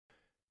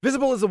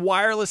Visible is a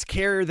wireless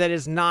carrier that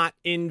is not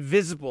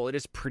invisible. It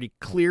is pretty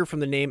clear from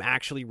the name.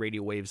 Actually,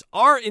 radio waves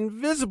are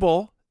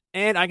invisible,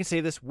 and I can say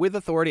this with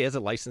authority as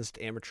a licensed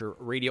amateur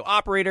radio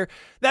operator.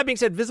 That being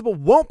said, Visible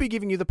won't be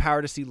giving you the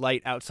power to see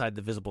light outside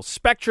the visible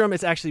spectrum.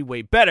 It's actually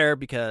way better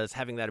because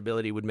having that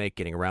ability would make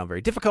getting around very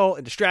difficult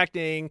and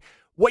distracting.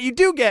 What you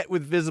do get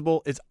with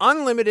Visible is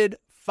unlimited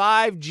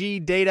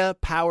 5G data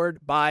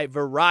powered by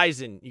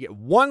Verizon. You get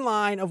one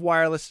line of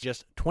wireless,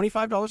 just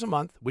 $25 a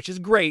month, which is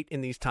great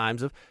in these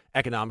times of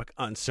economic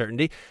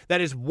uncertainty. That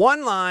is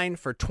one line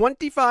for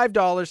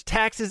 $25,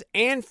 taxes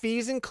and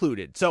fees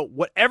included. So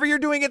whatever you're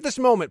doing at this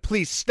moment,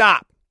 please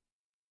stop.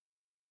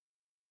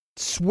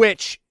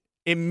 Switch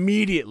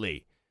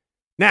immediately.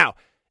 Now,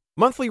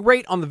 monthly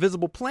rate on the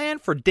Visible plan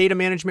for data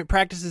management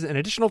practices and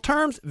additional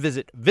terms,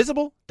 visit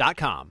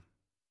visible.com.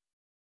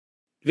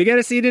 Wie geht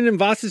es Ihnen?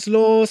 Was ist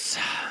los?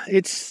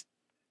 It's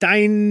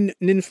deinen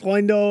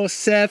Freundo,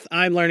 Seth.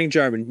 I'm learning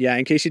German. Yeah,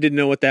 in case you didn't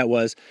know what that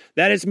was.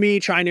 That is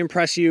me trying to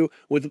impress you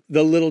with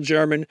the little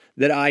German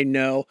that I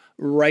know.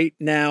 Right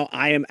now,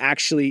 I am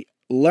actually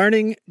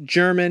learning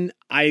German.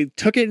 I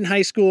took it in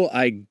high school.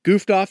 I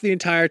goofed off the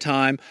entire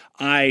time.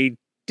 I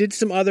did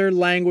some other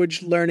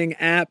language learning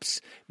apps.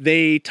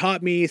 They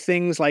taught me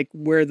things like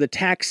where the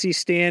taxi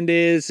stand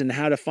is and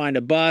how to find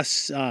a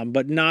bus,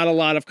 but not a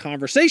lot of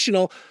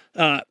conversational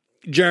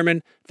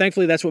German.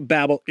 Thankfully, that's what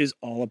Babbel is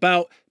all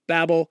about.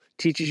 Babbel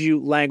teaches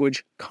you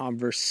language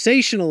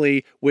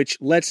conversationally, which,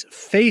 let's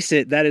face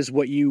it, that is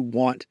what you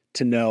want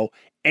to know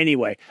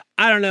anyway.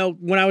 I don't know.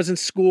 When I was in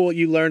school,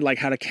 you learned like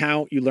how to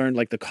count. You learned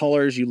like the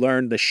colors. You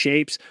learned the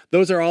shapes.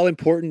 Those are all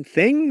important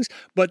things,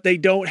 but they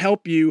don't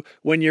help you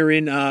when you're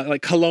in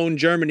like Cologne,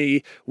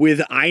 Germany with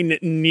Ein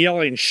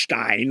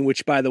Nierenstein,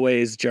 which, by the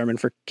way, is German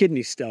for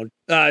kidney stone.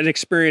 An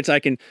experience I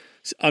can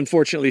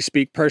unfortunately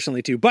speak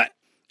personally to, but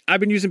I've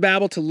been using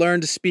Babbel to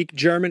learn to speak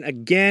German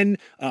again,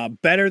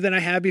 better than I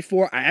have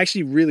before. I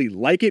actually really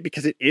like it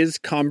because it is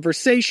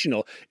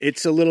conversational.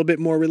 It's a little bit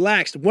more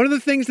relaxed. One of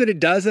the things that it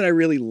does that I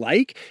really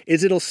like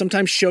is it'll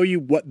sometimes show you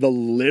what the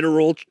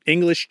literal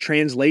English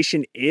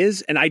translation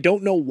is. And I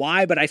don't know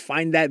why, but I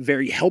find that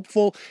very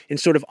helpful in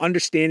sort of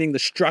understanding the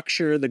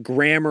structure, the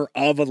grammar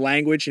of a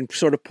language and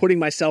sort of putting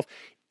myself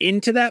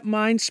into that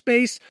mind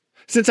space.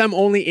 Since I'm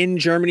only in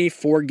Germany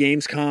for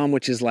Gamescom,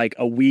 which is like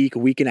a week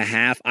and a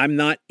half, I'm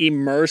not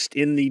immersed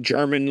in the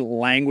German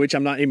language.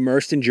 I'm not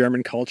immersed in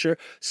German culture.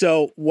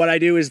 So what I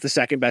do is the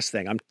second best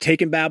thing. I'm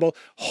taking Babbel.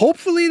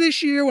 Hopefully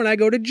this year when I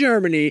go to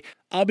Germany,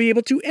 I'll be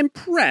able to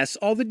impress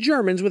all the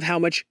Germans with how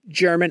much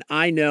German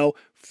I know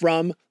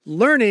from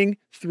learning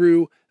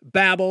through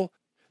Babbel.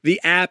 The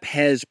app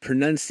has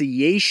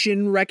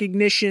pronunciation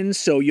recognition,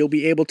 so you'll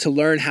be able to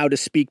learn how to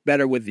speak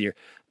better with your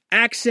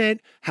accent,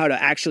 how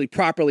to actually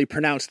properly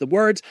pronounce the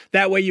words.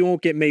 That way you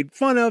won't get made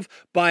fun of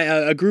by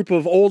a group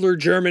of older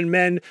German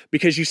men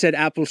because you said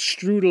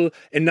Apfelstrudel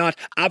and not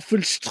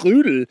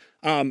Apfelstrudel.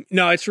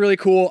 No, it's really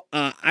cool.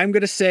 I'm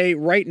going to say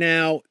right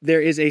now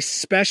there is a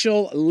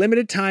special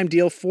limited time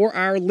deal for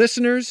our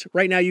listeners.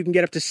 Right now you can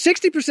get up to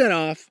 60%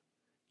 off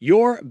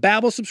your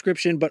Babbel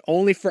subscription, but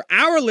only for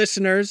our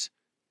listeners,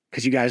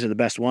 because you guys are the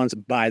best ones,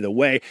 by the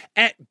way,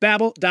 at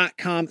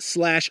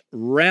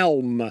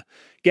babbel.com/realm.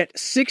 Get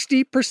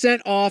 60%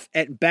 off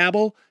at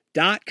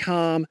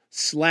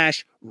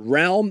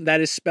babbel.com/realm. That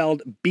is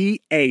spelled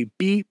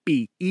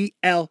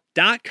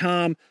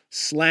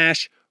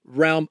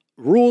BABBEL.com/realm.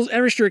 Rules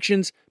and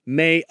restrictions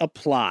may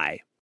apply.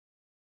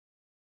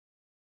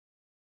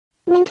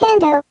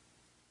 Nintendo.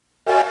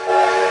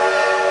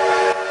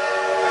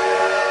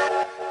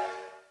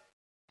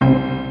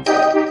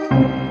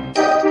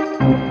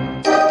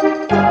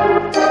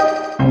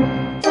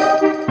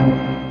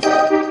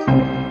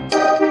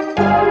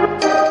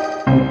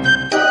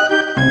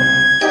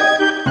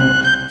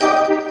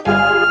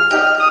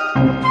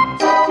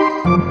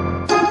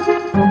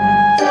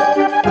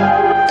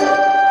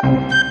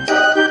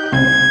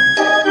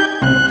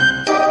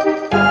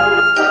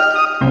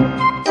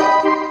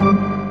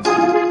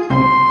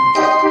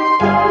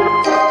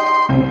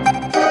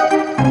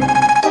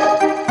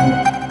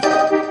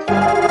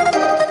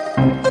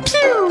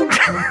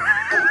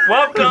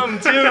 Welcome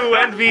to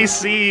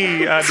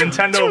NVC,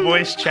 Nintendo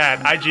Voice Chat,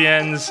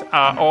 IGN's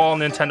all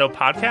Nintendo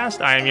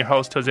podcast. I am your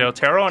host, Jose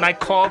Otero, and I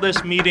call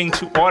this meeting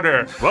to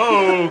order.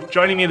 Whoa!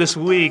 Joining me this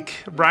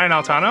week, Brian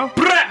Altano,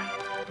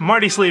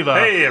 Marty Sleva,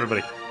 hey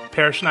everybody,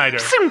 Per Schneider,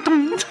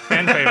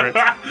 fan favorite,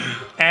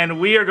 and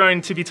we are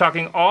going to be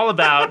talking all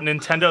about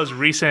Nintendo's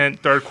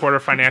recent third quarter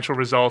financial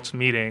results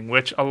meeting,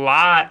 which a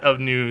lot of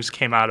news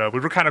came out of. We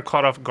were kind of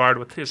caught off guard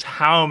with just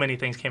how many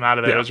things came out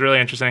of it. Yeah. It was really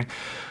interesting.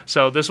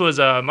 So this was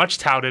much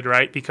touted,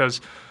 right? Because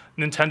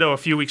Nintendo a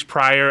few weeks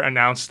prior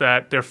announced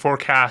that their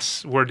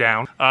forecasts were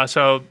down.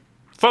 So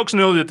folks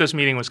knew that this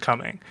meeting was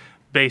coming.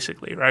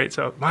 basically, right?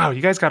 So, wow,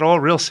 you guys got all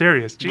real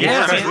serious. Jeez.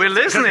 Yeah, Because we're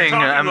listening.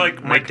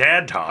 like my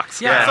dad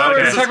talks. Yeah, I thought we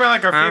were okay. talking about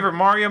like our favorite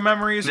Mario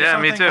memories or Yeah,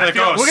 something. me too. Like,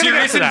 We're gonna get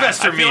serious to that.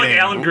 investor I feel meeting. like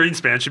Alan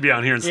Greenspan should be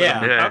on here instead.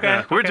 Yeah. of Yeah,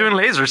 Okay, we're okay. doing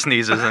laser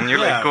sneezes, and you're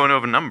Yeah. like going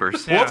over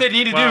numbers. What they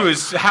need to do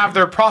is have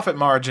their profit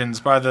margins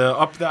by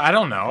I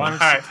don't know. All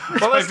right.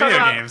 Well, let's talk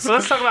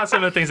about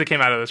some of the things that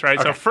came out of this, right?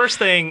 So first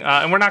thing,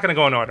 and we're not going to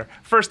go in order.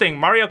 First thing,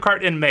 Mario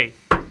Kart in May.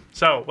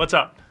 So what's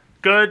up?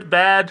 Good,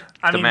 bad?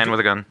 The man with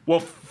a gun. Well,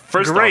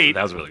 first Great. off,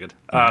 that was really good.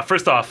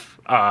 First off,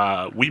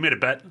 we made a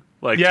bet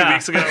like Yeah. 2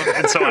 weeks ago,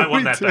 and so I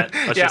won that bet.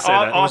 Let's Yeah, just say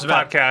that. off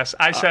podcast.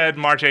 I said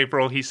March,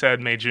 April. He said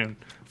May, June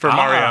for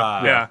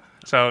Mario. Yeah.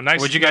 So nice.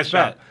 What'd you guys nice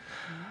job. bet?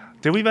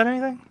 Did we bet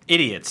anything?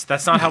 Idiots.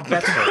 That's not how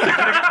bets work.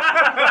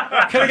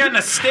 Could have gotten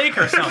a steak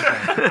or something.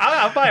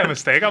 I'll buy a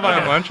mistake. I'll buy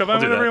him lunch. I'll buy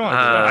him do whatever that.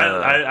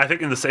 he wants. I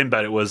think in the same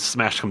bet it was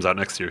Smash comes out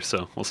next year,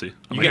 so we'll see.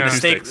 I'm You gonna get do a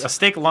steak. steaks. A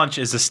steak lunch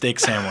is a steak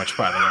sandwich,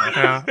 by the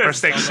way. Yeah. Or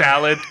steak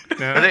salad.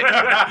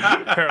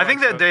 Yeah. I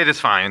think that date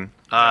is fine.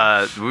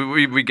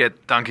 We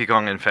get Donkey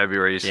Kong in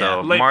February, so Yeah.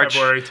 Late March.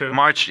 February, too.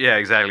 March, yeah,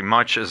 exactly.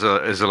 March is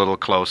a little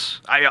close.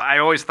 I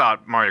always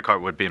thought Mario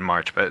Kart would be in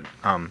March, but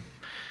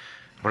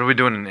what are we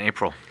doing in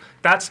April?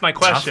 That's my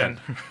question.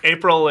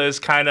 April is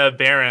kind of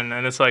barren,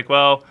 and it's like,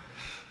 well,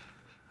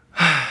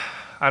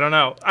 I don't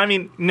know. I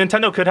mean,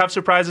 Nintendo could have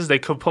surprises. They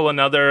could pull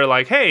another,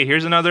 like, hey,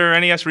 here's another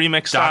NES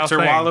remix style Dr.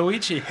 thing.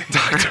 Waluigi.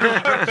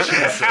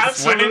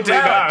 Absolutely Went in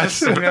not.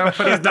 He's not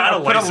a Put a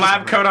licensed-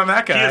 lab coat on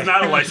that guy. He is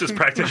not a licensed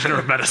practitioner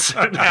of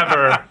medicine.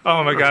 Ever.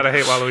 Oh my god, I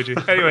hate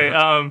Waluigi. Anyway,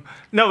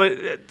 no,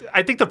 but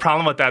I think the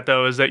problem with that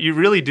though is that you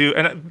really do.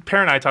 And Per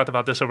and I talked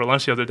about this over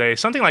lunch the other day.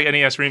 Something like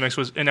NES Remix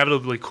was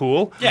inevitably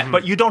cool. Yeah.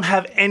 But you don't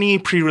have any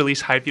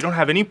pre-release hype. You don't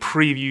have any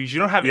previews. You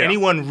don't have Yeah.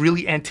 anyone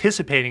really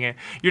anticipating it.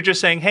 You're just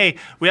saying, hey,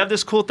 we have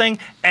this cool thing,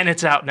 and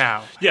it's out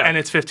now. Yeah. And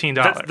it's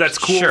 $15. That's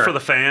cool Sure. for the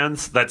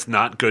fans. That's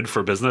not good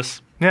for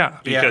business. Yeah.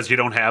 Because you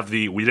don't have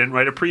we didn't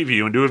write a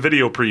preview and do a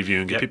video preview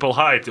and get people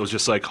hyped. It was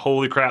just like,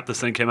 holy crap, this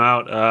thing came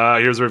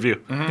out. Here's a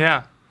review.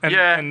 Yeah. And,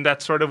 Yeah. and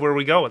that's sort of where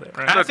we go with it,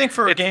 right? I think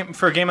for a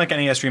game like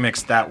NES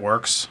Remix, that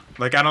works.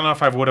 Like, I don't know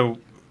if I would have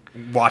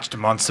watched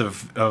months of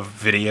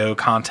video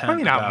content.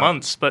 Probably not about-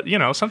 months, but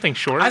something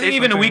short. I think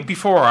even a week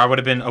before, I would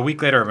have been a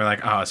week later. I'd be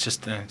like, oh, it's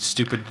just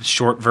stupid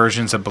short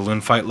versions of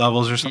balloon fight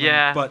levels or something.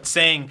 Yeah. But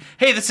saying,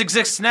 hey, this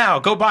exists now,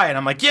 go buy it.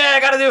 I'm like, yeah,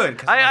 I got to do it.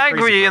 'cause I'm a I crazy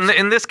agree. person.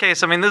 In this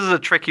case, I mean, this is a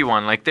tricky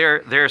one. Like,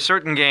 there are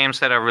certain games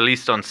that are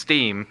released on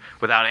Steam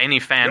without any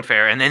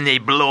fanfare, and then they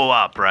blow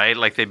up, right?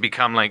 Like, they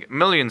become like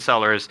million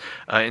sellers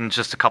in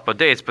just a couple of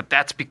days. But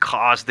that's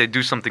because they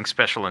do something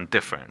special and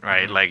different,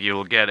 right? Like,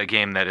 you'll get a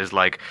game that is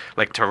like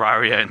Terraria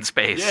in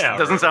space. Yeah, It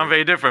doesn't or- sound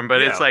very different,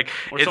 but Yeah, it's like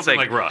or it's something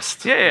like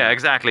Rust. Yeah,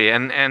 exactly.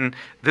 And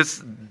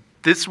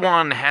this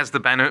one has the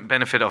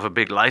benefit of a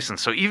big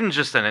license. So even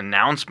just an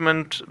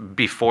announcement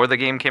before the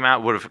game came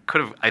out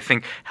could have, I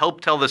think,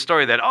 helped tell the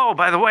story that, oh,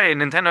 by the way,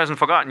 Nintendo hasn't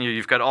forgotten you.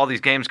 You've got all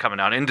these games coming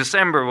out. In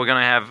December, we're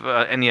going to have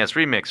NES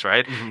Remix,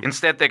 right? Mm-hmm.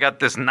 Instead, they got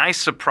this nice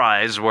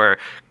surprise where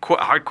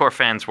hardcore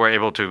fans were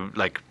able to,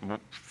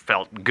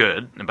 felt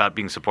good about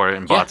being supported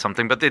and bought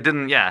something, but they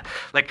didn't,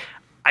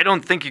 I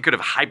don't think you could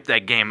have hyped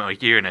that game a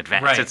year in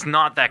advance. Right. It's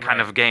not that kind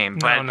of game. No,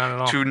 But not at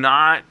all. to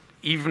not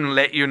even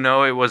let you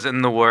know it was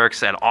in the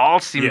works at all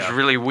seems Yeah.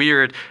 really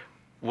weird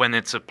when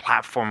it's a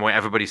platform where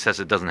everybody says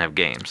it doesn't have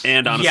games.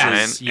 And honestly,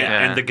 Yes,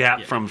 and the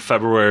gap from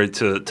February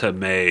to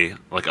May,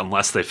 like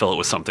unless they fill it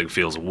with something,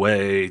 feels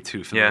way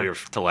too familiar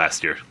to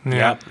last year.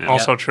 Yeah.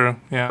 Also true.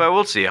 Yeah. But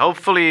we'll see.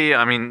 Hopefully,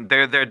 I mean,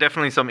 there are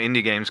definitely some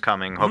indie games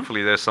coming.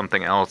 Hopefully, there's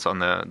something else on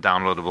the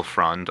downloadable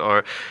front,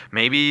 or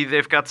maybe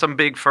they've got some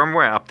big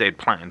firmware update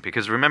planned.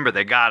 Because remember,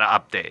 they gotta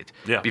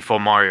update before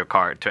Mario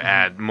Kart to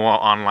add more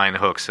online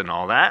hooks and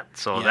all that.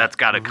 So that's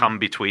got to come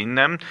between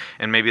them,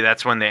 and maybe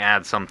that's when they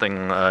add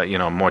something,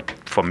 more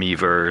for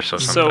Miiverse or So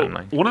something.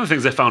 Like. one of the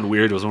things I found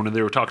weird was when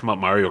they were talking about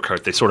Mario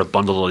Kart, they sort of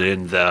bundled it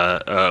in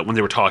when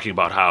they were talking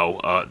about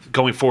how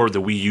going forward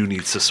the Wii U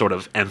needs to sort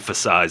of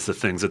emphasize the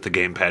things that the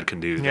gamepad can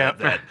do Yeah,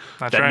 that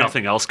that's right.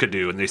 nothing else could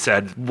do. And they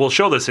said, we'll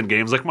show this in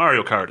games like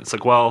Mario Kart. It's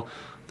like, well,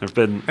 there've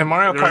been And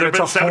Mario Kart, there've it's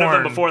been a 7 of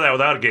horn. them before that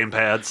without a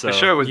gamepad. So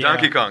Sure, with Yeah.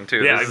 Donkey Kong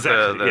too. Yeah, This is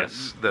exactly, the,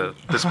 yes. the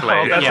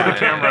display. Oh, that's Yeah, the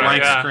camera.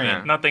 blank yeah.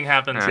 screen. Nothing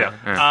happens.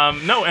 Yeah.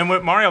 No, and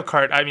with Mario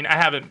Kart, I mean, I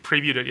haven't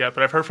previewed it yet,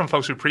 but I've heard from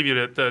folks who previewed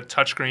it, the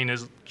touchscreen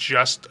is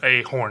just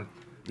a horn.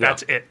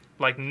 That's it.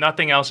 Like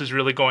nothing else is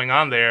really going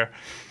on there,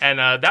 and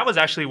that was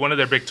actually one of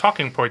their big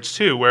talking points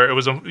too, where it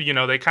was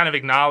they kind of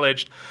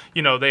acknowledged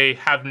they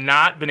have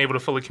not been able to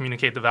fully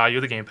communicate the value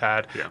of the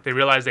gamepad. Yeah. They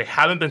realized they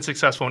haven't been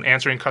successful in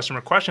answering customer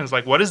questions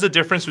like what is the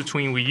difference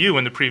between Wii U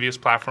and the previous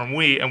platform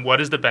Wii, and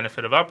what is the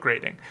benefit of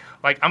upgrading?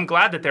 Like I'm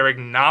glad that they're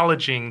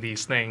acknowledging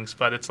these things,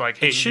 but it's like,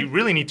 hey, you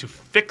really need to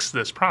fix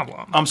this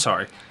problem. I'm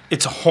sorry.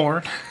 It's a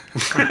horn.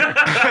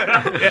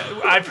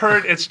 I've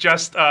heard it's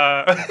just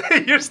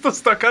you're still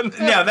stuck on.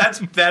 Yeah,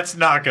 that's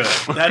not good.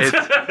 That's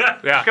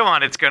Yeah. Come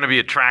on, it's going to be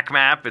a track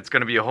map. It's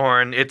going to be a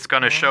horn. It's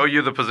going to show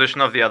you the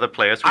position of the other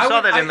players. We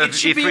saw that in the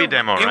E3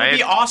 demo, right? It would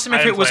be awesome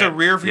if it was a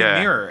rear view Yeah.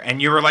 mirror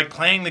and you were like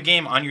playing the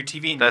game on your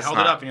TV and That's you held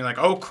not- it up and you're like,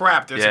 oh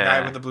crap, there's a Yeah.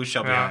 guy with a blue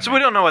shell behind So me. we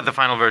don't know what the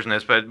final version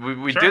is, but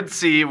we Sure. did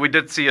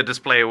see a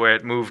display where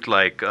it moved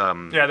like there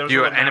was a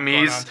your little map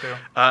enemies going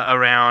on,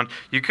 around.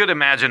 You could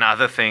imagine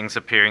other things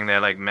appearing there,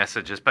 like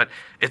messages, but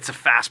it's a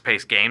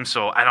fast-paced game,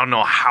 so I don't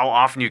know how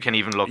often you can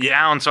even look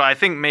down. So I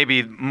think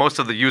maybe most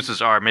of the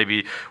uses are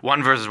maybe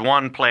 1 versus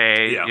 1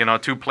 play, Yeah.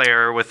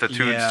 2-player with the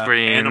two Yeah.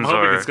 screens. And I'm hoping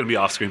or, it's going to be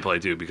off-screen play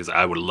too, because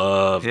I would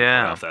love to play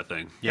Yeah. off that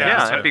thing. Yeah, me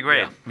that'd too. be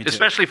great. Yeah, me too.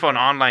 Especially for an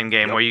online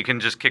game Yep. where you can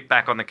just kick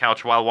back on the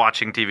couch while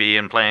watching TV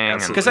and playing.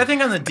 Absolutely. Because I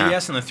think on the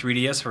DS and the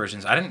 3DS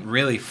versions, I didn't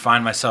really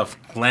find myself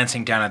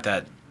glancing down at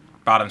that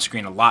bottom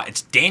screen a lot.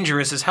 It's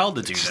dangerous as hell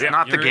to do that.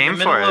 not the You're in game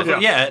middle for it.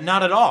 of yeah,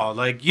 not at all.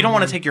 Like you don't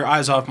want to take your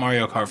eyes off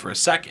Mario Kart for a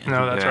second.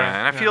 No, that's Yeah, right.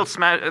 and I feel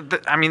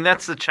I mean,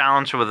 that's the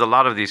challenge with a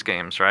lot of these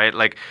games, right?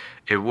 Like,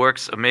 it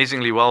works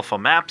amazingly well for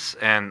maps,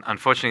 and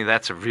unfortunately,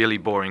 that's a really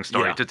boring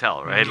story Yeah. to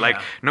tell, right? Yeah. Like,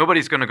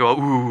 nobody's going to go,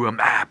 ooh, a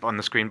map on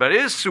the screen, but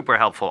it is super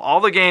helpful. All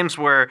the games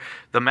where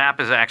the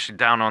map is actually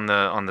down on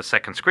the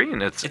second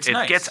screen, it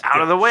nice. gets out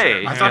of the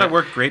way. I thought it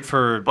worked great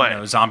for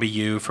But- Zombie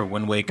U, for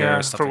Wind Waker,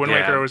 Yeah, stuff for like Wind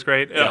that. Waker it was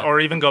great. Or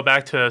even go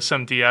back to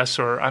some DS,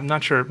 or I'm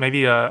not sure,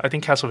 maybe I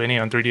think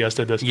Castlevania on 3DS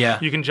did this. Yeah.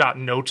 You can jot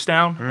notes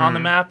down on the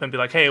map and be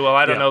like, hey, well,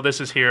 I don't Yeah. know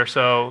this is here,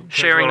 so here's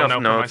a Sharing little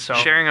of note for notes,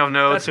 myself. sharing of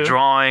notes, That too.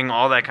 drawing,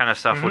 all that kind of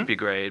stuff would be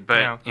great.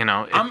 But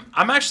Yeah.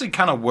 I'm actually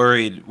kind of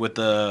worried with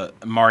the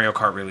Mario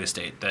Kart release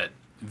date that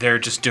they're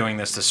just doing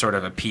this to sort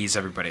of appease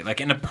everybody.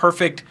 Like in a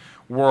perfect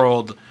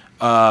world,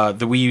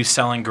 the Wii U's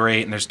selling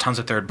great, and there's tons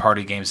of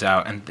third-party games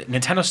out, and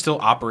Nintendo still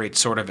operates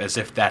sort of as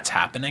if that's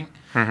happening.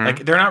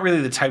 Like they're not really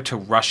the type to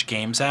rush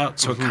games out,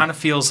 so it kind of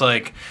feels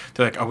like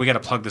they're like, oh, we got to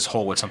plug this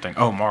hole with something.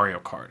 Oh, Mario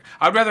Kart.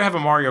 I'd rather have a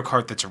Mario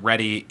Kart that's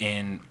ready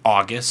in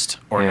August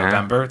or Yeah.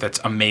 November, that's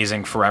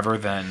amazing forever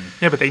than.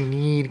 Yeah, but they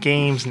need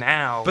games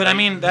now. But I They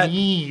mean, that-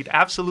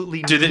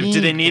 absolutely Do they need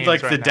games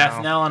like the right death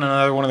now. knell on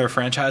another one of their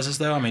franchises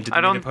though? I mean, did they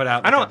need to put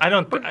out?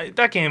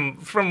 That game,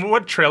 from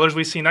what trailers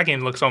we've seen, that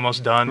game looks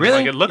almost done. Really?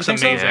 Like, it looks You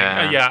think so?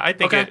 amazing. Yeah. I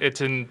think Okay.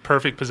 it's in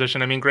perfect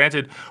position. I mean,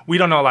 granted, we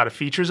don't know a lot of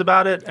features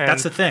about it. And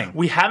That's the thing.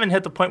 We haven't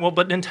hit the point,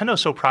 but Nintendo's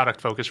so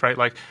product focused, right?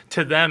 Like,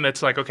 to them,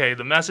 it's like, okay,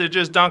 the message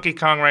is Donkey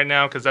Kong right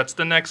now because that's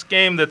the next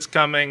game that's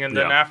coming. And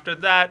then Yeah. after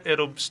that,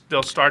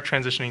 they'll start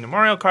transitioning to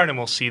Mario Kart, and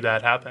we'll see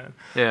that happen.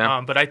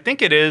 Yeah. But I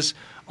think it is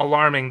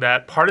alarming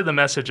that part of the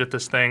message at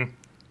this thing.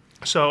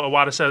 So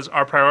Iwata says,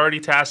 our priority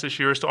task this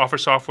year is to offer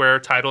software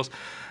titles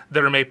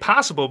that are made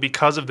possible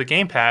because of the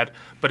gamepad.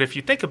 But if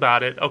you think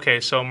about it, okay,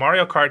 so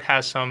Mario Kart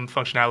has some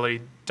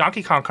functionality.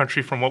 Donkey Kong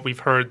Country, from what we've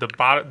heard, the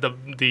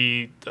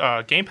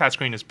gamepad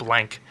screen is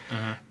blank.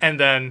 And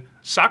then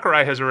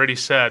Sakurai has already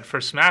said for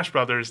Smash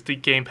Brothers, the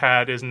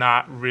gamepad is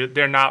not.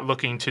 They're not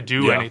looking to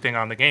do Yeah. anything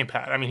on the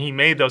gamepad. I mean, he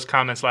made those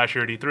comments last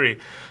year at E3.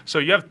 So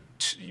you have.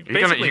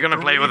 You're gonna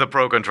play with a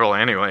Pro Controller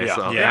anyway. Yeah.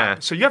 So, Yeah.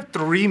 So you have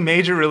 3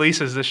 major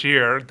releases this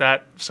year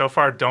that so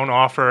far don't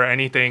offer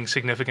anything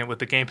significant with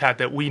the gamepad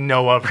that we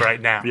know of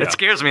right now. Yeah. It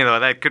scares me though.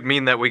 That could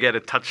mean that we get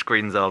a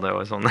touchscreen Zelda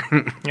or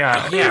something.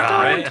 Yeah.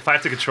 right. If I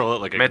have to control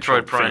it like a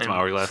Metroid Phantom Prime.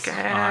 Hourglass.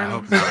 I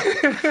hope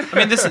not. I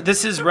mean,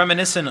 this is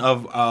reminiscent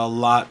of a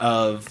lot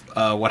of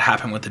what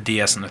happened with the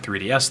DS and the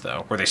 3DS,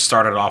 though, where they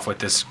started off with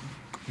this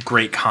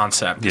great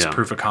concept, this Yeah.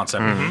 proof of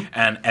concept,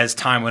 and as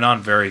time went on,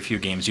 very few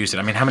games used it.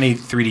 I mean, how many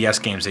 3DS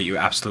games that you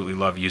absolutely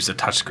love used a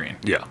touchscreen?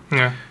 Yeah.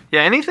 Yeah.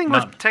 Yeah, anything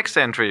None. with text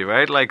entry,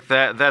 right? Like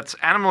that's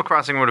Animal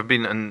Crossing would have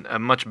been a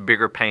much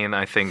bigger pain,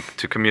 I think,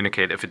 to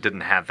communicate if it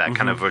didn't have that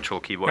kind of virtual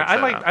keyboard. Yeah,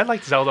 setup. I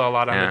liked Zelda a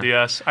lot on Yeah. the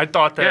DS. I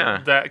thought that Yeah.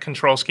 that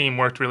control scheme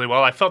worked really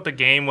well. I felt the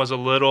game was a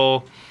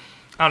little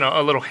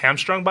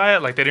hamstrung by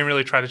it. Like they didn't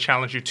really try to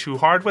challenge you too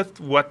hard with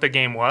what the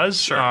game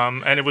was. Sure.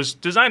 And it was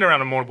designed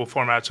around a mobile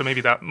format, so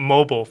maybe that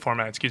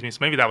so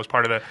maybe that was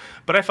part of it.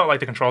 But I felt like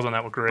the controls on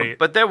that were great.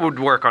 But that would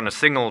work on a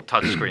single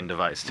touchscreen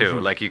device too.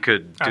 Like you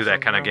could do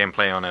that kind of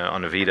Absolutely. gameplay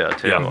on a Vita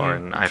too, Yeah. or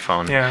an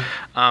iPhone. Yeah.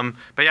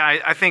 But yeah,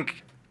 I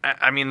think.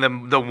 I mean,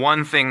 the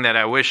one thing that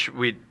I wish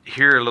we'd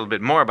hear a little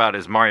bit more about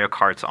is Mario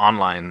Kart's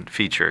online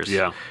features.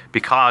 Yeah.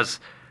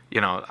 Because,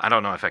 I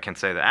don't know if I can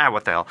say that.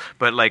 What the hell?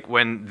 But like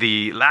when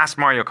the last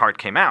Mario Kart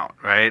came out,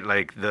 right?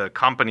 Like the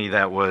company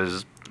that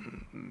was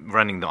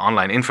running the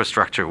online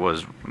infrastructure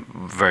was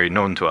very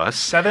known to us.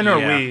 7 or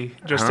Yeah. Wii,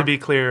 just to be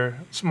clear.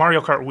 It's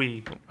Mario Kart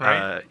Wii,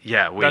 right?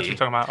 Yeah, That's what you're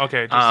talking about.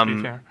 Okay, just to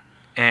be fair.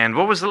 And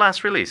what was the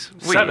last release?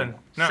 Wii. 7.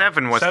 No.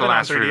 7 was 7 the on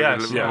last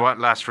 3DS. Yeah.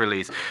 last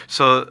release.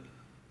 So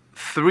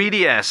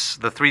 3DS,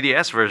 the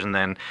 3DS version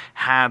then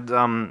had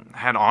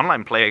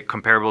online play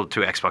comparable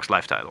to Xbox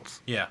Live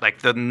titles. Yeah. Like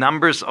the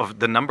number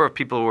of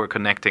people who were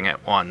connecting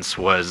at once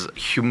was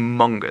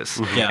humongous.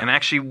 Yeah. And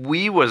actually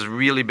Wii was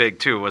really big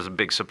too. Was a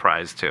big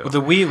surprise too. Well,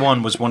 the Wii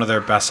one was one of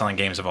their best-selling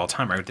games of all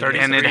time, right?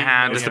 And it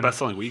had It's the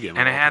best-selling Wii game.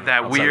 and it had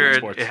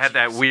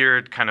that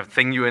weird kind of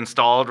thing you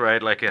installed,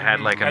 right? Like it had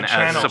like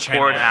a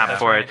support app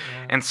for it.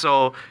 And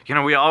so,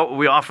 we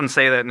often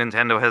say that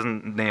Nintendo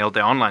hasn't nailed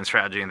their online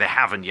strategy, and they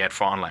haven't yet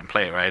for online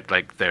play, right?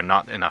 Like there are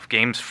not enough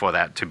games for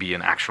that to be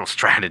an actual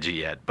strategy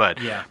yet. But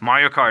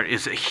Mario Kart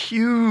is a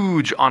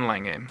huge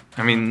online game.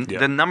 I mean,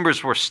 the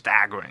numbers were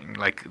staggering.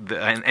 Like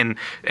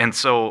and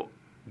so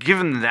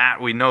given that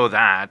we know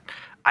that,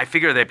 I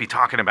figure they'd be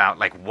talking about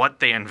like what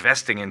they're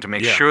investing in to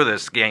make sure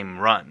this game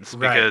runs.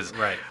 Because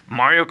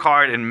Mario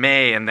Kart in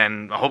May and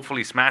then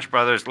hopefully Smash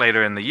Brothers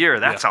later in the year,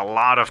 that's a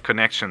lot of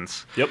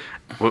connections. Yep.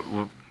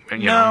 You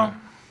know.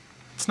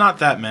 It's not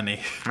that many.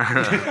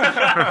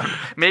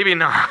 Maybe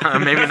not.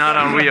 Maybe not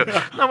on Wii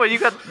U. No, but you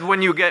got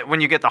when you get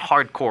the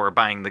hardcore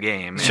buying the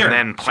game and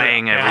then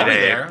playing every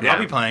day. I'll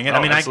be playing it.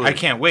 I mean, I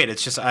can't wait.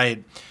 It's just I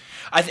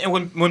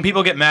think when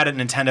people get mad at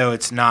Nintendo,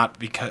 it's not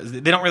because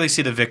they don't really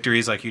see the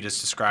victories like you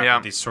just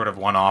described, these sort of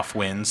one-off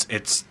wins.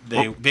 It's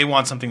they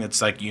want something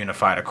that's like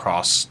unified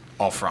across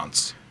all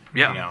fronts.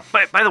 Yeah.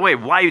 By the way,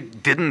 why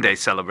didn't they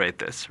celebrate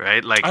this?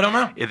 Right? Like I don't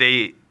know.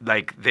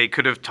 They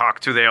could have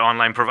talked to their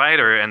online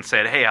provider and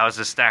said, "Hey, how does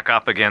this stack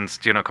up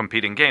against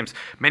competing games?"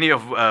 Many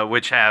of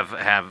which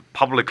have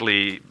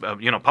publicly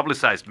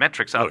publicized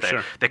metrics out there.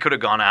 Sure. They could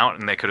have gone out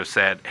and they could have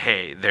said,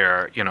 "Hey, there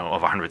are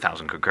over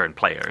 100,000 concurrent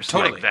players."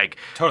 Totally.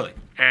 Totally.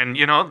 And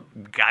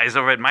guys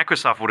over at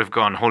Microsoft would have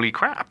gone, "Holy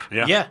crap!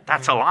 Yeah.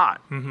 That's a lot."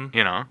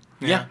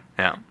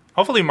 Yeah.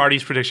 Hopefully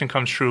Marty's prediction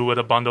comes true with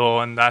a bundle,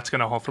 and that's going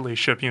to hopefully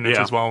ship units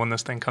as well when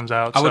this thing comes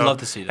out. I would love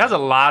to see that. It has a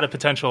lot of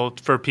potential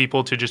for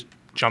people to just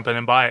jump in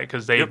and buy it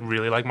because they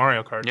really like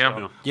Mario Kart.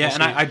 Yeah, so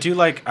and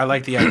I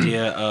like the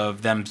idea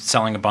of them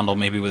selling a bundle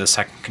maybe with a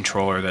second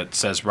controller that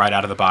says right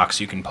out of the box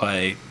you can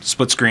play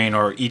split screen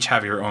or each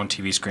have your own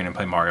TV screen and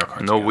play Mario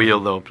Kart. No wheel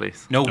though,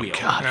 please. No wheel.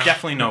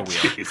 Definitely no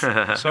wheel.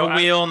 So no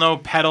wheel, no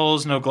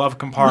pedals, no glove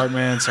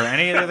compartments or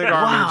any of the other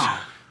garbage. Wow.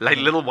 Like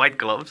little white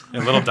gloves. A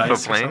little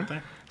dice for playing. Or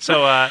something.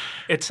 So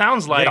it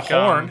sounds like a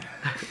horn.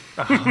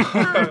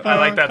 I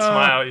like that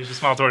smile. You should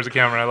smile towards the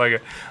camera. I like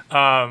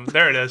it.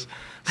 There it is.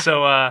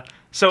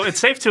 So it's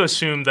safe to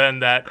assume then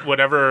that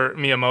whatever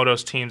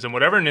Miyamoto's teams and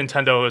whatever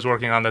Nintendo is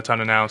working on that's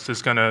unannounced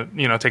is going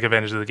to take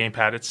advantage of the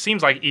gamepad. It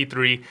seems like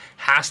E3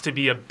 has to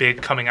be a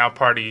big coming out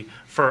party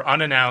for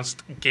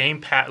unannounced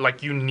gamepad,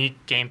 like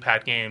unique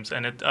gamepad games.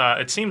 And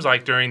it seems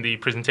like during the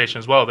presentation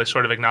as well, they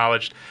sort of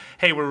acknowledged,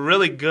 hey, we're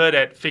really good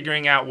at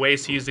figuring out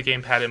ways to use the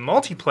gamepad in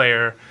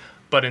multiplayer.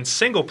 But in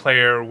single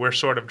player, we're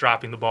sort of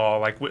dropping the ball.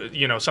 Like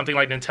something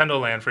like Nintendo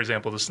Land, for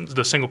example,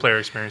 the single player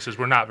experiences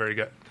were not very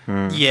good.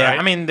 Yeah, right?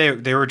 I mean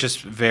they were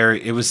just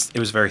very. It was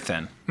very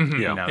thin.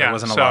 Mm-hmm. There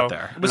wasn't a lot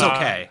there. It was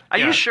okay. Are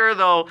you sure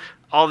though?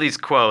 All these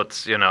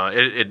quotes,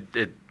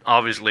 it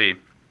obviously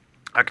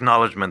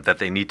acknowledgement that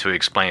they need to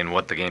explain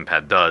what the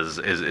gamepad does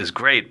is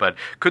great, but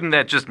couldn't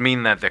that just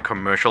mean that the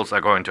commercials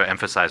are going to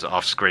emphasize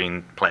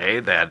off-screen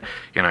play? That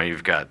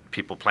you've got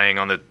people playing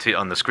on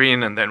the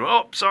screen, and then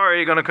sorry,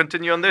 you're going to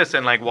continue on this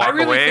and like walk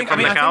away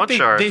from the couch.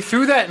 They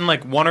threw that in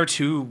like one or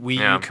two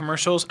Wii U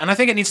commercials, and I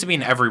think it needs to be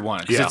in every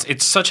one because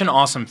it's such an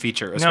awesome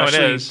feature,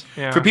 especially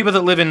for people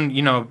that live in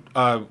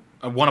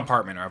one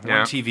apartment or have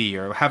one TV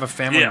or have a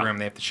family room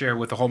they have to share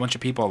with a whole bunch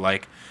of people.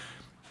 Like.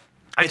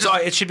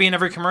 It should be in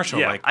every commercial.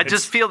 Yeah, I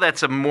just feel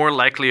that's a more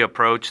likely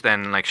approach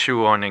than like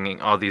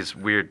shoehorning all these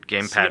weird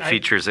gamepad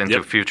features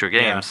into future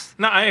games.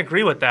 No, I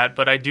agree with that,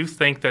 but I do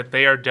think that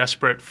they are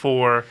desperate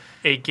for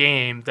a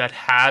game that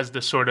has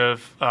the sort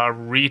of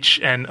reach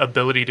and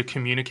ability to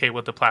communicate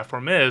what the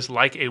platform is,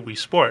 like a Wii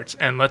Sports.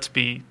 And let's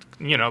be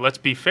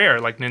fair.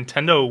 Like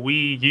Nintendo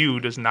Wii U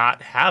does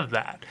not have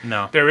that.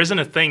 No, there isn't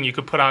a thing you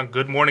could put on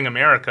Good Morning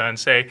America and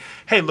say,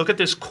 "Hey, look at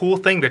this cool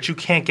thing that you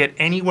can't get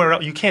anywhere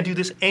else. You can't do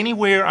this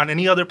anywhere on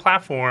any other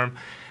platform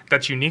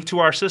that's unique to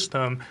our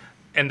system,"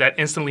 and that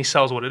instantly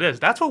sells what it is.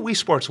 That's what Wii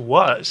Sports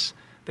was.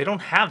 They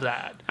don't have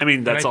that. I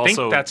mean, I think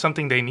that's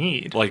something they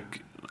need.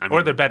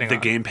 Or they're betting on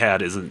it. The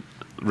gamepad isn't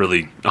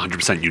really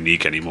 100%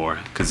 unique anymore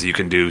because you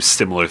can do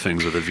similar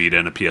things with a Vita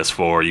and a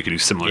PS4. You can do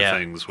similar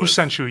things with... Who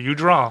sent you? You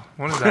draw.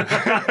 What is that?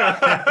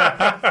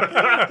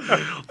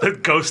 The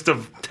ghost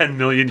of 10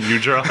 million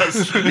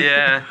U-Draws.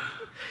 Yeah,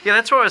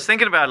 that's what I was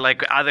thinking about.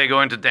 Like, are they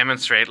going to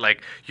demonstrate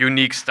like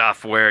unique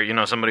stuff where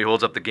somebody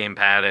holds up the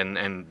gamepad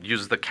and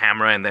uses the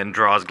camera and then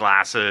draws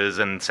glasses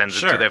and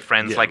sends it to their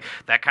friends, like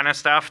that kind of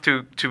stuff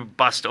to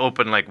bust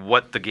open like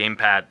what the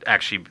gamepad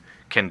actually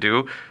can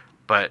do.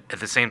 But at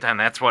the same time,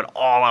 that's what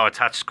all our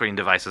touchscreen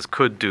devices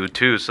could do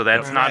too. So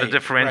that's not a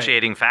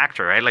differentiating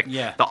factor, right? Like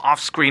the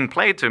off-screen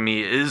play to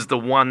me is the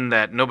one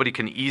that nobody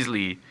can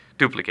easily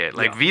duplicate.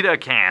 Like Vita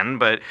can,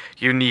 but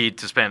you need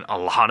to spend a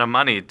lot of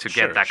money to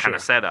get that kind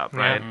of setup,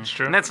 right? That's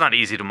true. And that's not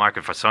easy to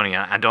market for Sony.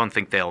 I don't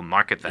think they'll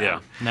market that. Yeah.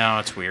 No,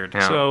 it's weird.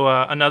 Yeah. So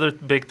another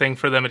big thing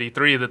for them at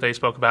E3 that they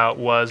spoke about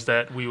was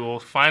that we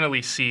will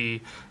finally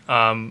see,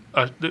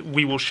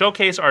 we will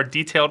showcase our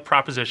detailed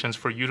propositions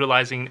for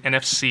utilizing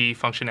NFC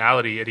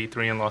functionality at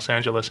E3 in Los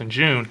Angeles in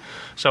June.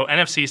 So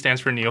NFC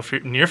stands for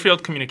near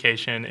field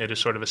communication. It is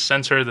sort of a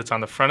sensor that's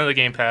on the front of the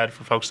gamepad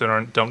for folks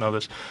that don't know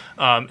this.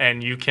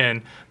 And you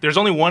can, there's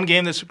only one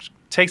game that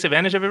takes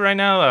advantage of it right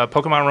now,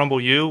 Pokemon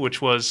Rumble U,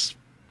 which was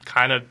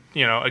kind of,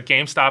 a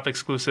GameStop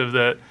exclusive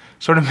that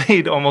sort of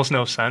made almost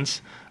no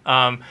sense.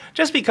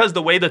 Just because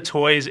the way the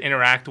toys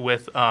interact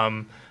with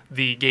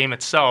the game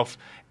itself,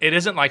 it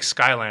isn't like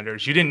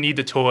Skylanders. You didn't need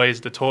the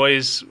toys. The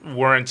toys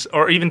weren't,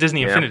 or even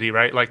Disney Infinity,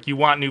 right? Like, you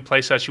want new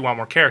playsets, you want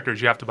more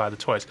characters, you have to buy the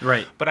toys.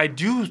 Right. But I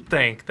do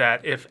think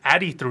that if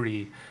at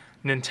E3,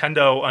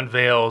 Nintendo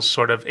unveils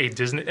sort of a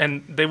Disney,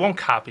 and they won't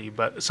copy,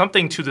 but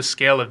something to the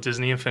scale of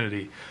Disney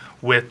Infinity,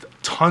 with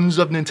tons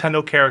of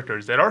Nintendo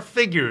characters that are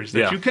figures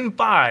that you can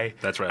buy.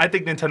 That's right. I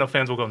think Nintendo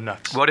fans will go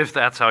nuts. What if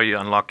that's how you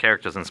unlock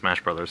characters in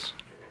Smash Brothers?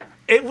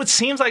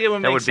 Seems like it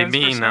would make would be sense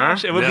mean, for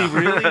Smash. huh? It would be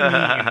really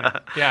mean.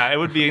 Yeah, it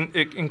would be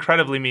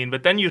incredibly mean.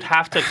 But then you'd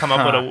have to come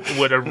up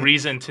with a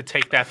reason to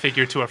take that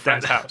figure to a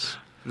friend's house.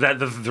 The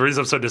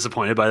reason I'm so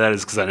disappointed by that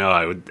is because I know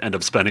I would end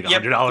up spending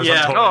 $100 on toys.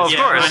 Oh, of course.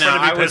 My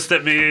friend would be pissed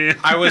at me.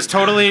 I was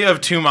totally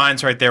of two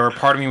minds right there. Where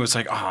part of me was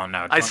like, "Oh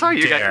no, I saw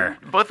you guys.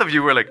 Both of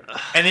you were like,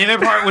 and the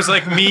other part was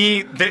like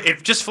me.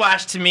 It just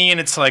flashed to me, and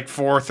it's like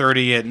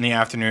 4:30 in the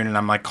afternoon, and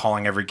I'm like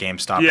calling every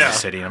GameStop in the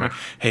city. And I'm like,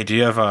 "Hey, do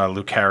you have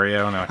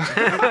Lucario?" And I'm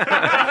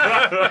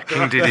like,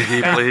 King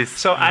DDD, please.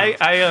 So I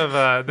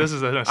have this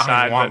is an aside.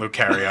 I don't want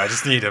Lucario. I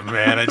just need him,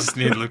 man. I just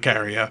need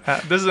Lucario.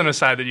 This is an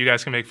aside that you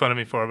guys can make fun of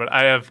me for, but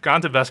I have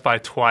gone to Best Buy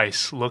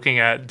twice looking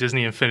at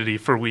Disney Infinity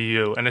for Wii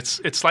U, and it's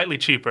slightly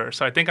cheaper.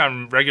 So I think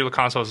on regular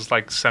consoles it's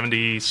like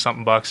 70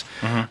 something bucks.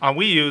 On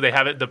Wii U they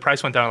have it. The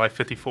price went down to like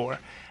 54.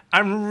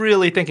 I'm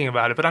really thinking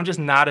about it, but I'm just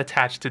not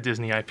attached to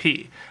Disney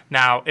IP.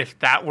 Now, if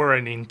that were a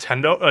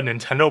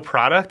Nintendo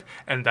product,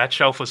 and that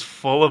shelf was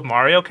full of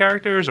Mario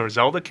characters or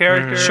Zelda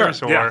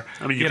characters, or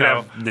I mean, you could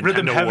have Nintendo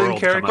Rhythm Heaven World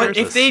characters. come out But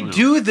if they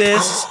do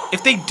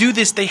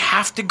this, they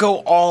have to go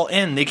all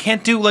in. They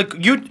can't do like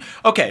you.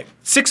 Okay,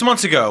 6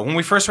 months ago when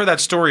we first heard that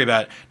story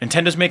about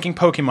Nintendo's making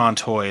Pokemon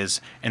toys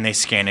and they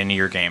scan into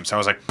your games, I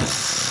was like,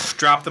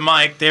 drop the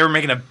mic. They were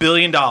making $1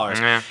 billion,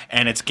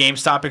 and it's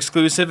GameStop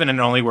exclusive, and it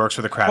only works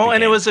with a crappy game.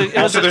 And it was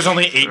there's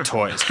only 8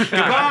 toys.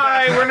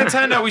 Goodbye, we're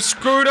Nintendo. We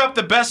screwed up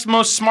the best,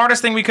 most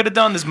smartest thing we could have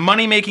done. This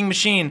money-making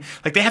machine.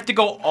 Like, they have to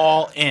go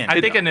all in. I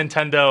think a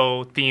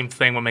Nintendo themed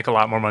thing would make a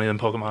lot more money than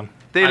Pokemon.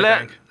 I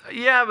think.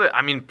 Yeah, but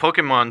I mean,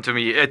 Pokemon to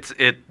me,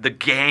 the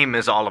game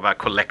is all about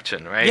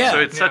collection, right? Yeah. So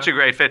it's such a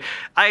great fit.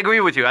 I agree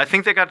with you. I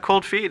think they got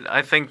cold feet.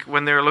 I think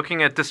when they're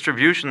looking at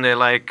distribution, they're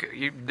like,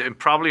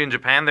 probably in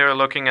Japan they're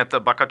looking at the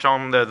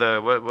Bakachon, the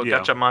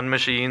Gatchaman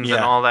machines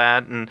and all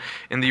that, and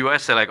in the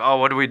US they're like, oh,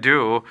 what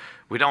do?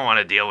 We don't want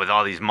to deal with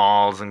all these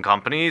malls and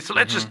companies, so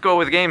let's just go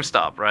with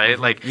GameStop, right?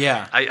 Like,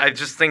 I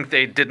just think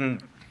they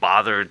didn't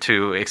bother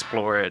to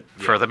explore it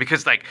further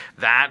because like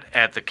that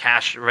at the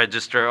cash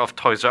register of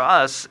Toys R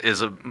Us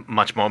is a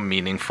much more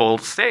meaningful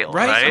sale,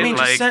 right? I mean,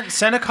 like, just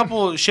ship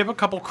a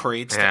couple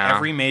crates to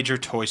every major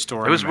toy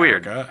store in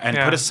America and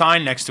put a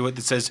sign next to it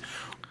that says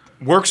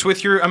works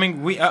with your. I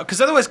mean,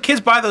 because otherwise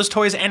kids buy those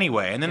toys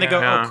anyway, and then they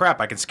go, "Oh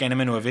crap! I can scan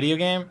them into a video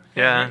game."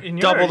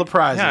 Double the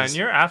prizes. Yeah, and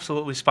you're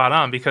absolutely spot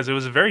on because it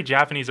was a very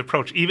Japanese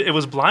approach. Even it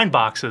was blind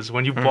boxes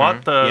when you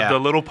bought the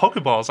little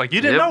Pokeballs. Like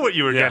you didn't know what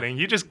you were getting.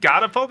 You just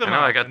got a Pokemon.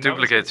 I got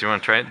duplicates. You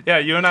want to try it? Yeah,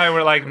 you and I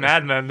were like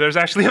madmen. There's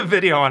actually a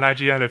video on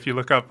IGN if you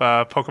look up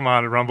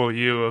Pokemon Rumble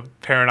U, a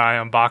pair and I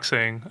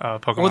unboxing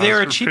Pokemon. Well, they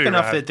were cheap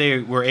enough that they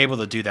were able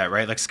to do that,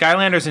 right? Like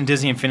Skylanders and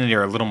Disney Infinity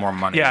are a little more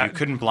money. Yeah, you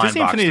couldn't blind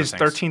Disney box Infinity those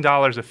is things.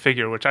 $13 a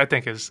figure, which I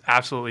think is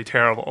absolutely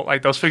terrible.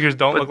 Like those figures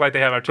don't look like they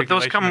have articulation.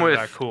 But those come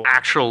with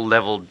actual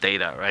level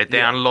data, right?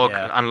 They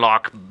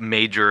unlock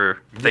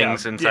major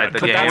things inside the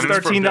but game.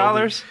 that's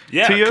 $13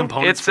 to you?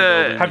 Components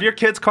Have your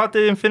kids caught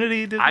the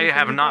Infinity? I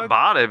have not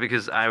bought it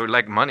because I would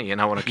like money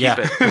and I want to keep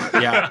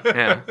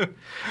it.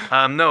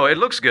 No, it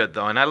looks good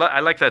though, and I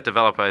like that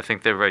developer. I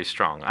think they're very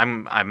strong.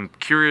 I'm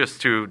curious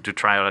to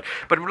try it.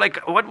 But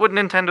like, what would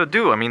Nintendo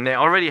do? I mean, they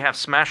already have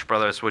Smash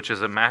Brothers, which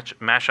is a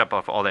mashup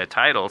of all their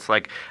titles.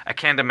 Like, I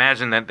can't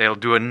imagine that they'll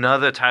do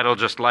another title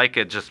just like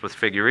it, just with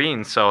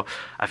figurines. So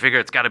I figure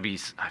it's got to be.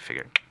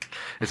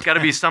 It's got to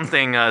be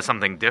something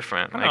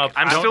different. Like,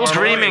 I'm still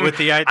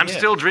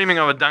dreaming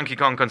of a Donkey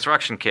Kong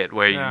construction kit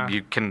where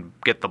you can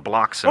get the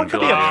blocks and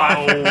build.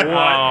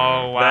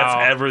 Wow.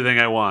 That's everything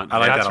I want. I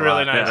like That's that a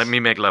really lot. nice. Let me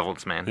make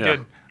levels, man. Yeah.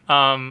 Good.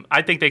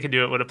 I think they could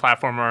do it with a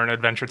platformer or an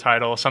adventure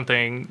title,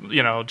 something,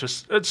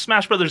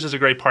 Smash Brothers is a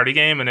great party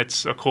game and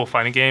it's a cool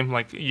fighting game.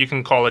 Like, you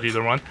can call it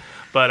either one.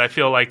 But I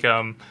feel like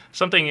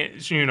something,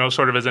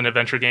 sort of as an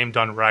adventure game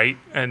done right.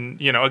 And,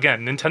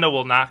 again, Nintendo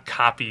will not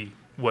copy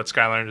what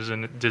Skylanders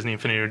and Disney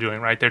Infinity are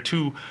doing, right? There's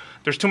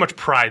too much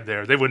pride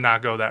there. They would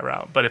not go that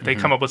route. But if they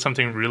come up with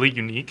something really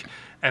unique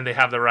and they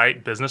have the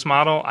right business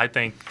model, I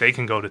think they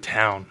can go to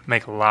town,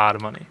 make a lot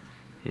of money.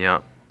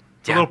 Yeah.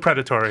 It's a little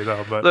predatory,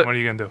 though, but Look, what are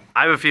you going to do?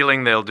 I have a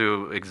feeling they'll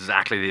do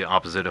exactly the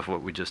opposite of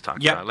what we just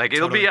talked Yep, about. Like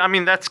it'll totally. be. I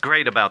mean, that's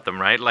great about them,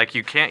 right? Like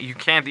you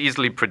can't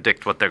easily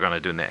predict what they're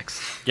gonna do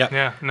next.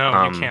 Yeah, no,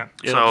 you can't.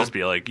 It'll So, just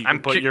be like you I'm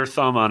can put cu- your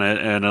thumb on it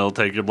and it'll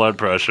take your blood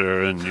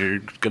pressure and you're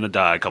gonna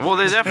die a couple. Well,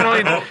 weeks.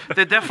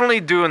 they're definitely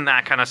doing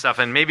that kind of stuff,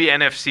 and maybe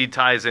NFC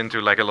ties into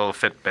like a little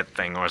Fitbit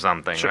thing or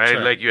something, right? sure.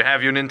 Like you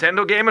have your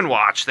Nintendo Game and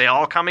Watch, they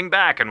all coming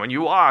back, and when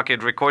you walk,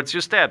 it records your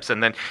steps,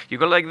 and then you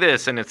go like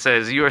this, and it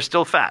says you are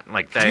still fat.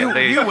 Like they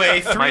You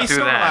weigh 3 might do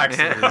that.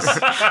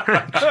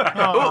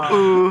 Snorlaxes.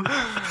 Ooh.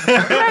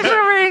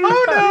 Measuring.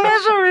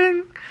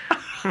 Measuring.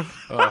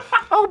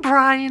 Oh,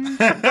 Brian.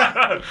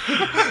 I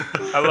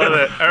love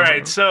it. All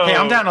right, so Hey,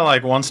 I'm down to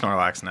like 1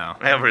 Snorlax now.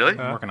 Yeah, really?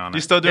 I'm working on it.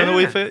 You still doing the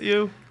Yeah. Wii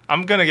Fit?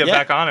 I'm gonna get Yeah.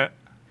 back on it.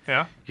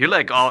 Yeah.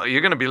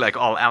 You're gonna be like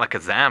all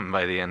Alakazam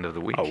by the end of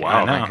the week. Oh,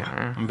 wow. I know. Like,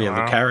 I'm gonna be a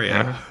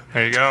Lucario.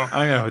 There you go. I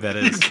don't know who that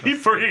is.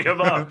 Keep bringing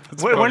him up.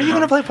 When are you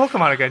gonna play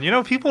Pokemon again? You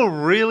know, people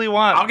really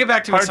want. I'll get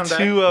back to it part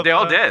someday. 2 of. They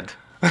all dead.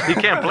 He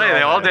can't play.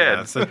 They all Yeah, dead.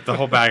 it's the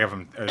whole bag of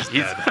them is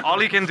dead. All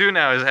he can do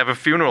now is have a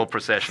funeral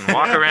procession,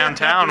 walk around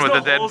town with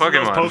a dead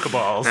Pokemon.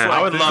 Pokeballs. Yeah. Like,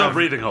 I would there's no love-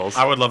 breathing holes.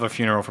 I would love a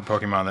funeral for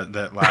Pokemon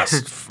that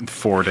lasts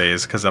 4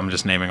 days because I'm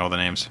just naming all the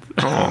names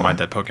of all my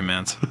dead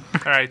Pokemons.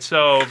 All right,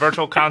 so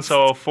Virtual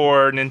Console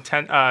for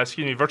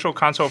Virtual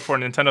Console for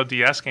Nintendo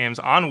DS games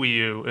on Wii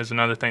U is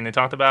another thing they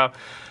talked about.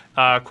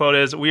 Quote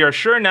is, "We are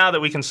sure now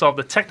that we can solve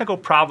the technical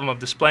problem of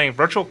displaying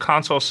Virtual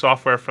Console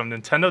software from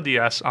Nintendo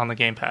DS on the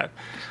gamepad."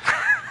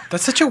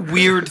 That's such a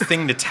weird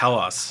thing to tell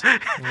us.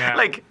 Yeah.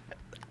 Like,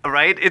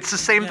 right? It's the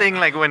same thing.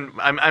 Like when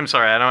I'm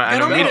sorry, I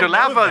don't mean to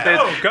laugh at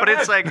No, this, go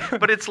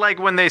but it's like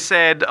when they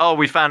said, "Oh,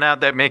 we found out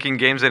that making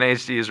games in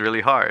HD is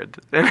really hard."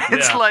 And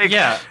it's Yeah. like,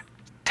 Yeah.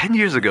 10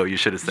 years ago, you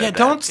should have said Yeah, that.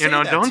 don't say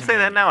that don't to say me.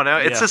 that now. No,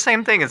 it's Yeah. the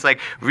same thing. It's like,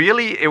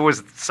 really, it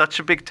was such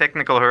a big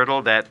technical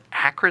hurdle that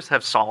hackers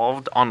have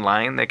solved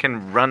online. They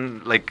can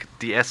run, like,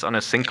 DS on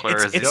a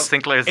Sinclair as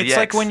Sinclair It's ZX,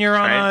 like when you're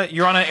on right?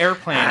 you're on an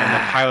airplane and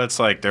the pilot's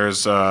like,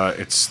 there's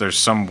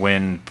some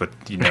wind, but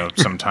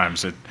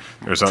sometimes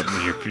there's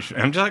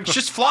I'm just like,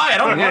 just fly. I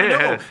don't want to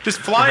know. Just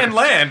fly and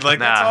land. Like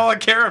that's Nah. all I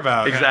care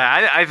about.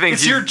 Exactly. I think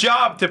It's your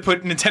job to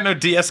put Nintendo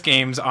DS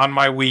games on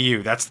my Wii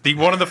U. That's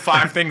one of the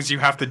 5 things you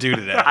have to do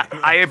today.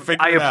 Figure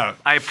it out.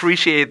 I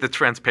appreciate the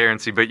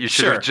transparency, but you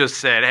should Sure. have just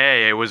said,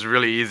 "Hey, it was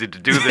really easy to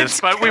do this,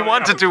 but we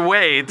wanted to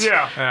wait,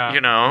 Yeah.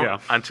 Yeah.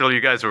 until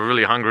you guys were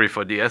really hungry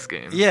for DS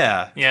games."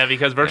 Yeah. Yeah,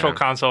 because Virtual Yeah.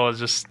 Console is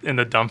just in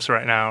the dumps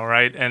right now,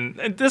 right? And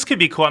this could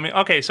be cool. I mean,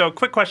 okay, so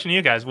quick question to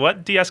you guys.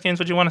 What DS games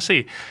would you want to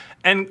see?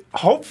 And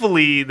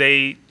hopefully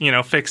they,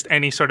 fixed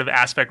any sort of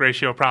aspect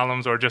ratio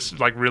problems or just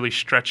like really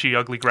stretchy,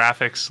 ugly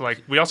graphics.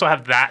 Like we also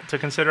have that to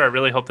consider. I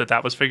really hope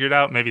that was figured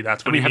out. Maybe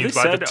that's what I mean, he have means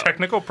they by the said-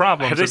 technical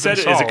problems. Have they have been said, is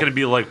it solved. going to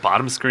be like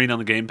bottom screen on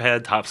the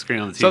gamepad, top screen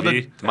on the TV? So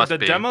the Must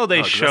be. demo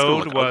they 'cause that's gonna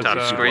showed look was Touch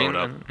Touch screen.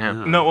 blow it up. Yeah.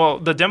 No, well,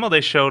 the demo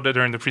they showed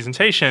during the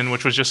presentation,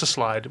 which was just a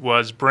slide,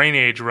 was Brain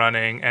Age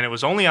running, and it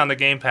was only on the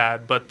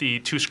gamepad, but the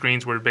 2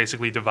 screens were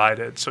basically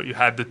divided. So you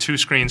had the 2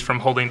 screens from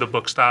holding the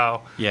book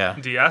style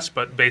DS,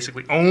 but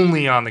basically only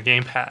on the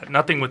gamepad,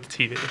 nothing with the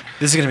TV.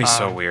 This is going to be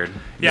so weird.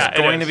 yeah, It's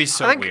it going is. to be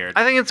so I think weird.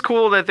 I think it's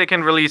cool that they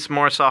can release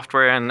more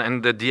software,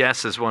 and the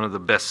DS is one of the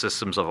best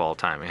systems of all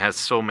time. It has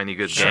so many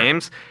good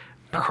games.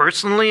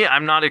 Personally,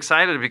 I'm not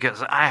excited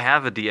because I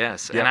have a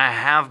DS and I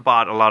have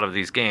bought a lot of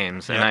these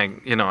games, and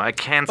I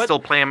can still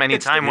play them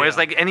anytime. Whereas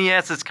like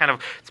NES, it's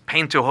it's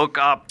pain to hook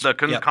up the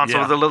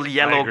console Yeah. with a little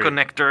yellow agree.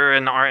 connector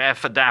and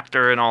RF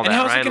adapter and all And that.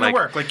 how's right? it going to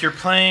work? Like you're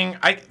playing.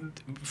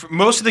 For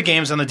most of the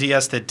games on the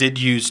DS that did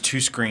use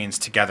 2 screens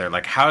together,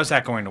 like how is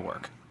that going to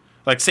work?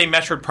 Like say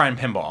Metroid Prime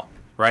Pinball,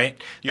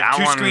 right? You have That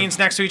 2 one- screens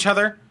next to each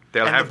other,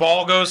 They'll and have- the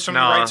ball goes from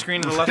the right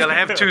screen to the left. They'll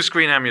have 2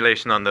 screen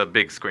emulation on the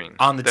big screen.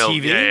 On the They'll-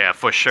 TV? Yeah,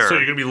 for sure. So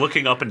you're going to be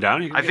looking up and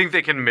down? I think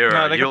they can mirror.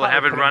 No, they could You'll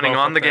have it probably put running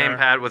both on the up there.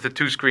 gamepad with the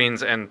 2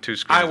 screens and 2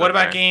 screens. All right, what up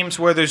about there. games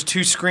where there's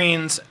 2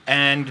 screens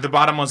and the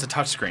bottom one's a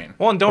touch screen?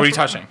 Well, and don't what are you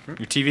for- touching? Your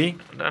TV?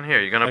 Down here,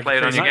 you're gonna play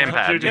it on your Not-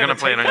 gamepad. dude, You're gonna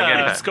play it on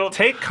your let's gamepad. go.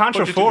 Take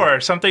Contra What'd you do? 4,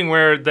 something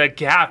where the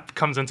gap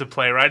comes into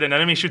play, right? An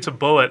enemy shoots a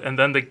bullet, and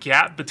then the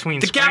gap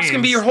between The gaps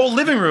can be your whole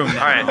living room. Now.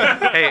 All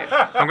right, hey,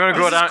 I'm gonna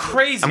go This is out.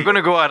 crazy. I'm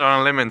gonna go out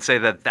on a limb and say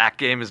that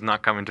game is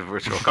not coming to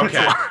Virtual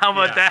Console. How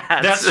about that?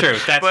 That's true,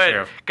 that's but,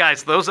 true.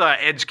 Guys, those are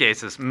edge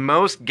cases.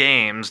 Most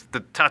games,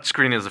 the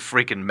touchscreen is a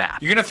freaking map.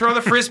 You're gonna throw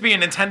the frisbee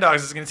and Nintendogs.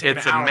 It's gonna take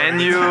It's an a hour.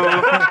 menu.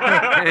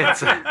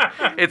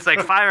 it's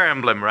like Fire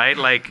Emblem, right?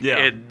 Like Yeah.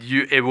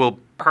 it will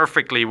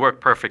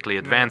work perfectly.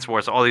 Advance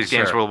Wars, all these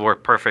games Sure. will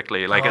work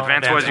perfectly. Like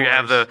Advance Advance Wars, you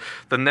have the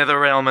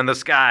Netherrealm and the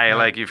sky.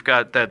 Like you've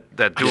got that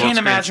I dual can't screen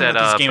imagine what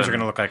setup. these games are and-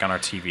 gonna look like on our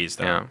TVs,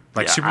 though. Yeah.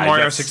 Like Yeah, Super I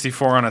Mario guess-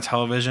 64 on a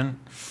television.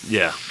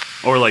 Yeah.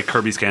 Or like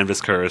Kirby's Canvas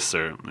Curse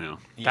or,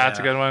 That's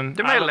a good one.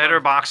 They might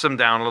letterbox them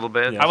down a little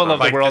bit. Yeah. I would love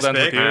Like the world this ends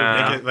with big? you.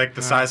 Make it like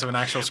the size of an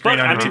actual screen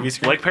But on I your mean, TV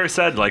screen. like Pear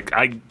said, like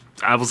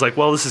I was like,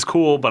 well, this is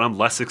cool, but I'm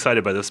less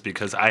excited by this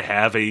because I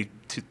have a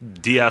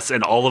DS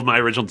and all of my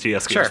original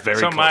DS games very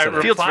so close my to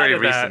that. Feels reply very to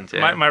that, recent,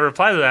 yeah. my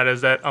reply to that is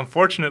that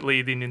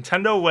unfortunately the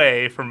Nintendo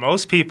way for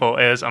most people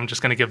is I'm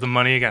just going to give them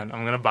money again.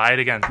 I'm going to buy it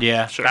again.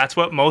 Yeah, sure. That's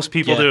what most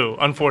people Yeah. do,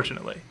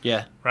 unfortunately.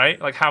 Yeah. Right?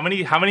 Like how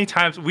many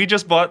times we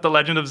just bought The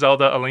Legend of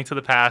Zelda: A Link to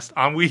the Past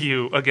on Wii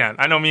U again.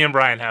 I know me and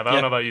Brian have. I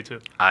don't know about you two.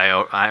 I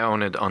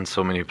own it on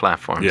so many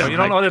platforms. Yeah. You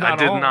don't own it I on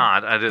did all?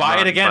 not. I did Buy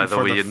not it again buy the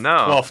for Wii the U. No.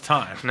 12th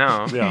time.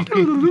 No. Yeah.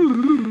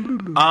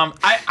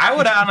 I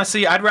would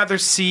honestly, I'd rather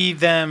see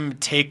them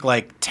take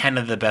like 10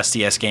 of the best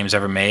DS games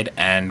ever made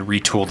and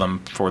retool them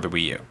for the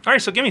Wii U. All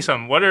right, so give me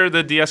some. What are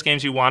the DS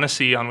games you want to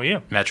see on Wii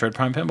U? Metroid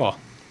Prime Pinball.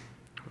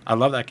 I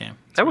love that game.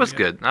 That was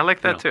good. I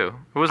like that too.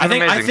 It was I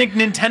amazing. think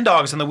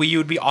Nintendogs on the Wii U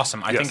would be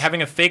awesome. I Yes. think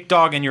having a fake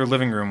dog in your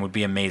living room would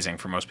be amazing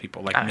for most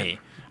people, like me.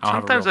 I don't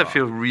have a Sometimes real I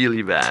feel dog.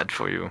 really bad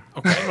for you.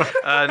 Okay.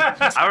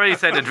 I already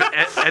said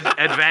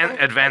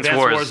Advance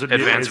Wars Wars. would be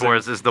Advance amazing.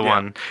 Wars is the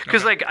one.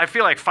 Because like I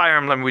feel like Fire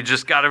Emblem, we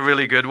just got a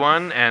really good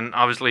one, and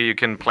obviously you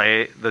can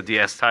play the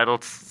DS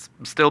titles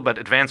still, but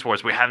Advance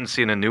Wars, we haven't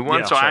seen a new one,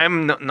 Yeah, so sure.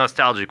 I'm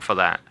nostalgic for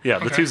that. Yeah,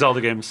 the two Zelda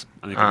games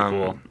I think would be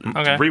cool.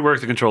 Okay. Rework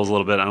the controls a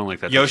little bit. I don't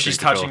like that. Yoshi's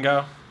touchscreen Touch and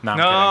Go? No, I'm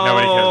No, kidding.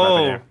 Nobody cares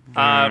about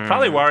the game.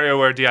 Probably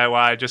WarioWare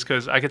DIY, just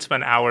because I could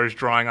spend hours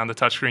drawing on the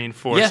touchscreen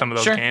for Yeah, some of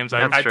those sure. games.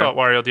 That's I true. thought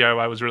Wario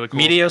DIY was really cool.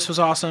 Meteos was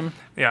awesome.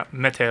 Yeah,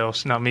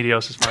 Meteos. No,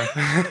 Meteos is fine.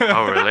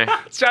 Oh, really?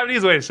 It's a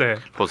Japanese way to say it.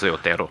 Jose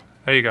Otero.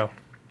 There you go.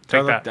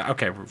 Take that.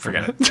 Okay,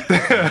 forget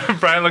it.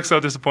 Brian looks so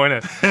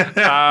disappointed.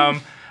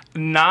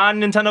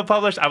 Non-Nintendo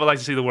published, I would like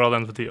to see The World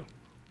Ends With You.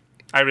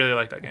 I really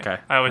like that game. Okay.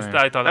 I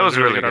thought that was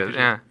a really good good,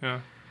 RPG. yeah.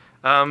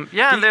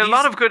 Yeah, and there are a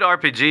lot of good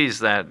RPGs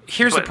that.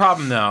 Here's the but-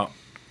 problem, though.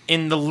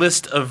 In the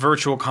list of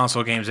virtual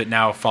console games that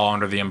now fall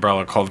under the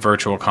umbrella called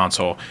Virtual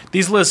Console,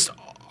 these lists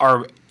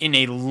are in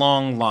a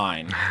long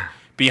line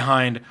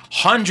behind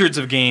hundreds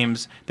of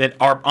games that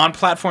are on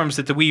platforms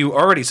that the Wii U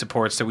already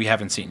supports that we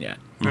haven't seen yet.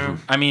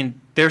 I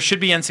mean, there should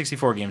be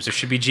N64 games, there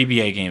should be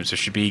GBA games, there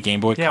should be Game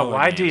Boy Yeah, Color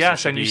why games, there DS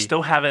should and you be-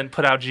 still haven't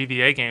put out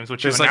GBA games,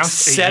 which There's you like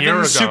announced a year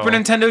ago. 7 Super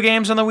Nintendo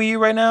games on the Wii U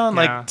right now, and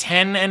Yeah. like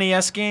 10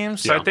 NES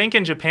games. So I think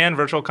in Japan,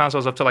 Virtual Console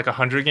is up to like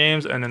 100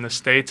 games, and in the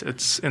States,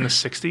 it's in the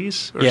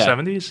 60s or Yeah.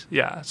 70s.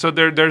 Yeah, so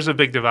there's a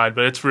big divide,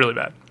 but it's really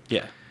bad.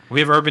 Yeah,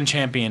 we have Urban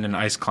Champion and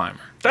Ice Climber.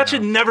 That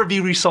should never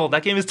be resold.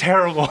 That game is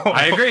terrible.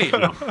 I agree.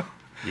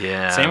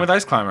 Yeah. Same with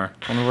Ice Climber,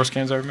 one of the worst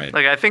games ever made.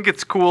 Like I think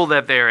it's cool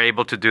that they're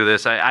able to do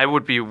this. I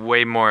would be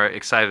way more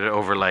excited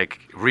over like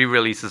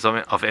re-releases of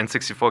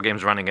N64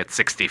 games running at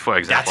 60, for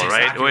example, That's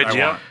right? exactly what Which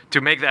I want. to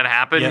make that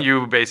happen, Yeah.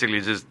 you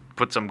basically just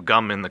put some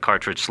gum in the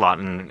cartridge slot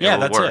and Yeah,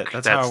 it'll that's it. work.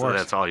 That's how it works.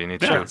 That's all you need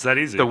to Yeah, do. it's that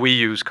easy. The Wii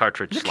U's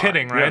cartridge slot.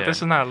 Kidding, right? Yeah. This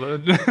is not.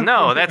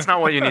 No, that's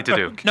not what you need to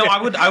do. No, I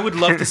would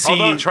love to see.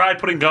 Although try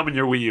putting gum in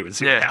your Wii U and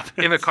see what Yeah,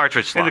 happens. in the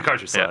cartridge slot. In the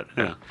cartridge slot.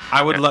 Yeah.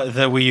 I would love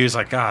the Wii U's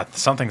like, God,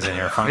 something's in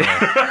here finally.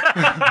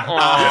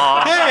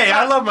 Aw, Hey,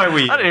 I love my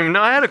Wii. I didn't even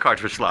know I had a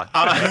cartridge slot.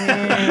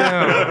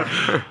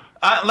 I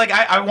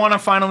want to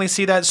finally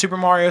see that Super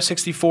Mario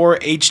 64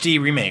 HD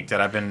remake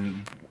that I've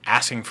been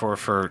asking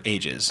for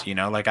ages. You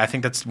know, like I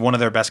think that's one of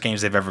their best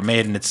games they've ever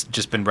made, and it's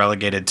just been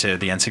relegated to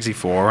the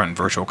N64 and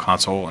Virtual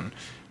Console and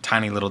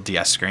tiny little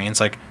DS screens.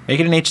 Like, make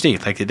it in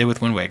HD, like they did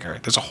with Wind Waker.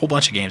 There's a whole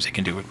bunch of games they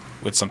can do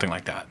with something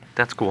like that.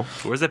 That's cool.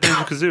 Where's that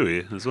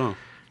Banjo-Kazooie as well?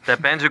 That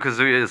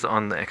Banjo-Kazooie is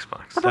on the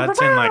Xbox. That's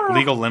in like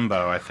Legal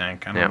Limbo, I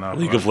think. I don't Yeah. know.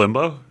 League of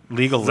Limbo?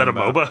 Legal Is that a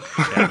Limbo.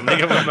 MOBA? Yeah,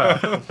 League of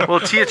Limbo. Well,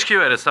 THQ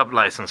had a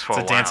sub-license for It's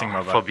a a while. dancing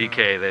MOBA. For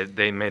BK,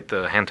 they made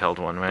the handheld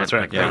one, right? That's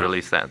right, Like, yeah. They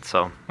released that,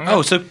 so.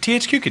 Oh, so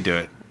THQ could do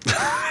it.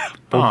 Yeah.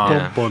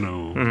 Bono.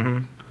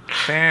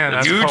 Man,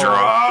 that's You cold.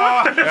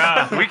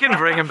 draw. We can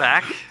bring him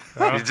back.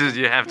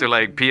 You have to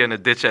like pee in a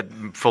ditch at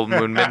full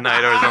moon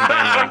midnight or something.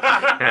 Like,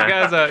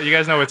 yeah. You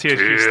guys know what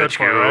THQ stood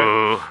for,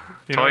 right? THQ.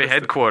 You know, Toy it's the-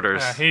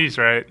 headquarters. Yeah, he's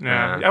right.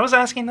 Yeah. Yeah. I was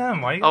asking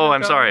them. Why? You Oh, gotta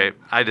I'm go? sorry.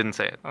 I didn't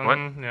say it. What?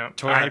 Yeah.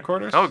 Toy All right.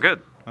 headquarters? Oh,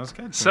 good. That was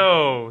good.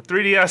 So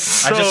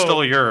 3DS. I just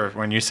stole your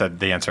when you said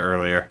the answer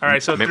earlier. All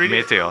right, so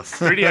 3D, Meteos.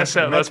 3DS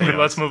sales.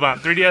 Let's move on.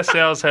 3DS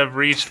sales have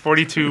reached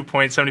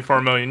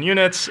 42.74 million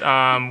units,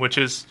 which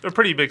is a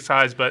pretty big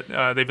size. But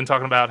they've been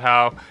talking about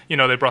how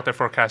they brought their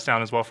forecast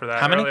down as well for that.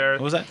 How many? Earlier.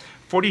 What was that?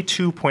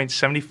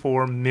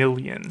 42.74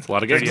 million. That's a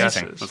lot of games.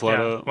 3DSs. That's a lot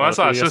of- well, that's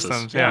a lot of 3DSs.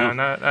 systems. Yeah,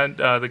 and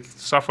the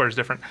software is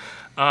different.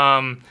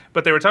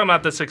 But they were talking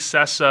about the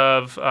success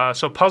of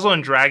so Puzzle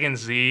and Dragon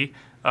Z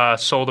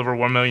sold over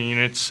 1 million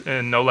units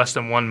in no less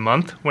than 1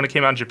 month when it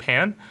came out in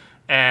Japan,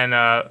 and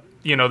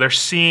they're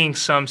seeing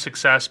some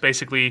success.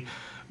 Basically,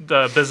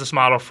 the business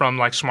model from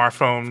like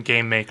smartphone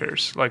game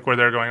makers, like where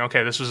they're going,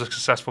 okay, this was a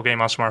successful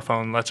game on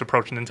smartphone, let's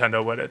approach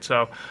Nintendo with it.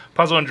 So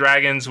Puzzle and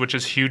Dragons, which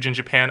is huge in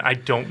Japan, I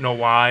don't know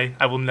why.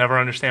 I will never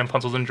understand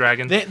Puzzles and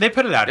Dragons. They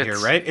put it out here,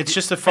 It's- right? It's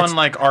just a fun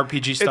like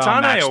RPG style. it's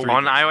on match iOS. 3D.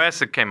 On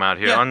iOS, it came out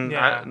here. Yeah. On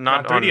Yeah.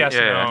 not On on 3DS,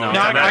 Yeah, no.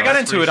 No, I got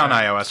into it on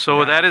iOS. So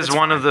Yeah, that is it's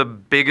one fine. of the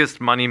biggest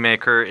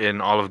moneymaker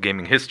in all of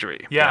gaming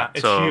history. Yeah,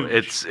 it's so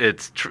huge.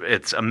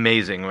 it's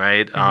amazing,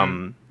 right?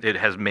 it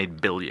has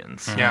made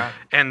billions. Yeah.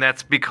 And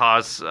that's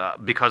because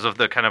of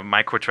the kind of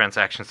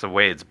microtransactions, the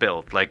way it's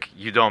built. Like,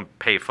 you don't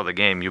pay for the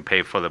game, you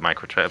pay for the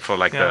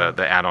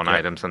the add-on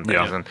items and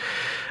things.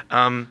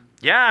 And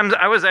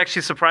I was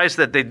actually surprised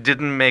that they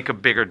didn't make a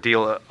bigger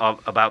deal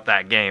about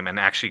that game and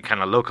actually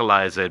kind of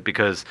localize it,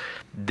 because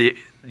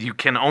you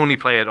can only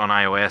play it on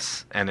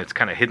iOS and it's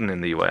kind of hidden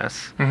in the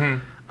US.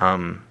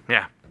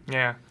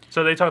 Yeah.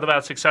 So they talked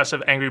about success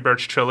of Angry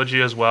Birds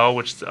Trilogy as well,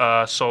 which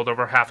sold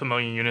over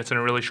 500,000 units in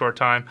a really short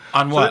time.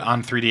 On what?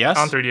 On 3DS?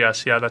 On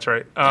 3DS, yeah, that's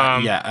right.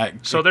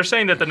 So they're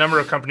saying that the number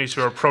of companies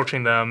who are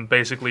approaching them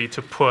basically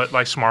to put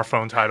like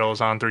smartphone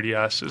titles on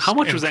 3DS is how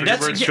much was Angry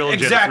Birds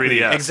Trilogy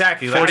exactly, on 3DS?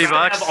 Exactly. $40.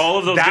 I have all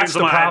of those That's games on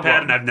the my problem.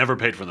 iPad, and I've never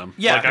paid for them.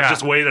 Yeah. I've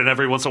just waited, and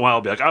every once in a while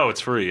I'll be like, oh,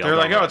 it's free. They're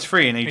like, oh, it's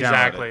free, and you download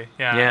exactly. it.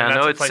 Yeah. Yeah, and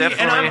no, that's it's a place-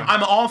 definitely- And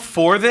I'm all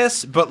for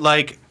this, but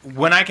like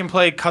when I can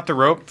play Cut the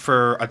Rope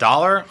for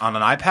 $1 on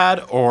an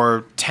iPad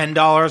or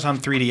 $10 on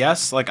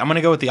 3DS, like I'm gonna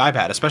go with the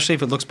iPad, especially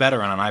if it looks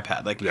better on an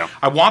iPad. Like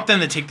I want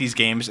them to take these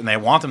games and I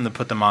want them to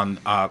put them on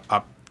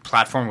a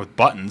platform with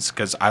buttons,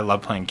 because I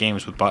love playing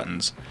games with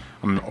buttons.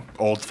 I'm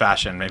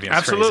old-fashioned, maybe I'm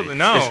Absolutely, crazy.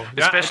 no.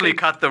 Yeah, Especially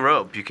Cut the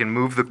Rope. You can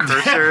move the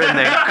cursor and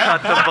then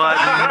cut the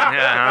button.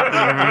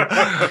 Yeah.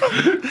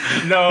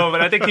 No,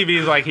 but I think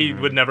TV's like he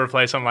would never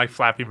play something like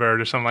Flappy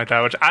Bird or something like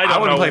that, which I don't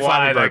wouldn't know play why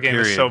Flappy Bird, that game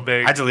period. is so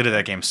big. I deleted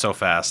that game so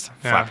fast.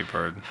 Yeah. Flappy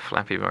Bird.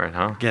 Flappy Bird,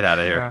 huh? Get out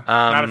of here.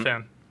 Not a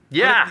fan.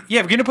 Yeah.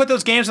 Yeah, if you're gonna put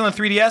those games on the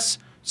 3DS,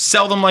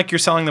 sell them like you're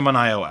selling them on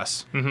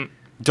iOS. Mm-hmm.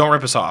 Don't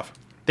rip us off.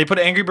 They put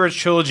Angry Birds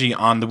Trilogy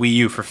on the Wii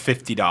U for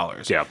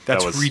 $50. Yeah, that's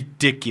that was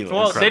ridiculous.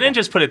 Well, they didn't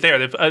just put it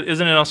there.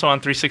 Isn't it also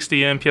on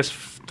 360 and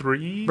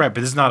PS3? Right,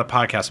 but this is not a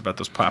podcast about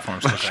those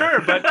platforms.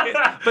 Sure, but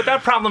that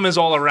problem is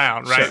all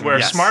around, right? Sure, Where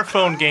yes.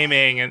 smartphone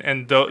gaming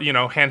and the,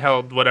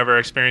 handheld whatever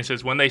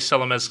experiences, when they sell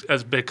them as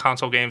big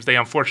console games, they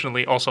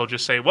unfortunately also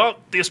just say, well,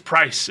 this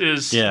price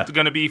is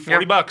going to be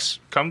 $40.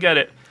 Come get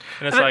it.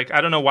 And it's like, I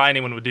don't know why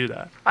anyone would do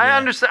that. I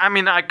understand. I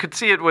mean, I could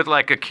see it with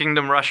like a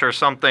Kingdom Rush or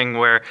something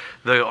where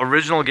the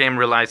original game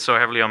relies so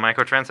heavily on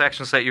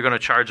microtransactions that you're going to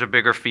charge a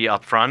bigger fee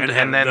up front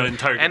and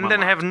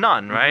then have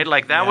none, right?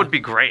 Like that would be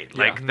great.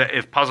 Like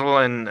if Puzzle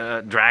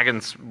and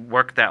Dragons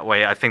worked that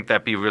way, I think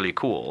that'd be really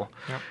cool.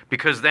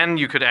 Because then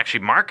you could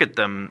actually market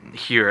them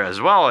here as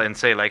well and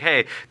say like,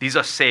 hey, these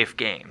are safe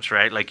games,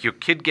 right? Like your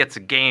kid gets a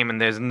game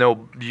and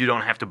you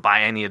don't have to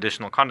buy any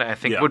additional content. I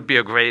think would be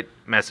a great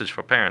message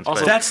for parents.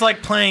 Also, that's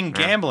like playing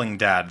Gambling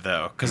Dad,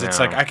 though, because it's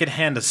like I could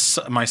hand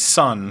my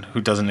son,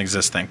 who doesn't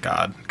exist, thank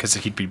God, because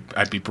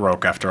I'd be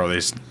broke after all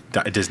these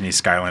Disney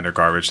Skylander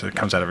garbage that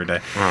comes out every day.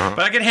 But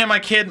I could hand my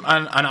kid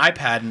an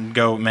iPad and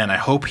go, man, I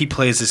hope he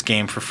plays this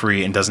game for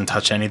free and doesn't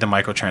touch any of the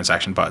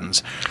microtransaction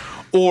buttons.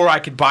 Or I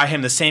could buy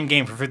him the same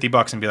game for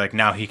 $50 and be like,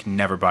 now he can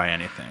never buy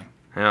anything.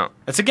 Yeah,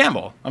 it's a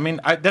gamble. I mean,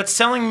 that's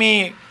selling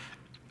me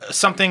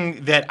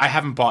something that I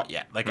haven't bought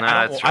yet. Like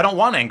I don't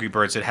want Angry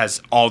Birds that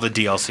has all the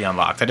DLC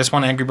unlocked. I just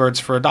want Angry Birds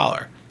for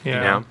 $1.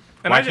 Yeah.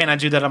 And why can't I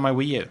do that on my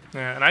Wii U?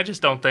 Yeah, and I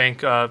just don't think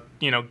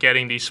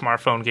getting these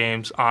smartphone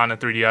games on a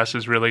 3DS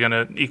is really going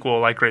to equal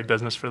like great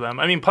business for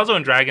them. I mean, Puzzle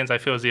and Dragons I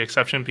feel is the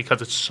exception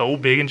because it's so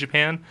big in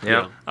Japan.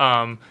 Yeah.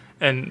 And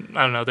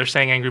I don't know, they're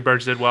saying Angry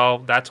Birds did well.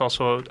 That's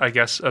also, I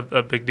guess,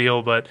 a big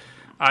deal, but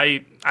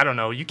I don't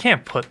know. You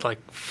can't put like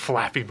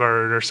Flappy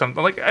Bird or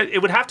something. Like it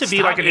would have to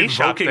be like an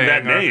eShop thing.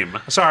 That name.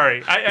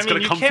 Sorry, it's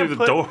going to come through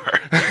the door.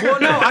 Well,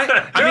 no,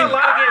 I mean, a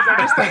lot of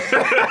games.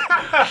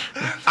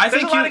 I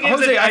think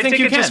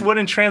you it just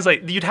wouldn't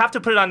translate. You'd have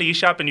to put it on the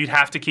eShop, and you'd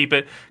have to keep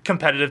it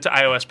competitive to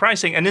iOS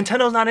pricing. And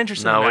Nintendo's not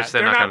interested in that. Which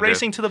they're not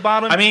racing to the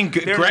bottom. I mean,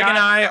 Greg and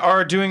I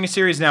are doing a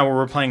series now where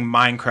we're playing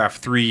Minecraft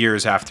 3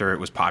 years after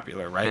it was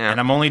popular, right? Yeah. And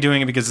I'm only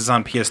doing it because it's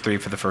on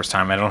PS3 for the first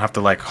time. I don't have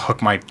to like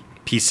hook my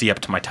PC up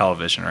to my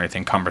television or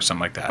anything cumbersome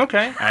like that.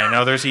 Okay. I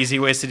know there's easy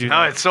ways to do that.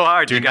 No, it's so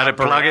hard. You got to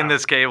plug in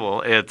this. this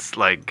cable. It's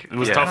like It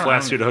was tough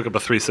last year to hook up a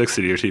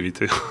 360 to your TV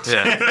too.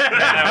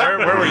 Yeah.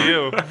 Where were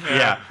you?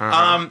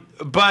 Yeah.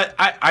 But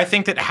I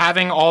think that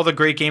having all the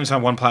great games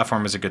on one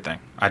platform is a good thing.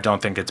 I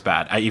don't think it's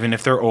bad. Even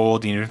if they're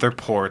old, even if they're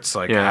ports,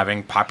 like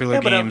having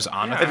popular games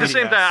on a 3DS. At the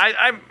same time,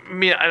 I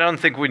mean, I don't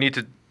think we need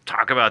to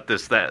talk about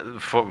this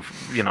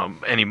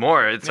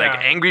anymore. It's like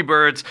Angry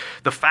Birds,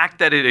 the fact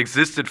that it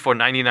existed for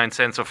 99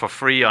 cents or for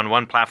free on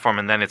one platform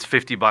and then it's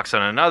 $50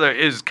 on another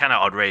is kind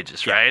of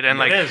outrageous, right? And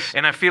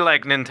and I feel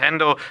like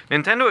Nintendo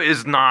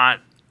is not,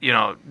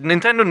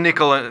 Nintendo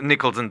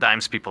nickels and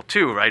dimes people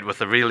too, right? With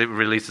the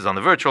releases on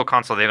the Virtual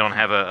Console, they don't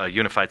have a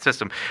unified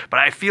system.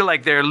 But I feel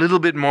like they're a little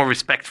bit more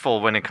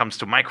respectful when it comes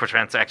to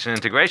microtransaction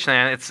integration,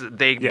 and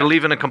they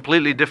believe in a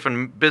completely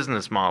different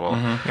business model.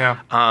 Mm-hmm.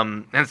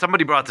 Yeah. And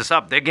somebody brought this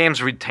up. Their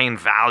games retain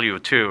value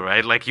too,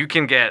 right? Like you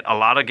can get a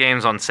lot of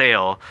games on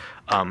sale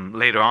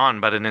later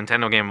on, but a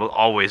Nintendo game will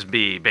always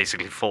be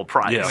basically full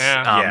price.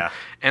 Yeah.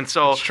 And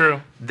so it's true.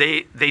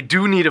 They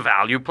do need a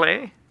value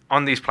play.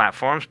 on these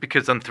platforms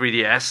because on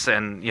 3DS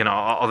and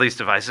all these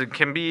devices it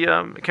can be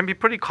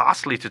pretty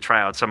costly to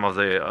try out some of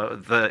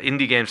the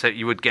indie games that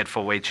you would get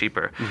for way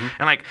cheaper.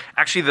 And like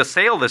actually the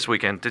sale this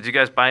weekend, did you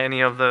guys buy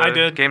any of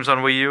the games on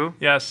Wii U?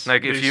 Yes.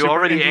 Like if you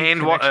already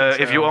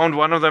if you owned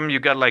one of them, you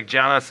got like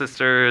Giana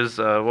Sisters.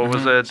 What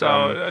was it?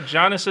 So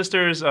Giana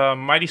Sisters,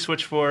 Mighty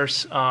Switch Force,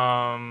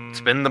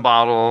 Spin the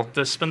Bottle,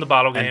 the Spin the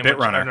Bottle game, and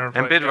Bitrunner,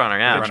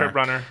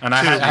 Bitrunner. And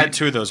I had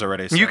 2 of those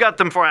already. So. You got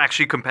them for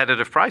actually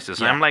competitive prices.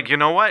 And I'm like, you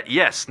know what?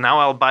 Yes, now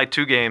I'll buy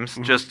 2 games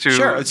just to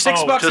 $6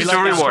 just to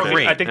reward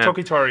it. I think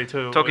Tokitori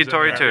too.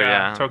 Tokitori too,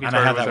 yeah. Tokitori and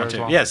I had that one was too.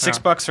 there as well. Yeah,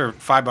 $6 or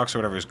 $5 or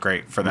whatever is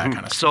great for that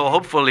kind of stuff. So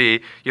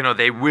hopefully,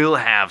 they will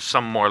have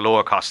some more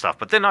lower cost stuff,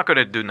 but they're not going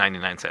to do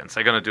 99 cents.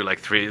 They're going to do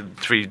like $3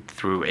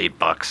 through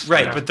 $8.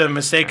 Right, but the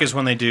mistake is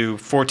when they do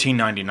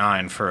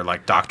 $14.99 for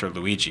like Dr.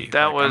 Luigi.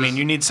 I mean,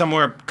 you need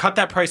somewhere cut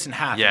that price in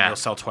half, and you'll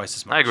sell twice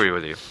as much. I agree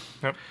with you.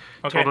 Yep.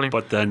 Okay. Totally.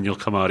 But then you'll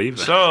come out even.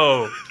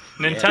 So,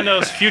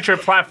 Nintendo's future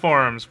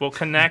platforms will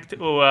connect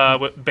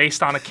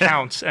based on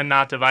accounts and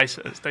not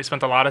devices. They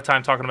spent a lot of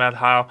time talking about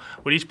how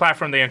with each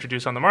platform they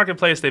introduce on the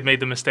marketplace, they've made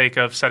the mistake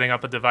of setting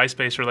up a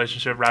device-based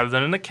relationship rather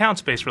than an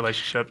accounts-based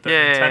relationship. The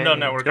Nintendo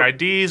Network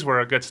IDs were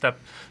a good step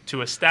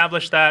to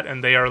establish that,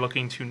 and they are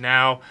looking to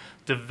now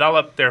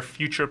develop their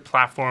future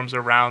platforms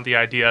around the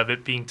idea of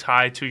it being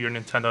tied to your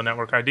Nintendo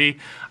Network ID.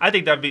 I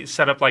think that'd be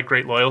set up like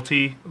great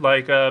loyalty,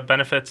 like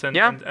benefits and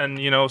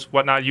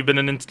whatnot. You've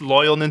been a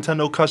loyal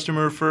Nintendo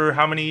customer for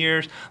how many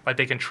years? Like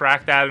they can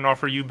track that and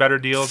offer you better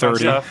deals 30. and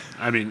stuff.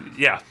 I mean,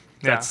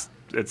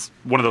 it's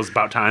one of those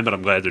about time, but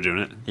I'm glad they're doing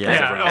it.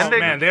 Yeah.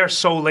 Man, they are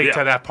so late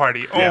to that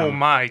party. Yeah. Oh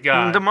my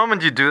god. The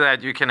moment you do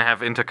that, you can have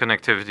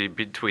interconnectivity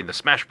between the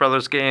Smash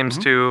Brothers games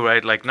too,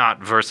 right? Like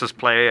not versus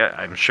play.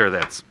 I'm sure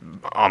that's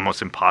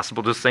almost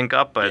impossible to sync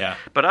up,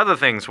 but other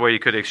things where you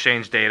could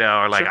exchange data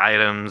or like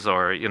items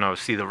or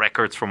see the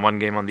records from one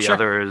game on the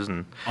others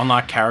and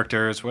unlock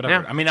characters,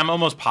 whatever. Yeah. I mean, I'm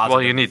almost positive.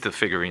 Well, you need the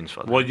figurines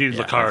for that. Well, you need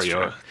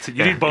Lucario.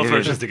 You need both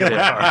versions to get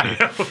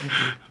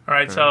Lucario. All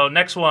right, so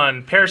next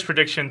one, Paris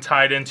prediction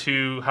tied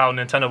into how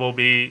Nintendo will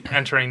be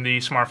entering the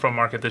smartphone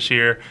market this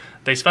year.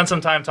 They spent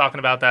some time talking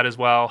about that as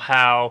well,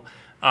 how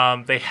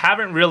they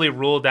haven't really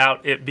ruled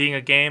out it being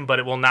a game, but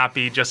it will not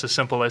be just as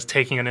simple as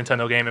taking a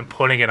Nintendo game and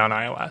putting it on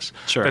iOS.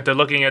 Sure. That they're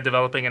looking at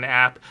developing an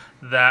app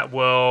that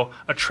will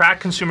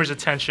attract consumers'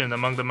 attention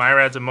among the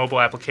myriads of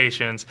mobile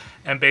applications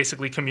and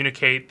basically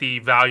communicate the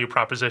value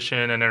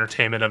proposition and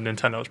entertainment of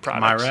Nintendo's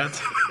products.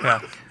 Myriads? Yeah.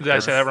 Did I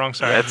say that wrong?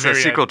 Sorry. That's a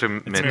sequel to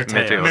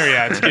Meteos.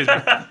 Myriad, excuse me.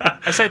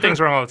 I say things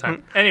wrong all the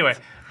time. Anyway.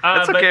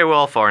 That's okay, we're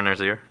all foreigners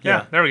here.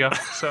 Yeah, there we go.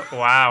 So,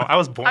 wow, I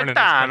was born in this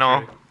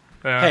country.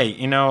 Yeah.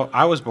 Hey,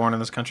 I was born in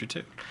this country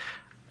too.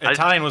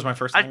 Italian was my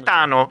first language.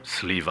 Altano,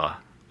 Sliva,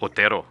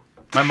 Otero.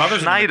 My mother's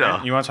an Schneider.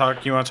 immigrant. You want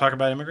to talk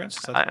about immigrants?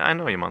 I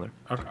know your mother.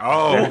 Okay.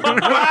 Oh.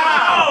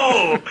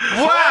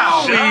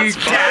 Wow!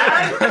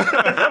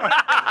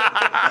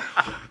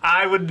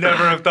 I would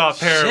never have thought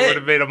Parrot would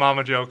have made a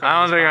mama joke.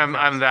 I don't think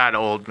I'm that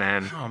old,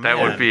 man. That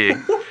would be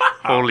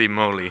holy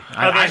moly.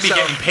 I'd be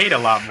getting paid a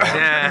lot more.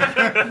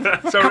 Yeah.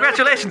 So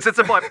congratulations, it's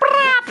a boy.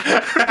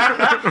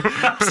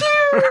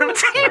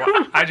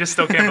 I just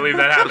still can't believe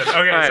that happened.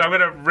 Okay, right. So I'm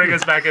going to bring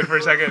us back in for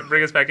a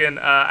second.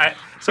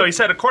 So he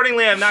said,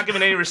 accordingly, I'm not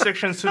giving any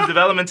restrictions to the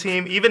development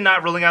team, even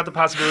not ruling out the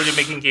possibility of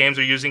making games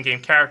or using game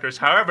characters.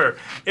 However,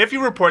 if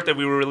you report that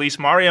we will release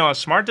Mario on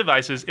smart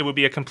devices, it would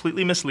be a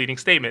completely misleading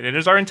statement. It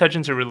is our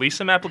intention to release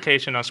some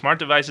application on smart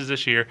devices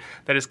this year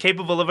that is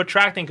capable of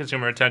attracting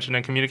consumer attention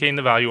and communicating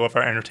the value of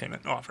our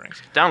entertainment offerings.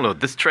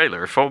 Download this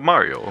trailer for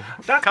Mario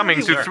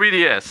coming to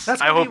 3DS.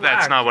 I hope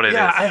that's not what it is.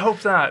 Yeah, I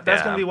hope not.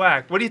 That's going to be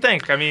whack. What do you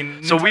think? I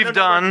mean, so we've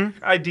done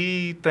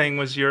ID thing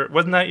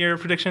wasn't that your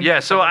prediction?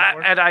 Yeah. So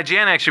at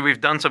IGN actually we've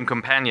done some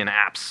companion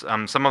apps.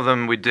 Some of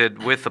them we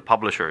did with the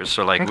publishers.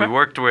 So like we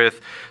worked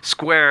with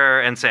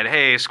Square and said,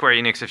 hey, Square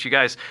Enix, if you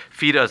guys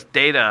feed us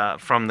data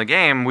from the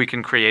game, we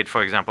can create,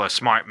 for example, a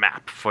smart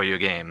map for your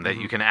game that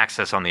you can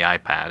access on the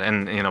iPad.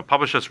 And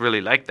publishers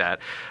really like that.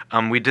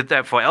 We did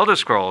that for Elder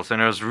Scrolls,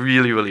 and it was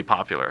really, really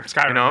popular.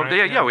 Skyrim,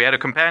 right? Yeah, we had a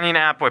companion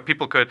app where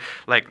people could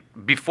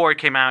before it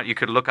came out, you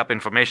could look up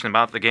information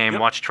about the game,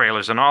 watch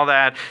trailers and all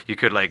that. You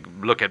could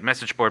look at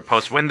message board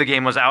posts when the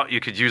game was out. You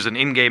could use an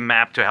in-game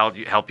map to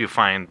help you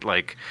find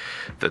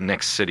the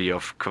next city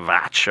of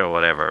Kvatch or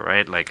whatever,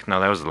 right? No,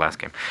 that was the last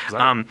game.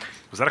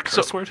 Was that a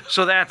curse word?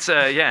 So that's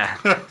yeah,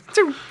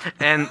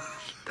 and.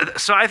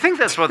 So I think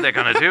that's what they're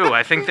going to do.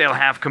 I think they'll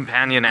have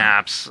companion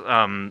apps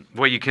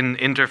where you can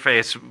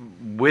interface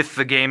with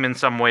the game in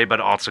some way, but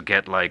also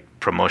get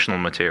promotional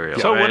material.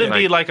 So right? it wouldn't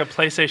be like a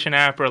PlayStation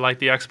app or like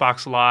the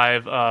Xbox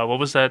Live. What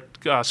was that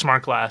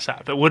Smart Glass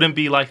app? It wouldn't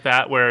be like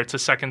that where it's a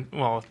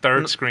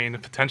third screen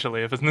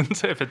potentially if it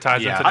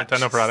ties into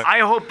Nintendo products. I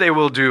hope they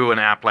will do an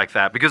app like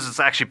that because it's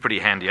actually pretty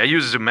handy. I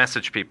use it to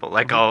message people.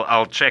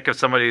 I'll check if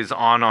somebody's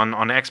on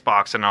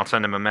Xbox and I'll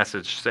send them a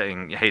message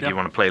saying, hey, do you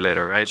want to play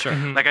later, right? Sure.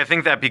 I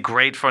think that'd be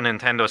great for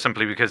Nintendo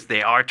simply because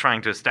they are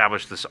trying to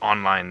establish this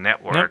online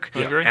network.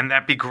 Yep, I agree. And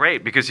that'd be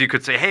great because you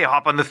could say, hey,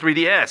 hop on the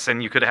 3DS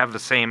and you could have the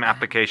same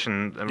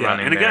application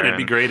running. And again, there it'd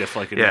be great if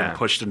like it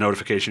pushed a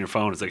notification on your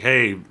phone. It's like,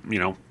 hey,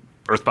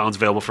 Earthbound's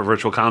available for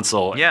Virtual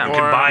Console. Yeah. You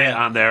can buy it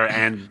on there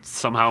and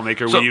somehow make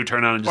your Wii U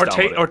turn on and just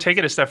download it. Or take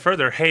it a step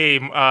further. Hey,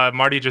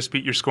 Marty just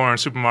beat your score on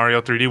Super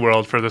Mario 3D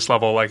World for this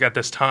level, like at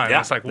this time. Yeah,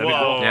 it's like, whoa, that'd be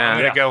cool. I'm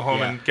going to go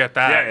home and get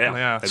that.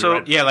 Yeah.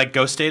 So Yeah, like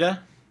Ghost Data.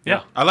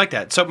 Yeah. I like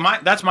that. So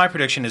that's my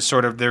prediction is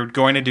sort of they're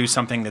going to do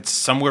something that's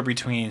somewhere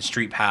between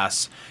Street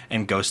Pass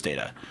and Ghost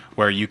Data,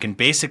 where you can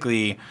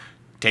basically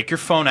take your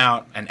phone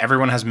out, and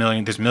everyone has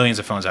there's millions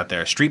of phones out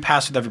there. Street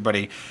Pass with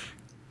everybody,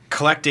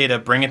 collect data,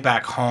 bring it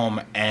back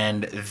home,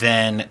 and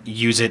then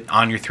use it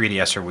on your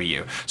 3DS or Wii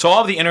U. So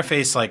all of the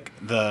interface, like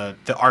the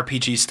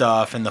RPG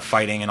stuff and the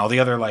fighting and all the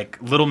other like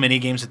little mini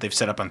games that they've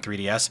set up on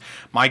 3DS,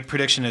 my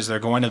prediction is they're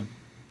going to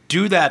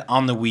do that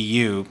on the Wii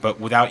U, but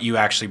without you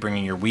actually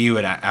bringing your Wii U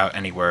out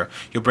anywhere.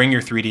 You'll bring your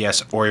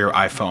 3DS or your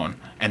iPhone,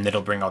 and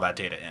it'll bring all that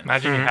data in.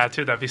 Imagine you had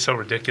to. That'd be so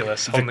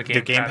ridiculous. Holding the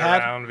gamepad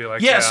around and be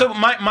like, So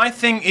my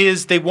thing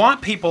is they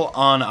want people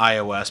on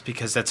iOS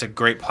because that's a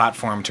great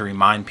platform to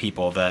remind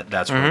people that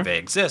that's where they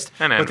exist.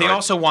 And but they Android.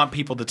 also want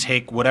people to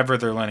take whatever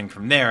they're learning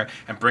from there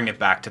and bring it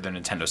back to their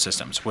Nintendo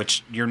systems,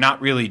 which you're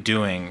not really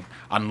doing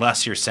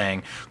unless you're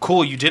saying,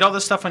 cool, you did all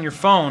this stuff on your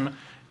phone.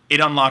 It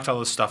unlocked all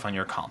this stuff on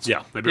your console.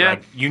 Yeah, maybe Yeah.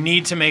 right. You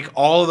need to make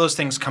all of those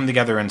things come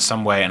together in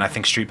some way, and I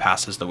think Street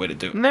Pass is the way to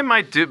do it. And they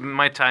might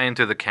tie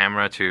into the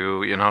camera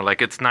too.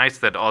 Like it's nice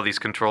that all these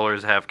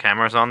controllers have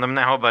cameras on them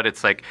now, but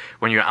it's like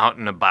when you're out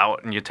and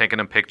about and you're taking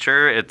a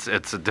picture, it's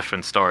a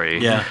different story.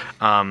 Yeah.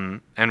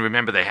 And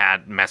remember they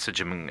had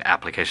messaging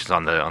applications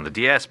on the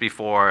DS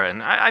before,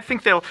 and I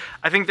think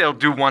they'll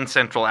do one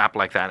central app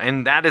like that,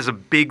 and that is a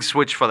big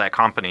switch for that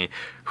company,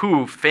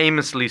 who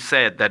famously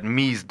said that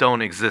Mii's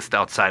don't exist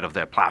outside of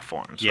their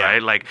platforms. Yeah.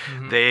 Right? Like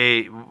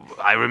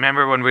I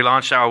remember when we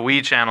launched our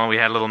Wii channel, we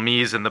had little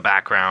Mii's in the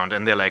background,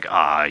 and they're like,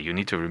 you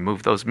need to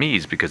remove those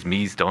Mii's because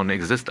Mii's don't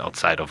exist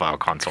outside of our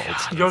consoles.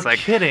 And You're it's like,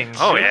 kidding.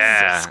 Oh Jesus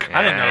yeah, Christ.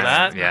 I didn't know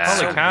that. Yeah. Holy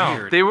So cow.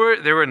 weird.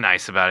 They were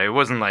nice about it. It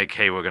wasn't like,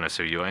 hey, we're gonna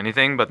sue you or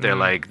anything, but they're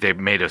like they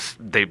made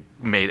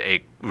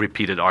a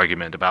repeated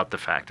argument about the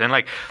fact. And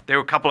like there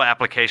were a couple of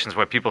applications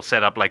where people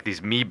set up like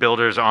these Mii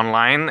builders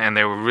online, and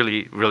they were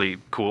really, really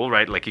cool,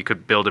 right? Like you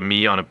could build a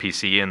Mii on a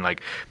PC and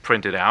like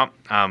print it out.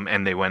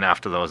 And they went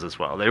after those as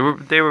well. They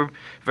were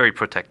very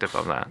protective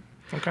of that.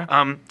 Okay.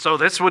 So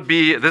this would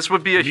be a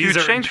These huge are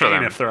in change for pain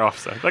them. if they're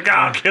offside. Like,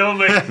 kill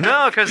me.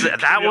 No, because that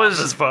me off was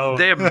this phone.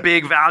 their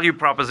big value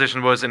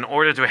proposition was in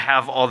order to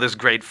have all this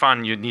great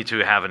fun, you need to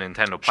have a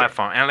Nintendo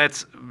platform. And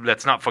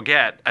let's not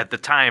forget, at the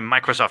time,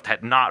 Microsoft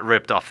had not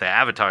ripped off their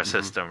Avatar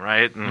system,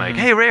 right? And like,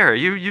 hey, Rare,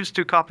 you used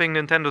to copying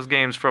Nintendo's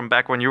games from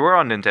back when you were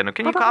on Nintendo.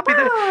 Can you copy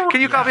that?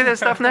 Can you copy that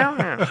stuff now?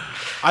 Yeah.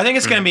 I think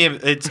it's going to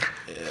be it's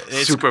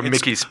Super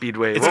Mickey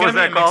Speedway. It's What was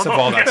gonna be that a mix called? of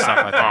all that stuff,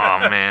 I think.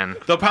 Oh man.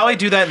 They'll probably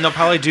do that, and they'll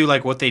probably do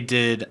like what they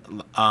did.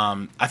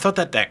 I thought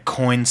that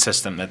coin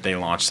system that they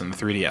launched in the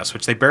 3DS,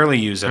 which they barely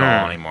use at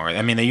all anymore.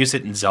 I mean, they use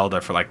it in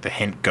Zelda for like the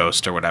hint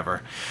ghost or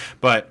whatever.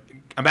 But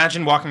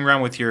imagine walking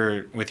around with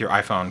your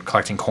iPhone,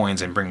 collecting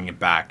coins and bringing it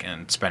back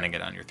and spending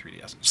it on your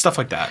 3DS, stuff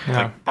like that. Yeah.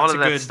 Like, All that's of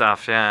a that good-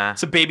 stuff, yeah.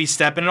 It's a baby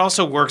step, and it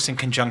also works in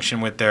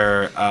conjunction with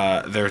their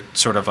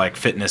sort of like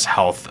fitness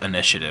health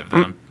initiative.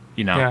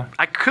 Yeah.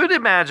 I could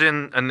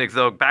imagine, and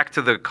though back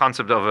to the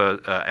concept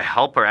of a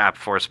helper app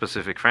for a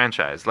specific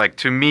franchise. Like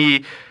to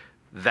me,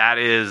 that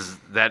is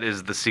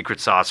the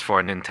secret sauce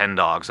for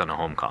Nintendogs on a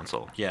home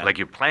console. Yeah. Like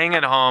you're playing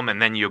at home and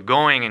then you're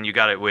going and you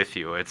got it with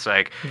you. It's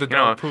like The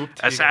dog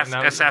pooped, you get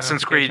a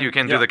Assassin's Creed. You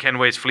can do the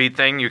Kenway's Fleet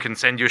thing. You can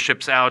send your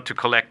ships out to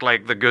collect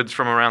like the goods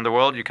from around the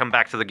world. You come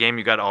back to the game,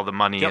 you got all the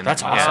money. and,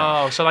 that's awesome.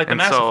 Oh, so like the And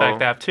Mass so-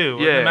 Effect app too.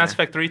 Yeah. The Mass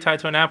Effect 3 tied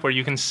to an app where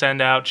you can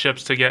send out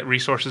ships to get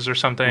resources or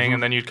something,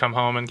 and then you'd come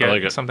home and get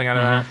like it. something out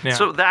of that. Yeah.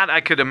 So that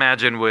I could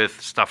imagine with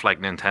stuff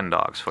like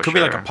Nintendogs for Could sure. be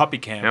like a puppy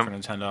cam Yep. for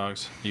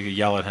Nintendogs. You could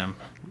yell at him.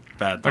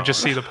 Bad or dog.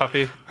 just see the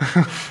puppy.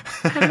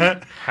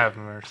 Have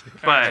mercy.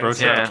 But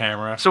rotate yeah. the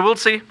camera. So we'll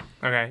see.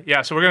 Okay,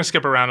 yeah. So we're gonna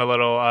skip around a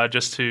little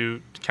just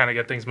to kind of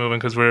get things moving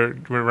because we're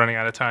running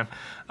out of time.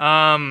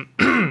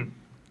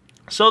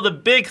 So the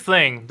big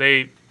thing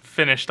they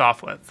finished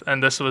off with,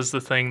 and this was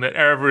the thing that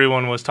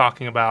everyone was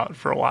talking about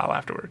for a while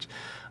afterwards,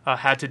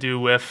 had to do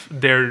with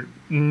their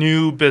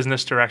new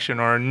business direction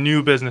or a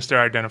new business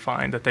they're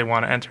identifying that they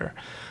want to enter.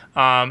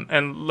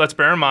 And let's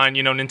bear in mind,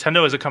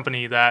 Nintendo is a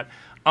company that,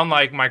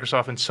 unlike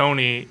Microsoft and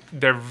Sony,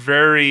 they're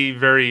very,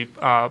 very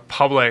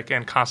public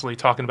and constantly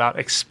talking about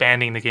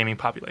expanding the gaming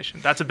population.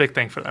 That's a big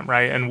thing for them,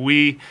 right? And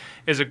Wii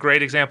is a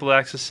great example of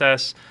that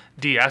success.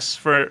 DS,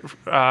 for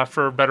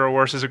better or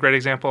worse, is a great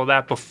example of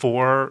that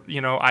before,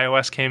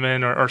 iOS came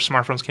in or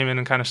smartphones came in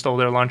and kind of stole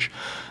their lunch.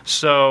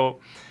 So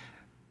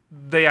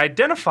they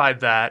identified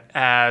that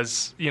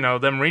as,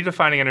 them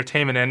redefining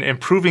entertainment and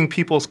improving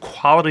people's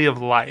quality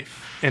of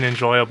life. in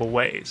enjoyable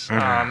ways.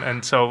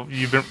 And so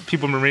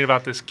people have been reading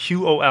about this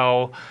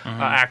QOL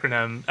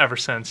acronym ever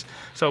since.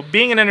 So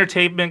being an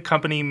entertainment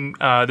company,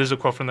 this is a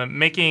quote from them,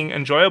 making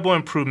enjoyable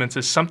improvements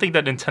is something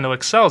that Nintendo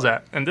excels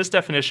at. And this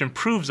definition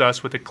proves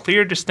us with a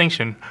clear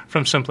distinction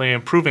from simply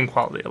improving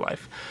quality of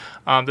life.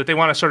 That they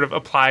want to sort of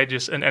apply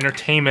just an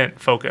entertainment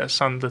focus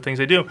on the things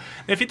they do. And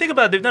if you think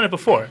about it, they've done it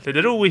before. They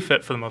did it with Wii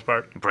Fit for the most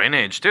part. Brain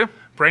Age, too.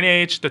 Brain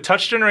Age, the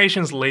Touch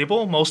Generations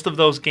label, most of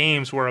those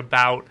games were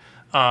about,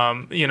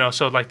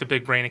 so like the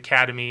Big Brain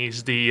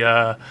Academies,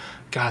 there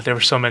were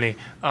so many.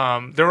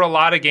 There were a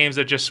lot of games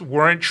that just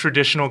weren't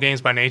traditional games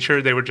by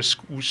nature. They were just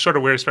sort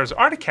of weird as far as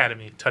Art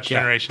Academy, Touch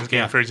Generations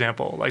game, for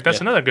example. Like,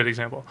 that's another good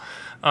example.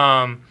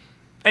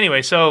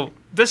 Anyway, so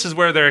this is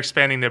where they're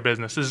expanding their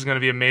business. This is going to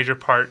be a major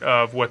part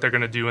of what they're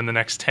going to do in the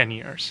next 10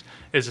 years,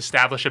 is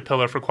establish a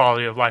pillar for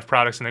quality of life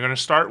products. And they're going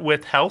to start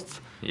with health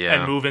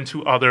and move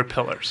into other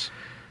pillars.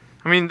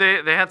 I mean,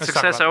 they had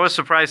success. I was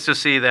surprised to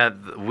see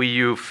that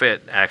Wii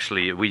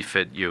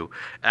Fit U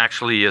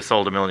actually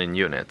sold 1 million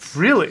units.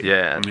 Really?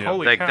 Yeah.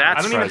 Holy like cow.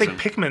 that's I don't even think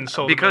Pikmin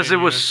sold because 1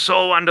 it was units.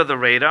 so under the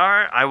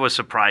radar. I was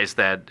surprised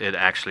that it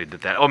actually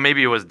did that. Or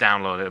maybe it was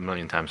downloaded 1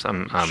 million times.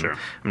 I'm not clear.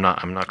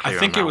 I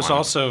think on it was one.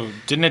 also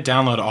didn't it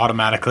download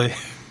automatically?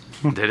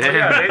 Did it?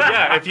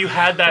 Yeah, if you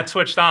had that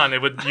switched on, you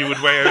would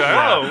wear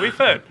Wii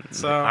Fit.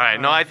 So All right.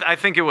 No, I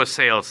think it was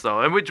sales though,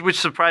 and which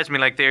surprised me.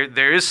 Like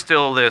there is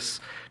still this.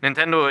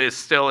 Nintendo is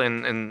still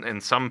in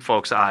some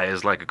folks'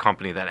 eyes like a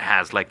company that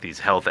has like these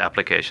health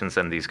applications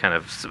and these kind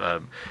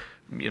of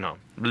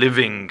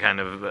living kind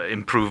of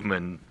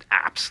improvement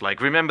apps. Like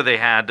remember they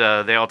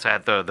also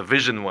had the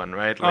Vision one,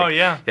 right? Like,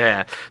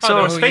 yeah. So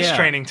there was face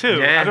training too.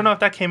 Yeah. I don't know if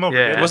that came over.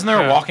 Yeah. Did it? wasn't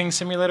there a walking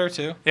simulator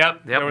too?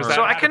 Yep. There was So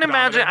that.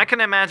 I can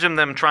imagine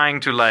them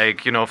trying to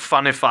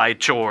funify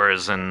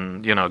chores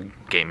and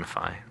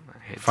gamify.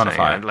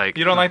 Funify.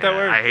 You don't like that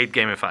word? I hate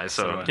gamify.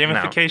 So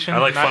Gamification. I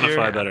like not Funify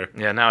your- better.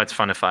 Yeah, now it's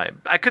Funify.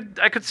 I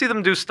could see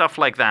them do stuff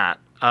like that.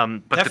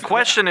 But the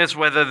question is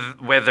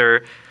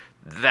whether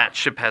that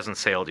ship hasn't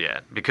sailed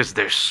yet because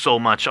there's so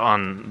much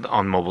on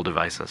mobile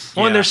devices.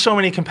 Well, and there's so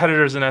many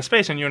competitors in that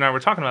space, and you and I were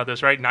talking about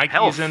this, right? Nike's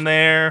Health. in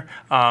there.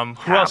 Who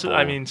else? Apple.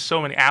 I mean,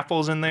 so many.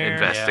 Apple's in there.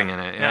 Investing in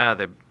it. Yeah,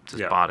 they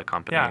just bought a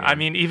company. Yeah, I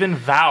mean, even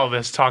Valve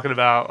is talking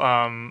about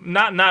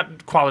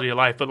not quality of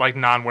life, but like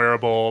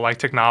non-wearable like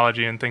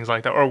technology and things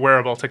like that, or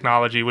wearable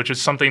technology, which is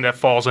something that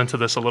falls into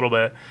this a little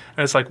bit.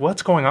 And it's like,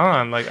 what's going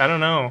on? Like, I don't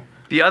know.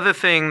 The other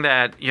thing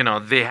that,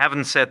 they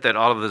haven't said that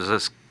all of this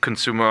is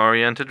consumer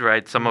oriented,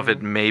 right? Some of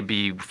it may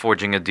be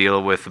forging a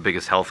deal with the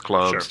biggest health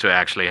clubs to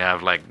actually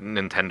have like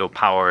Nintendo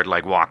powered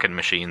like walk-in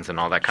machines and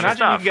all that kind of Imagine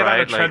stuff, you get right?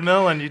 on a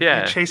treadmill and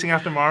you're chasing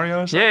after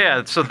Mario or something.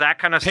 Yeah. So that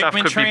kind of stuff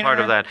Pikmin could be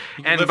part of that.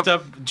 You lift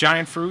up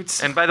giant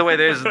fruits. And by the way,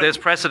 there's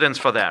precedence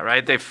for that,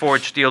 right? They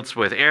forged deals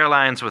with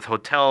airlines, with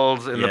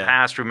hotels in the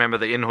past. Remember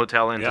the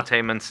in-hotel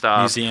entertainment stuff.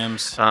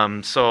 Museums.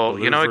 So,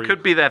 it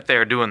could be that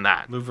they're doing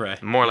that. Louvre.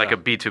 More like a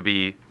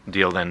B2B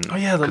deal than Oh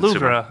yeah, the consumer.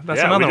 Louvre. That's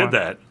Yeah, another we one. did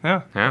that.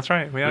 Yeah, that's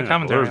right. We had a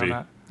commentary Louvre. on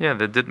that. Yeah,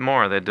 they did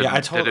more. They did, I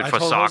did told it for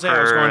Jose soccer.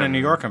 I was going to and- New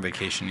York on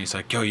vacation. He's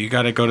like, "Yo, you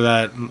got to go to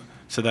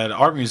that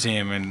art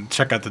museum and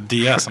check out the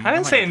DS." I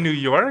didn't say in New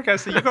York. I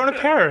said you're going to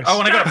Paris. I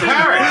want to go to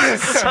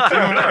Paris.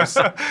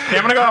 Yeah, I'm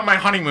going to go on my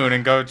honeymoon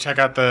and go check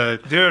out the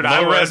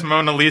low-res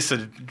Mona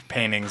Lisa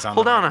paintings.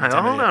 Hold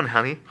on,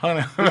 honey.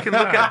 We can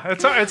look at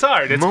It's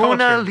art. It's Mona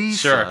culture.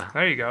 Lisa. Sure.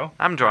 There you go.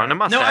 I'm drawing a No,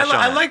 mustache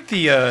I on it. like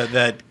the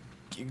that.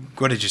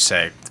 What did you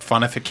say?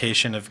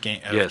 Funification of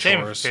game. Yes.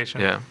 Chores. Gamification.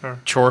 Yeah. Or-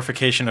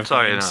 Chorification of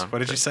Sorry, games. no. What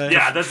did you say?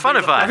 Yeah, that's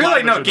Funify. I feel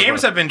like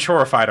games have been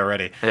chorified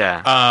already.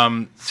 Yeah.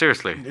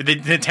 Seriously.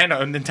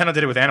 Nintendo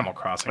did it with Animal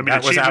Crossing. I mean, that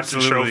was achievements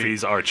and absolutely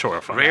trophies are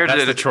chorified. Rare that's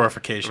did the it.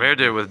 chorification. Rare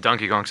did it with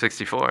Donkey Kong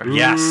 64.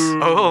 Yes.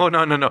 Oh,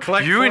 no.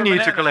 Collect You 4 need to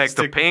bananas collect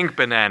the to- pink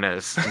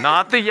bananas,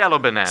 not the yellow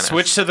bananas.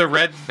 Switch to the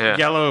red, Yeah.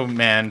 yellow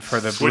man for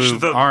the Which blue,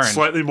 the orange.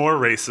 slightly more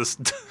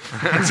racist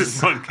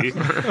monkey.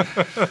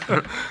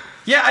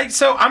 Yeah,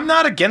 so I'm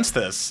not against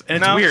this, and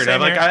it's No, weird. same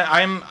here.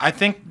 I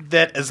think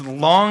that as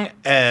long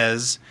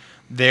as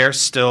they're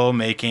still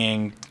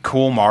making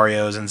cool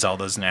Marios and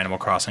Zeldas and Animal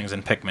Crossings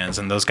and Pikmins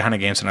and those kind of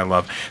games that I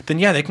love, then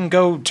yeah, they can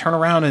go turn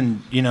around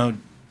and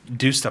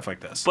do stuff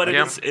like this. But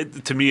Yeah.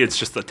 to me, it's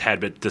just a tad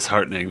bit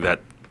disheartening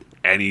that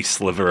any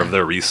sliver of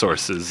their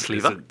resources,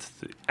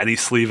 any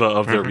sliva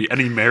of their,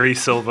 any Mary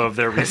Silva of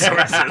their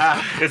resources,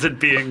 isn't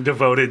being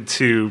devoted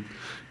to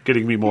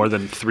getting me more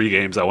than 3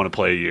 games I want to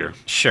play a year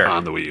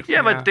on the Wii U.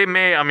 Yeah, but they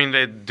may. I mean,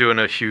 they're doing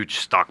a huge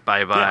stock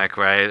buyback,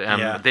 right?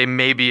 Yeah. They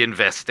may be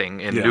investing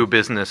in new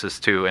businesses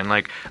too, and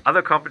like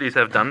other companies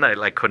have done that.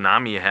 Like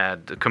Konami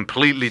had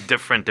completely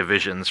different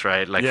divisions,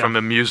 right? Like from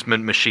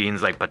amusement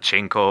machines, like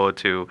pachinko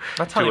to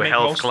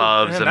health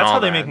clubs, and that's all how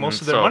they that. make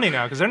most And of their so- money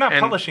now because they're not and-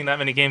 publishing that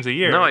many games a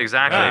year. No,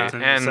 exactly.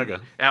 Yeah. And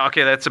Sega.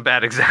 okay, that's a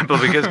bad example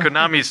because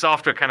Konami's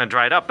software kind of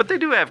dried up, but they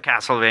do have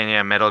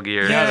Castlevania, Metal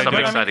Gear, Yeah, some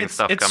they do. exciting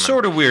stuff it's coming.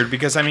 sort of weird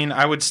because I mean,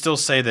 I would still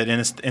say that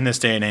in this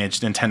day and age,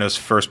 Nintendo's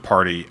first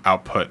party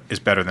output is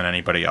better than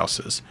anybody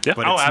else's. Yeah.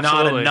 But it's not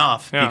absolutely.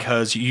 enough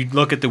because you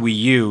look at the Wii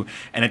U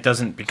and it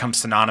doesn't become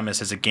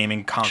synonymous as a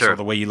gaming console Sure.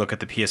 the way you look at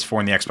the PS4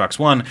 and the Xbox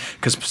One,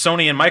 because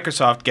Sony and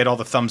Microsoft get all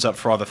the thumbs up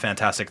for all the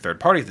fantastic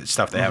third-party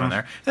stuff they have in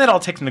there. And that all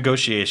takes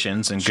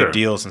negotiations and good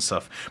deals and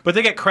stuff. But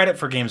they get credit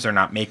for games they're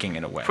not making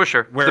in a way. For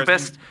sure.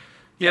 Whereas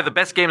The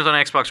best games on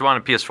Xbox One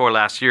and PS4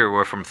 last year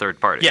were from third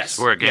parties. Yes.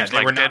 Were games they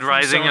were like not Dead from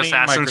Rising, Sony,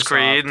 Assassin's Microsoft.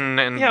 Creed,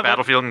 and Yeah, but,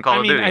 Battlefield and Call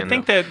of Duty. I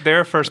think that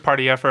their first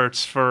party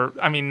efforts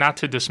not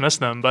to dismiss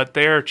them, but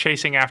they're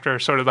chasing after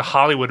sort of the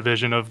Hollywood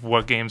vision of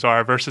what games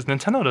are versus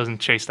Nintendo doesn't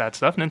chase that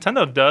stuff.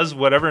 Nintendo does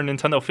whatever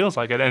Nintendo feels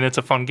like it, and it's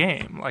a fun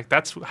game. Like,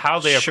 that's how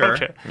they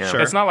approach it. Yeah.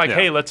 Sure. It's not like, Yeah.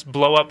 hey, let's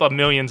blow up 1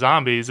 million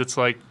zombies. It's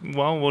like,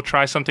 well, we'll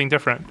try something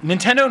different.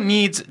 Nintendo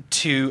needs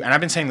to, and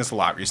I've been saying this a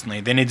lot recently,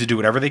 they need to do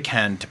whatever they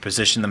can to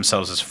position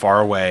themselves as far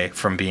away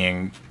from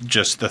being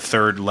just the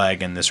third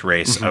leg in this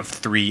race of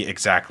 3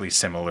 exactly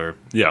similar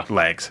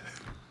legs.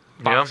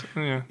 Yeah.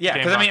 Yeah, Game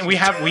because I mean,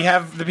 boxes. we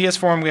have the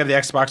PS4 and we have the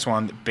Xbox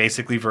One,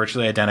 basically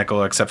virtually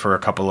identical, except for a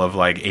couple of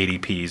like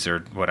ADPs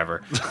or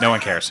whatever. No one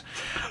cares.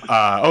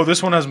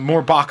 This one has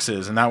more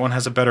boxes and that one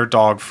has a better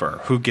dog fur.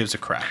 Who gives a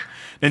crap?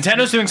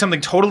 Nintendo's doing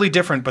something totally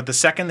different, but the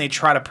second they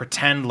try to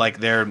pretend like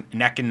they're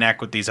neck and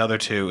neck with these other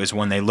two is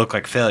when they look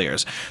like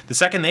failures. The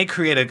second they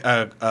create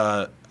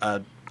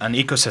an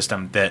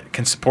ecosystem that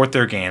can support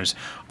their games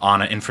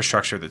on an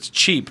infrastructure that's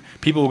cheap,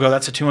 people will go,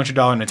 that's a $200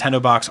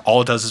 Nintendo box.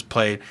 All it does is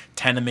play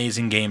 10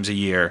 amazing games a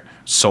year,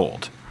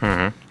 sold.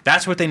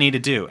 That's what they need to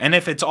do. And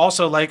if it's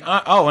also like,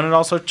 and it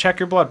also check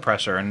your blood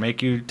pressure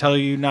and tell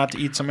you not to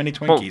eat so many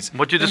Well, Twinkies.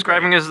 what you're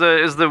describing is the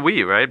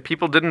Wii, right?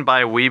 People didn't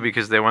buy a Wii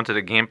because they wanted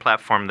a game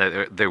platform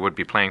that they would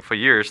be playing for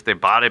years. They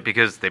bought it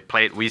because they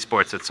played Wii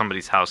Sports at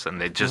somebody's house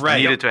and they just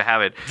needed to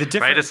have it.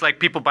 Right? It's like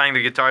people buying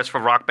the guitars for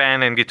Rock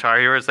Band and Guitar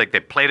Hero. It's like they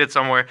played it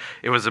somewhere.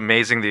 It was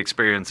amazing. The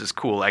experience is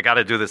cool. I got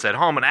to do this at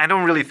home, and I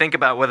don't really think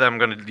about whether I'm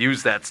going to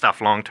use that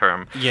stuff long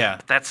term. Yeah.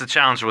 But that's the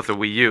challenge with the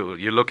Wii U.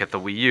 You look at the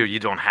Wii U, you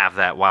don't have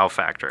that wow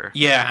factor.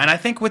 Yeah, and I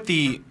think with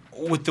the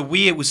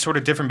Wii, it was sort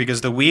of different because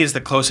the Wii is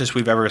the closest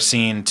we've ever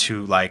seen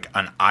to like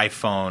an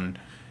iPhone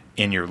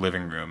in your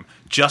living room,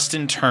 just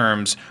in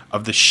terms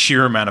of the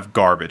sheer amount of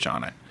garbage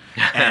on it.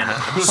 And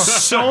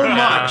so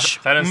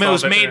much that was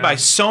installed it, made by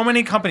so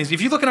many companies.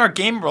 If you look in our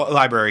game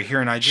library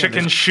here in IGN, Chicken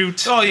there's-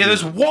 shoot. Oh yeah,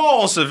 there's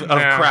walls of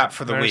crap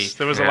for the Wii.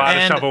 There was a lot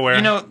of And, shovelware.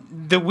 You know,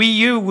 the Wii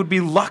U would be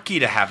lucky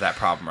to have that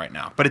problem right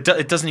now, but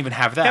it doesn't even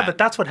have that. Yeah, but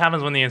that's what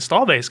happens when the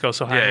install base goes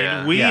so high.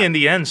 Yeah, I mean, yeah. we in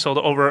the end sold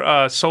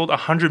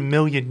 100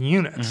 million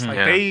units.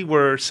 Like they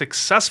were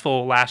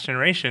successful last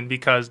generation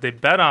because they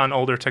bet on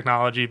older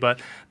technology, but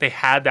they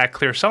had that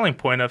clear selling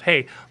point of,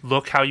 hey,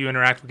 look how you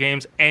interact with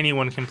games.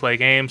 Anyone can play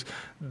games.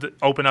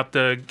 Open up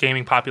the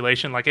gaming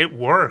population. Like, it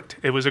worked.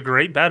 It was a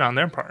great bet on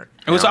their part.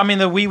 It was. I mean,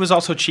 the Wii was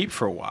also cheap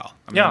for a while.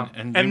 I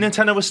mean, And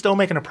Nintendo was still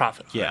making a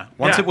profit. Yeah.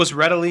 Once it was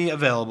readily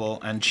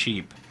available and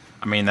cheap,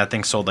 I mean, that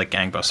thing sold like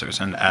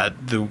gangbusters. And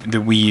the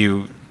Wii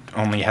U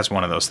only has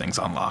one of those things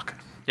on lock.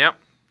 Yep.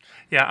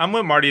 Yeah, I'm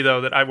with Marty, though,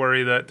 that I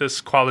worry that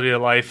this quality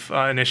of life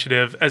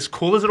initiative, as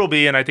cool as it'll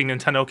be, and I think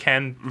Nintendo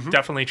can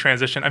definitely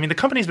transition. I mean, the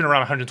company's been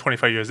around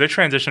 125 years. They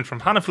transitioned from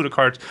Hanafuda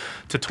carts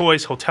to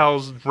toys,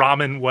 hotels,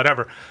 ramen,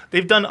 whatever.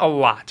 They've done a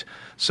lot.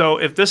 So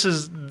if this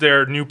is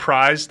their new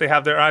prize they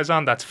have their eyes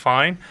on, that's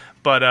fine.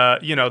 But,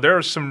 there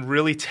are some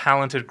really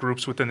talented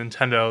groups within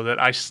Nintendo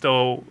that I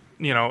still,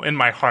 in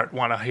my heart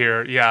want to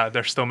hear,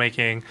 they're still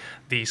making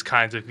these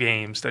kinds of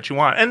games that you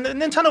want. And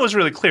Nintendo was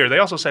really clear. They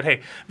also said,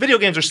 hey, video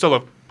games are still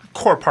a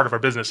core part of our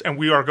business, and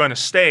we are going to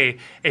stay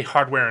a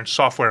hardware and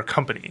software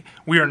company.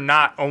 We are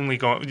not only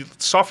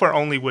software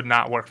only would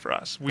not work for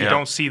us. We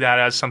don't see that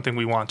as something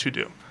we want to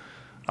do.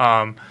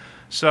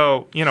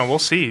 So, we'll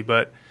see,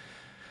 but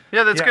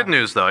Yeah, that's good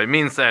news, though. It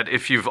means that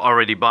if you've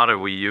already bought a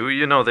Wii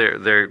U,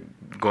 they're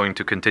going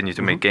to continue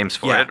to make games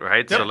for it,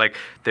 right? Yep. So, like,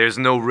 there's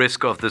no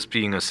risk of this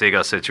being a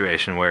Sega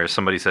situation where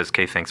somebody says,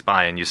 okay, thanks,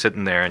 bye, and you're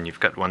sitting there and you've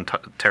got one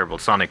terrible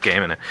Sonic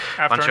game and a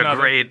bunch of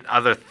great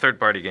other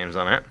third-party games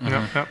on it.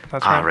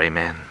 That's right.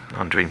 Rayman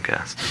on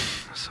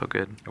Dreamcast. So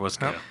good. It was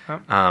good.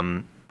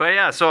 But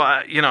yeah, so,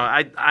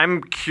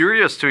 I'm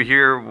curious to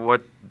hear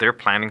what they're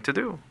planning to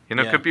do.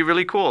 It could be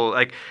really cool.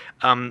 Like,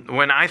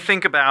 when I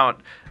think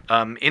about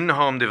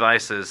in-home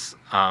devices,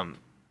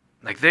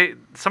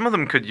 some of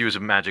them could use a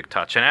Magic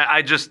Touch, and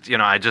I just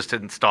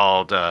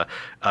installed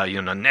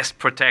Nest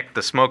Protect,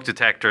 the smoke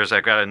detectors.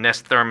 I've got a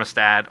Nest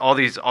thermostat, all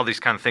these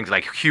kind of things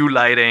like Hue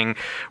lighting,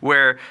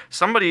 where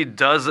somebody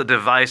does a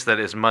device that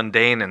is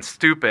mundane and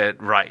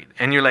stupid, right?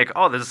 And you're like,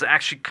 oh, this is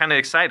actually kind of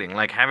exciting.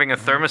 Like having a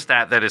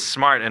thermostat that is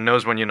smart and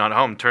knows when you're not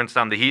home, turns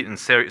down the heat and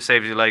saves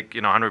you like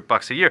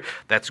 $100 a year.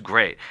 That's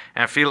great.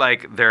 And I feel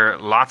like there are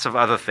lots of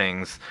other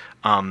things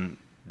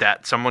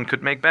that someone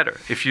could make better.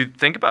 If you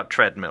think about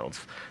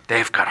treadmills,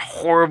 they've got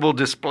horrible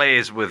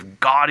displays with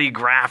gaudy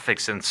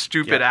graphics and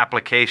stupid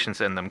applications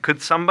in them.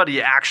 Could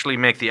somebody actually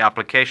make the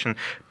application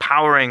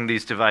powering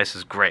these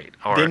devices great?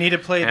 Or, They need to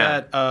play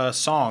that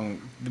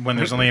song when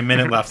there's only a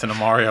minute left in a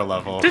Mario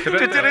level.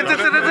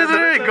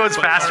 It goes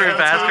faster and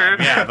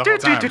faster. Yeah, the whole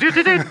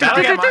time.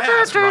 That'll get my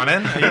ass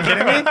running. Are you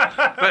kidding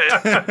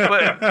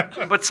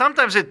me? But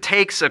sometimes it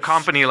takes a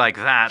company like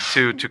that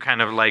to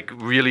kind of like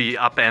really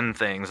upend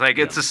things. Like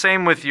it's the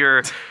same with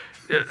your.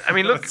 I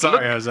mean,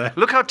 Sorry, Jose.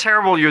 look how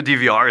terrible your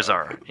DVRs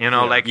are. You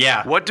know,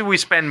 Yeah. what do we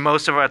spend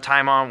most of our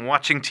time on?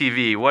 Watching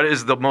TV. What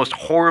is the most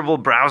horrible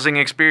browsing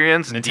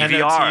experience?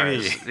 Nintendo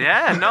DVRs. TV.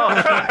 Yeah, no,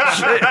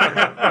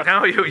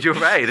 you're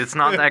right. It's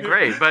not that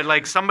great, but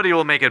like somebody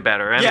will make it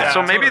better, and Yeah,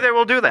 so maybe totally. they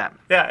will do that.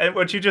 Yeah, and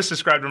what you just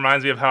described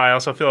reminds me of how I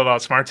also feel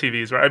about smart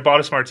TVs. Right, I bought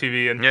a smart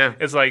TV, and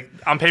it's like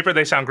on paper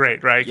they sound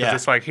great, right? Because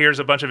it's like here's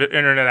a bunch of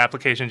internet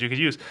applications you could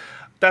use.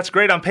 That's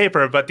great on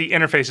paper, but the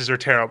interfaces are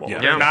terrible. Yeah.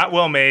 They're not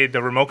well made.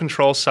 The remote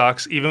control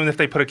sucks. Even if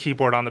they put a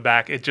keyboard on the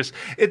back, it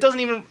doesn't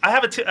even. I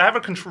have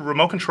a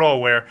remote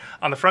control where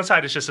on the front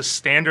side it's just a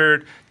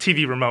standard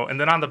TV remote, and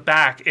then on the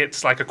back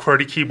it's like a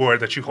QWERTY keyboard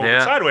that you hold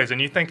sideways,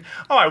 and you think,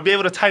 oh, I would be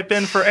able to type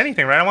in for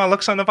anything, right? I want to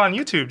look something up on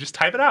YouTube, just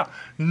type it out.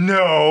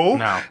 No,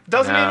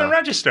 doesn't even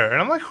register,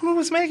 and I'm like, who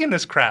was making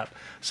this crap?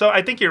 So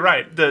I think you're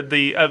right.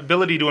 The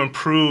ability to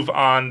improve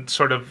on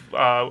sort of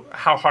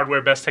how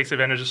hardware best takes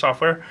advantage of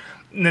software.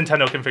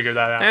 Nintendo can figure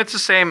that out. It's the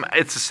same.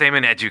 It's the same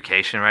in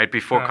education, right?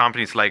 Before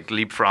companies like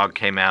Leapfrog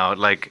came out,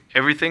 like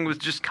everything was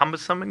just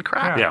cumbersome and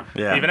crap.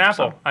 Yeah. Even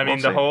Apple. So, I mean,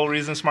 we'll the see. whole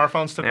reason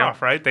smartphones took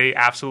off, right? They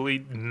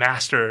absolutely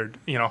mastered,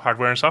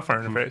 hardware and software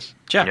interface.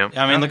 Yeah, Yep.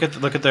 I mean, look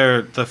at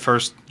the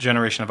first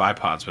generation of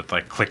iPods with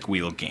like click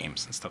wheel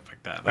games and stuff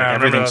like that. Like I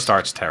remember everything those.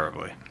 starts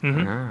terribly.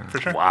 For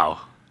sure.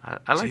 Wow.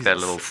 I like that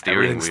little steering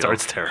Everything wheel.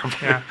 starts terribly.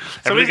 Yeah.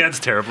 So Everything ends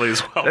terribly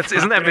as well.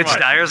 Isn't that Mitch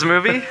Dyer's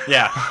movie?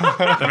 Yeah,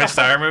 the Mitch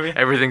Dyer movie.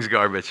 Everything's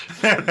garbage.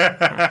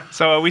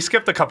 So we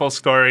skipped a couple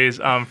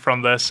stories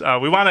from this.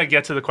 We want to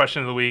get to the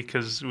question of the week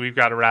because we've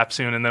got to wrap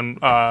soon, and then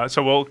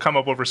so we'll come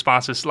up with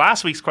responses.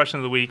 Last week's question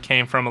of the week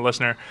came from a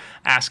listener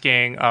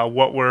asking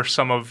what were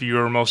some of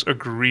your most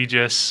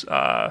egregious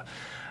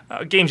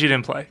games you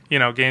didn't play.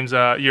 Games.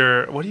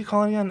 Your what do you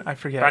call it again? I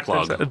forget.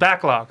 Backlog.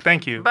 Backlog.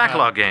 Thank you.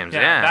 Backlog games,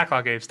 yeah.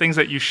 Backlog games. Things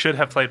that you should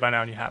have played by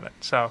now and you haven't.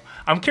 So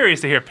I'm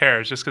curious to hear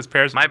Pears, just because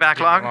Pears. My has been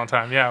backlog? a long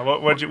time. Yeah.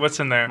 What's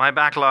in there? My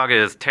backlog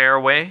is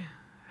Tearaway.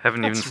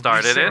 Haven't even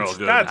started recent. it.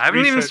 Good. I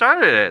haven't even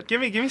started it.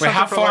 Give me Wait, something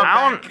how for far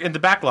like- back in the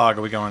backlog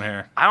are we going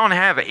here? I don't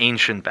have an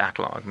ancient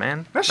backlog,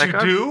 man. Yes, you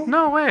do.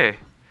 No way.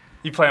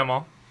 You play them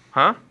all.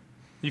 Huh?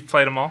 You've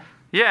played them all.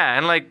 Yeah,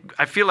 and like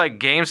I feel like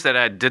games that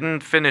I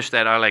didn't finish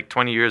that are like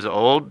 20 years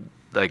old,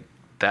 like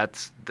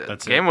the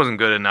game wasn't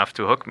good enough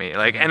to hook me.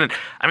 Like, and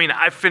I mean,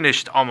 I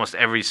finished almost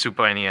every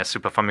Super NES,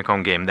 Super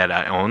Famicom game that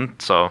I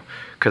owned, so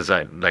because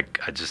I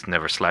just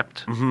never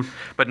slept.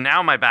 But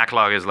now my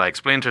backlog is like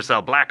Splinter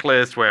Cell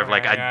Blacklist, where I I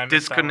missed that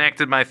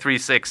disconnected my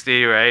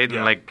 360, right,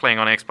 and like playing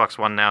on Xbox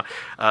One now.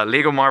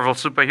 Lego Marvel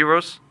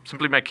Superheroes.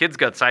 Simply, my kids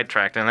got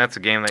sidetracked, and that's a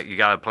game that you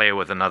gotta play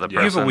with another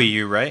person. You have a Wii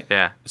U, right?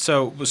 Yeah.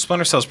 So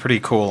Splinter Cell's pretty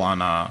cool on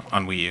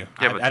Wii U.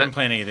 Yeah, I but didn't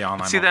play any of the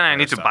online. See, then I multiplayer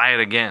need to stuff. buy it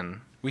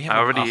again. We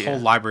have I a whole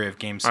library of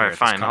games. All here right, at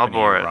this fine. I'll company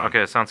borrow we it. run.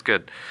 Okay, sounds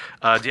good.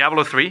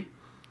 Diablo 3.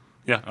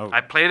 Yeah. Oh. I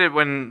played it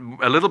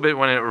a little bit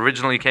when it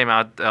originally came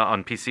out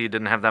on PC.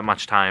 Didn't have that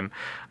much time,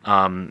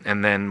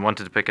 and then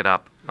wanted to pick it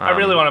up. I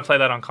really want to play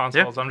that on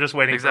consoles. yeah, I'm just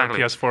waiting exactly.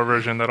 for a PS4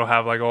 version that'll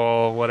have like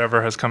all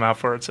whatever has come out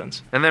for it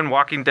since. And then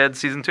Walking Dead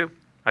season 2.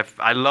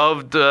 I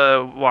loved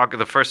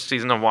the first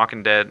season of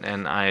Walking Dead,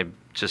 and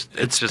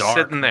it's just dark,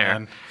 sitting there.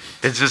 man.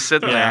 It's just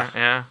sitting Yeah.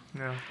 there.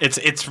 Yeah.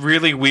 It's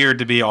really weird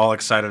to be all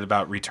excited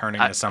about returning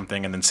to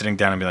something and then sitting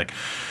down and be like,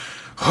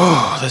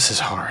 oh, this is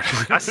hard.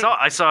 I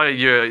saw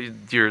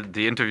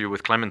the interview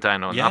with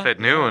Clementine on Up at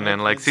Noon,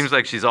 and like seems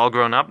like she's all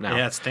grown up now.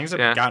 Yeah, things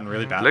have gotten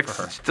really bad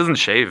for her. She doesn't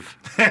shave.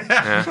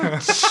 Yeah.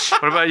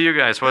 What about you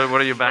guys? What are your What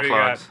do you got?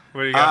 backlogs?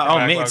 What do you got?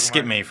 for Me, backlog,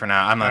 skip Mark? me for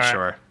now. I'm not All right.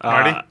 sure.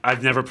 Marty?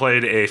 I've never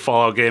played a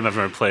Fallout game. I've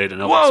never played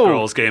an Elder Whoa.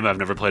 Scrolls game. I've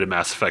never played a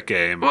Mass Effect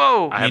game.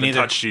 Whoa. I haven't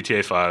neither. touched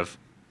GTA 5.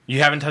 You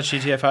haven't touched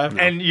GTA 5?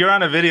 And you're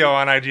on a video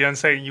on IGN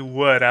saying you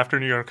would after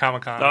New York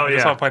Comic Con. Oh, I just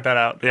yeah. want to point that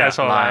out. Yeah. I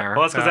saw Liar. that.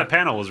 Well, that's because Yeah. that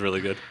panel was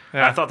really good.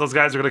 Yeah. I thought those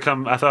guys were going to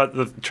come. I thought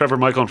Trevor,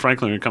 Michael, and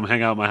Franklin would come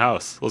hang out at my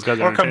house. Those guys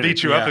are Or come entertaining.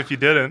 beat you up Yeah. if you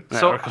didn't.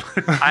 So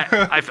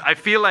I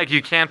feel like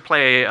you can't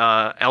play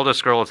Elder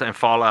Scrolls and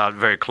Fallout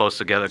very close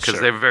together because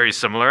Sure. they're very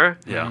similar.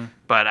 Yeah.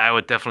 But I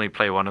would definitely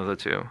play one of the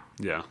two.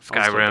 Yeah.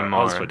 Skyrim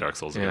I'll just or play Dark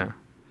Souls Yeah. again.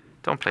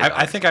 Don't play.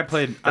 I think I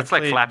played. that's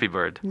like Flappy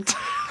Bird.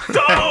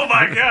 Oh,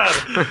 my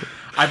God.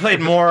 I played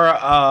more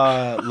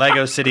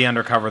Lego City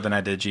Undercover than I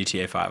did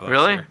GTA 5. last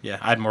Really? year. Yeah,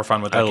 I had more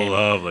fun with I that game.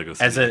 love Lego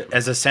City.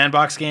 As a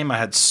sandbox game, I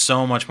had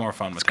so much more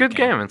fun with It's a good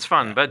game. It's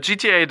fun. But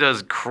GTA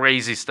does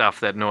crazy stuff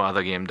that no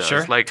other game does.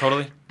 Sure, Like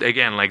totally.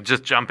 Again, like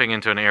just jumping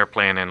into an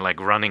airplane and like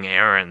running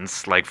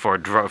errands like for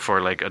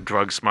like a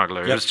drug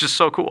smuggler. Yep. It's just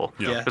so cool.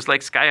 Yeah. It's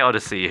like Sky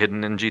Odyssey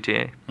hidden in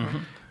GTA.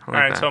 I Something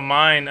All like right, that. so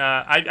mine,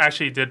 I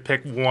actually did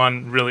pick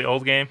one really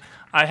old game.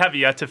 I have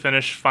yet to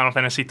finish Final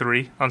Fantasy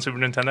III on Super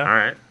Nintendo. All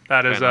right.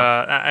 That is, Fair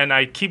enough. and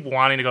I keep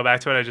wanting to go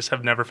back to it. I just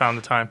have never found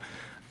the time.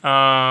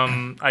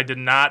 I did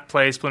not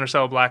play Splinter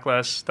Cell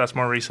Blacklist. That's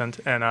more recent,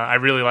 and I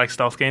really like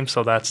stealth games,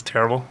 so that's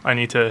terrible. I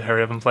need to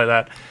hurry up and play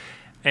that.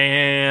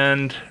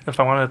 And if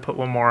I wanted to put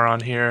one more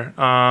on here,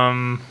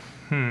 I'd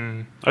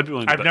be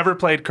willing to I've bet. never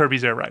played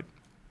Kirby's Air Ride.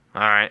 All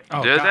right.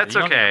 Oh, Dude, God, that's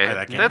you don't need to okay. play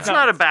that game. That's No.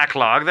 not a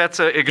backlog.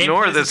 That's a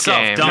ignore plays this itself,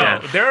 game. dumb. Yeah.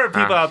 No, there are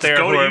people out there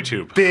go who to are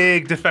YouTube.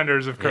 big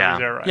defenders of Kirby's Yeah.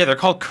 Air Ride. Yeah, they're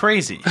called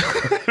crazy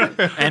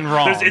and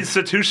wrong. There's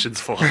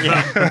institutions for it.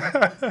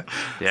 Yeah.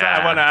 So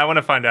I want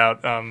to find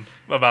out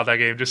about that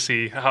game, just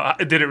see how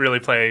did it really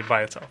play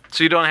by itself.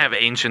 So you don't have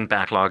ancient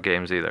backlog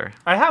games either.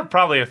 I have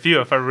probably a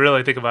few if I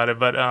really think about it,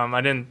 but I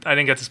didn't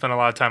get to spend a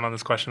lot of time on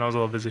this question. I was a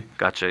little busy.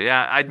 Gotcha.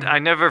 Yeah, I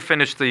never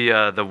finished the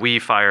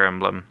Wii Fire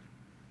Emblem.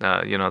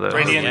 The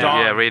Radiant Dawn.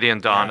 Yeah,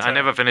 Radiant Dawn. Yeah, I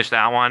never finished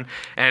that one,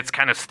 and it's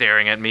kind of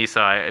staring at me.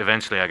 So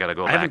eventually, I got to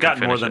go I back. haven't and gotten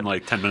more finish than it.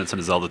 like 10 minutes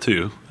into Zelda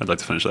 2. I'd like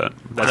to finish that.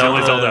 That's the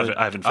only Zelda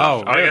I haven't finished.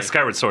 Oh, I really? guess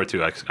Skyward Sword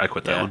 2. I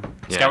quit that Yeah. one.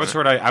 Yeah, Skyward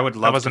Sword, I would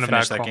love to wasn't a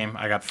finish bad that call. game.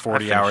 I got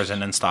 40 hours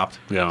in and stopped.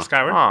 Yeah.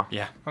 Skyward? Oh,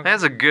 Yeah. It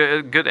has a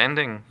good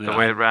ending. The Yeah.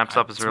 way it wraps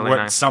up is really What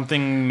nice.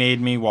 something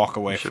made me walk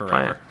away Should play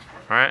forever. it.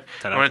 All right.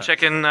 10 I out want of to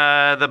check in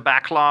the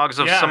backlogs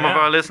of Yeah, some of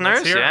yeah. our listeners.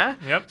 Let's hear it. Yeah.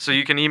 Yep. So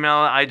you can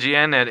email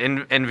IGN at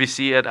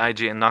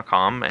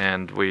nvc@ign.com,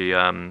 and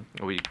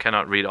we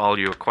cannot read all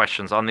your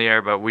questions on the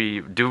air, but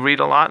we do read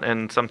a lot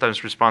and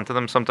sometimes respond to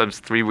them. Sometimes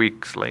 3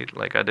 weeks late,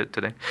 like I did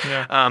today.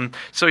 Yeah.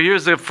 So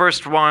here's the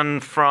first one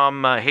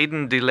from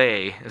Hayden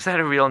Delay. Is that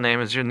a real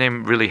name? Is your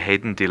name really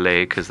Hayden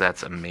Delay? Because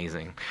that's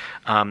amazing.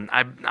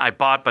 I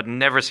bought but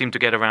never seemed to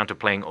get around to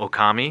playing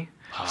Okami,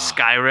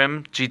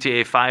 Skyrim,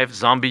 GTA 5,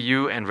 Zombie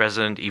U, and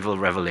Resident Evil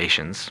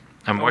Revelations.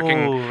 I'm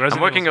working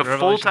Resident a Evil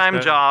full-time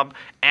Revelations, job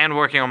and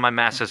working on my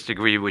master's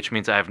degree, which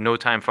means I have no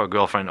time for a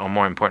girlfriend or,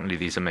 more importantly,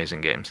 these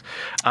amazing games.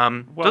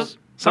 Well, Those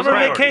summer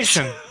are-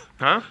 vacation.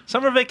 Huh?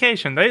 Summer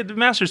vacation. The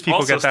Masters people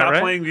Also, get that, stop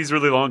right? playing these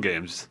really long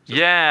games.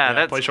 Yeah,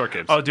 that's Play short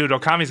games. Oh, dude,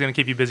 Okami's going to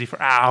keep you busy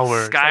for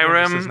hours. This is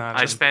Skyrim. not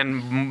I a-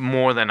 spend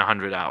more than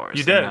 100 hours. You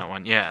in did? that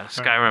one. Yeah,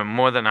 Skyrim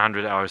more than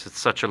 100 hours. It's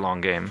such a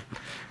long game,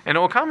 and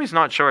Okami's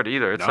not short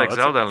either. It's No, like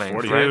that's Zelda like Link,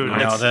 40. right? Dude, No,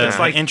 It's- the it's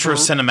like intro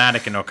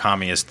cinematic in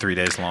Okami is 3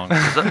 days long.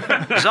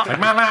 It's Zombie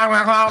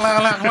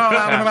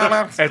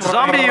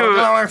U.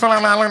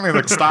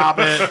 Like, stop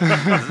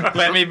it.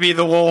 Let me be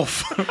the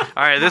wolf. All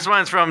right, this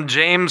one's from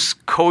James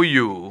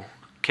Koiou,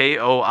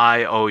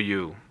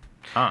 Koiou.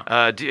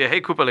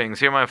 Hey, Koopalings,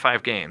 here are my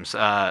 5 games.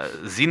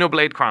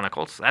 Xenoblade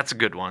Chronicles, that's a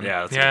good one.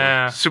 Yeah. That's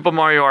Yeah. Super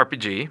Mario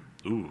RPG.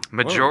 Ooh.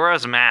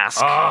 Majora's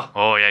Mask.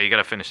 Oh, yeah, you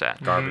gotta finish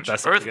that. Garbage.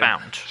 That's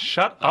Earthbound.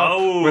 Shut up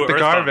Oh, with the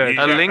Earthbound. garbage.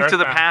 A Yeah, Link to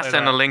the Earthbound, Past play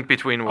and A that. Link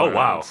Between Oh,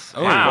 wow. Worlds.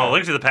 Well,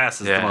 Link to the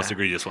Past is Yeah. the most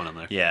egregious one in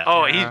there. Yeah.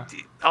 Oh, Yeah.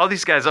 all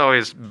these guys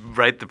always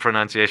write the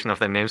pronunciation of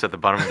their names at the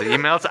bottom of the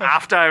emails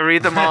after I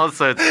read them all.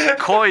 So it's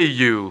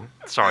Koiou.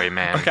 Sorry,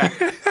 man.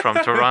 From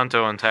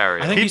Toronto,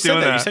 Ontario. I think Keep you said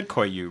doing that. You that. said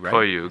Koyu, right?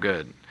 Koiou,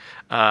 good.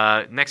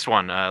 Next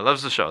one.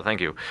 Loves the show.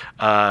 Thank you.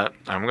 I'm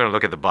going to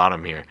look at the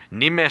bottom here.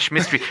 Nimesh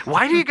Mystery.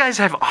 Why do you guys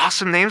have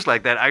awesome names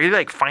like that? Are you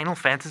like Final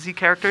Fantasy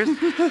characters?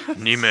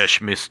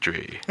 Nimesh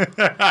Mystery.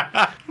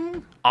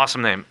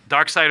 Awesome name.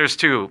 Darksiders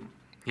 2.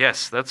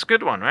 Yes, that's a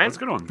good one, right? That's a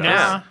good one.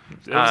 Yeah.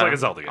 It was like a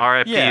Zelda game.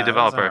 RIP Yeah, that was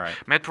developer.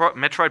 alright.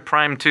 Metroid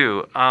Prime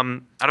 2.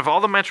 Out of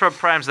all the Metroid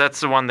Primes, that's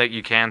the one that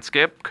you can't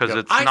skip because Yep.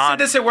 it's I not. said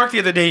this at work the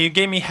other day. You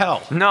gave me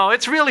hell. No,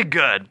 it's really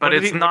good, but What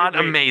did it's he- not wait,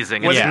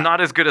 amazing. was It's it-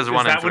 not as good as Is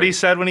 1 and that 3. what he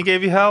said when he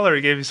gave you hell, or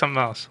he gave you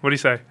something else? What did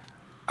he say?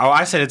 Oh,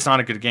 I said it's not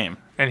a good game.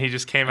 And he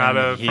just came out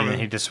of. he, from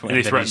he just And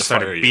he then threatened to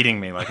started fire you. beating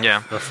me like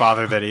Yeah. the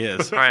father that he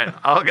is. All right,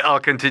 I'll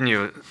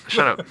continue.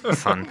 Shut up,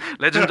 son.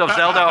 Legend of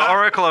Zelda: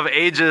 Oracle of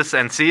Ages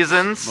and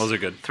Seasons. Those are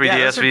good. 3DS Yeah,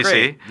 those are VC.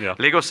 great. Yeah.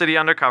 Lego City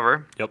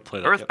Undercover. Yep, play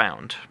that.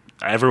 Earthbound.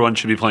 Everyone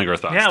should be playing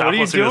Earthbound. Yeah, Stop what are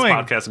you listening to doing?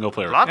 this podcast and go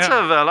play Lots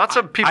Earthbound.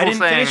 of people I didn't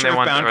saying finish they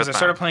want Earthbound because I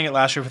started Earthbound. playing it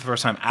last year for the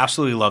first time.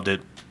 Absolutely loved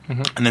it.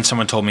 And then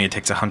someone told me it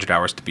takes 100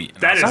 hours to beat.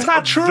 That is That's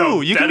not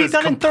true. You can that be is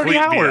done in 30 complete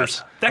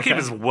hours. BS. That game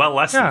is well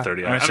less Yeah. than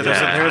 30 All right, hours. so there's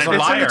Yeah. a It's in the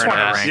liar in the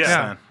 20s. ranks. Yeah.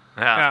 then.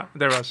 Yeah,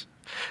 there was.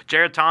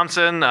 Jared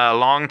Thompson, a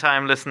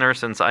longtime listener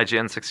since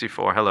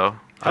IGN64. Hello.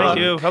 Thank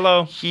you.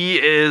 Hello. He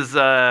is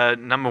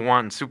number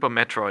 1, Super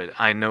Metroid.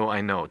 I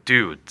know.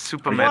 Dude,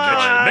 Super Metroid.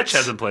 What? Mitch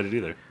hasn't played it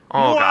either.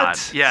 Oh, What? God.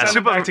 Yeah, Send it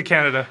Super back to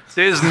Canada.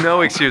 There's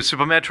no excuse.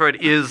 Super Metroid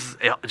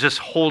it just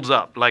holds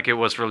up like it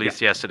was released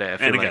yesterday. I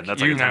feel And again, like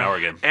that's like a 10-hour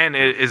game. And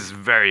it is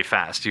very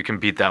fast. You can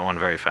beat that one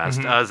very fast.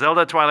 Mm-hmm.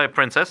 Zelda Twilight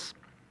Princess,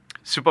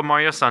 Super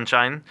Mario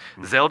Sunshine,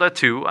 Zelda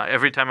 2.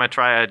 Every time I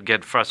try, I'd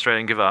get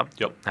frustrated and give up.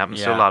 Yep.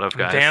 Happens to Yeah. a lot of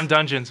guys. Damn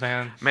dungeons,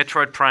 man.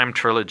 Metroid Prime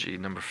Trilogy,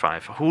 number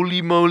 5.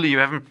 Holy moly, you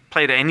haven't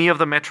played any of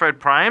the Metroid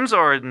Primes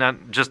or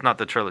just not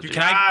the trilogy?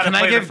 Can I Gotta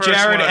play the give first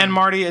Jared one. and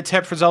Marty a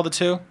tip for Zelda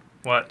 2?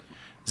 What?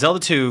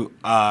 Zelda 2,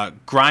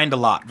 grind a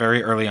lot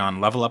very early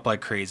on, level up like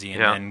crazy, and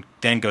Yeah.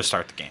 then go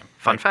start the game.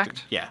 Fun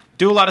fact. Yeah.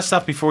 Do a lot of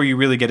stuff before you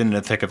really get into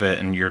the thick of it,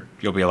 and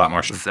you'll be a lot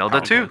more. Zelda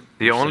 2,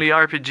 the only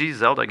RPG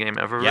Zelda game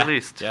ever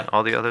released. Yeah.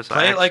 All the others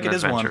Play are it like action it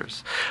is one.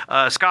 adventures.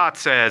 Scott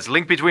says,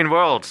 Link Between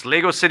Worlds,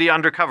 Lego City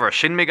Undercover,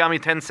 Shin Megami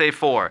Tensei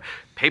 4,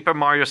 Paper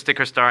Mario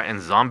Sticker Star,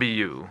 and Zombie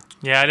U.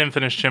 Yeah, I didn't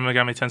finish Shin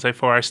Megami Tensei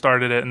 4. I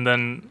started it, and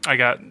then I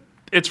got...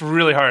 It's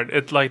really hard.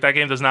 It's like that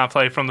game does not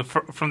play from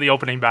the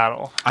opening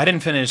battle. I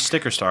didn't finish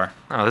Sticker Star.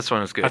 Oh, this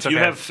one is good. That's If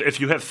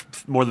you okay.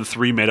 have more than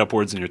 3 made-up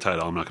words in your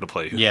title, I'm not going to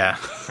play you. Yeah.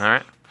 All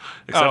right.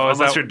 Except Oh, is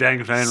unless that- you're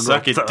Dang Fan.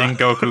 Suck it,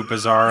 Dingoku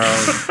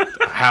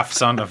Bizarro, half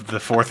son of the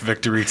 4th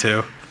Victory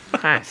 2.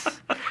 Nice.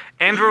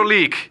 Andrew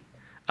Leak,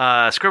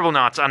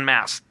 Scribblenauts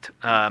Unmasked,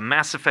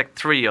 Mass Effect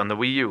 3 on the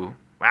Wii U.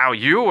 Wow,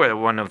 you were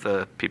one of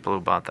the people who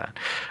bought that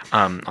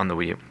on the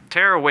Wii U.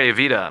 Tearaway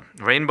Vita,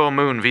 Rainbow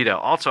Moon Vita.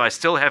 Also, I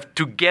still have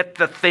To Get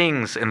the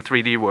Things in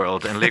 3D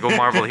World and Lego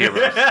Marvel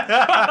Heroes.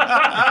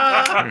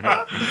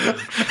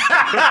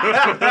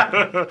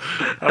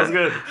 That was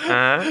good.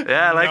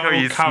 Yeah, I like how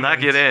you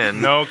snuck it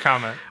in. No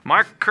comment.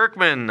 Mark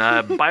Kirkman,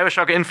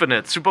 Bioshock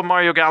Infinite, Super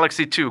Mario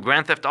Galaxy 2,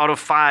 Grand Theft Auto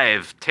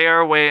 5,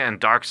 Tearaway, and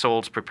Dark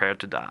Souls Prepare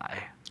to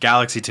Die.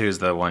 Galaxy 2 is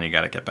the one you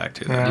got to get back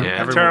to. Yeah.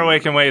 Yeah.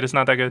 Tearaway can wait. It's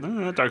not that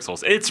good. Dark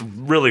Souls. It's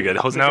really good.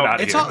 Jose, No, get out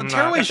of It's here. all,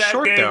 Tearaway's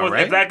short, though,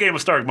 right? If that game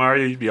was starring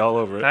Mario, you'd be all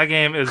over it. That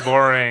game is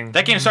boring.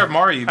 That game started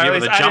Mario, you'd be At able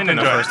to least I jump in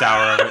didn't the enjoy first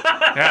hour of it.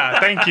 Yeah,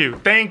 thank you.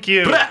 Thank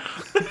you.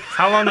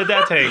 How long did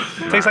that take?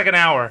 It takes like an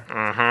hour.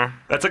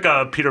 That's like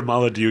a Peter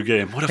Molyneux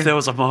game. What if there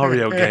was a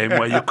Mario game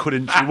where you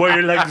couldn't, where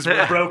your legs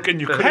were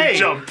broken, you couldn't Hey,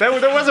 jump? there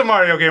was a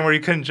Mario game where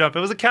you couldn't jump. It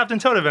was a Captain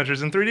Toad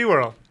Adventures in 3D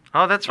World.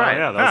 Oh, that's right.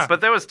 yeah, that's-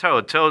 But there was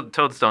Toad.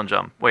 Toads don't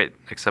jump. Wait,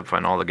 except for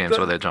in all the games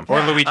where they jump. Or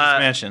Luigi's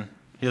Mansion.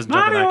 He doesn't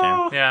jump in that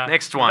game. Yeah.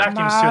 Next one. That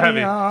game's too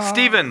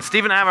heavy.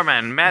 Steven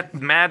Haverman,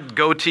 Mad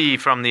Goatee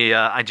from the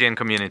IGN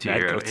community Mad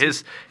here.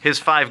 Goatee. His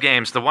 5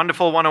 games: The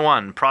Wonderful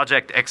 101,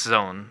 Project X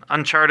Zone,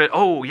 Uncharted.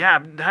 Oh yeah,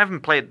 I haven't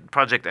played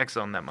Project X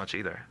Zone that much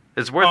either.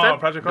 Is it worth it?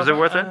 Project Is it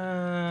worth it?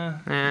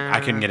 I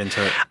couldn't get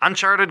into it.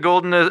 Uncharted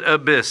Golden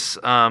Abyss.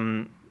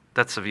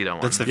 That's the Vita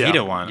one. That's the Yeah.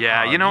 Vita one.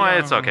 Yeah, you know what?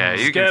 It's okay.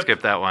 You can Skip.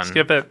 skip that one.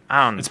 Skip it.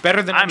 It's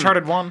better than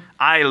Uncharted 1.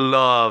 I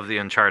love the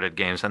Uncharted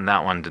games, and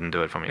that one didn't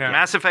do it for me. Yeah.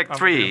 Mass Effect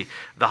 3,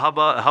 the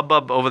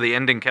hubbub over the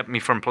ending kept me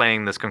from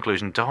playing this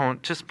conclusion.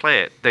 Don't just play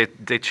it.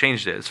 They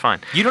changed it. It's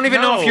fine. You don't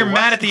even know if No, you're what?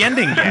 mad at the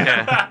ending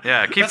yet.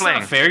 Yeah, keep That's playing.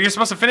 not fair. You're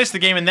supposed to finish the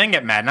game and then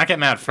get mad, not get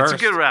mad first.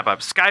 It's a good wrap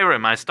up.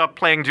 Skyrim, I stopped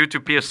playing due to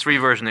PS3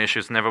 version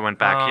issues. Never went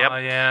back. Oh, Yep.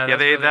 yeah,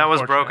 that's really that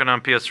was unfortunate. broken on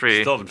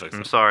PS3. Still haven't fixed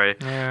I'm it. sorry.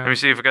 Yeah. Let me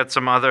see if we got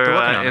some other They're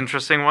working on it.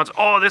 interesting ones.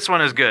 Oh, this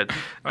one is good.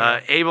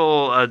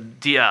 Abel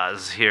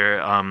Diaz here.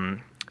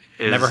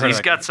 Never heard of He's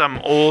that got guy. some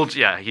old.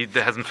 Yeah, he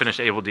hasn't finished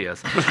Abel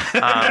Diaz.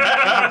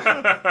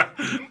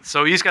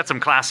 So he's got some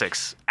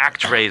classics.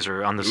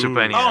 ActRaiser on the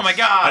Super NES. Oh my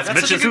god,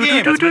 that's such a good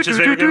game. That's Mitch's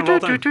favorite game of all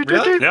time.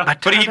 Really? Yeah.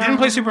 But he didn't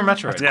play Super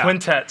Metroid. Yeah.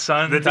 Quintet,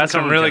 son. That That's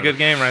didn't a come really together. good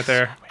game right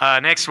there.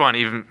 Next one,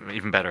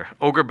 even better.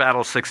 Ogre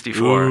Battle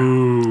 64.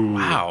 Ooh.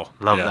 Wow.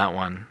 Love Yeah. that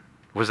one.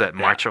 Was that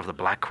March of the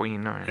Black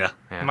Queen? Or,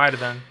 Yeah. Might have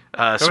been.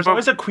 There was Super-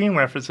 always a Queen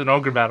reference in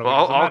Ogre Battle.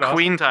 all Wasn't that awesome?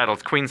 Queen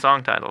titles, Queen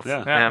song titles.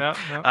 Yeah.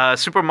 Yeah.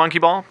 Super Monkey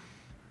Ball,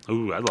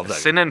 Ooh, I love that.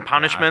 Sin and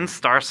Punishment,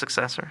 Star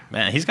Successor,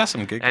 Man, he's got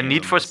some good and games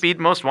Need on for this. Speed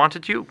Most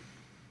Wanted You.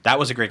 That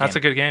was a great game. That's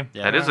a good game.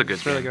 Yeah. That is a good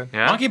it's really game. good.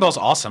 Yeah. Monkey Ball's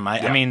awesome.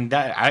 I mean,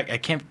 I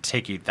can't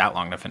take you that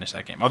long to finish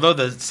that game. Although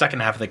the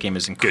second half of that game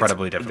is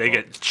incredibly difficult. They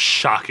get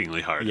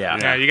shockingly hard. Yeah.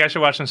 Yeah, you guys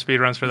should watch some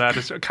speedruns for that.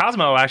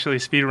 Cosmo actually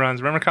speedruns.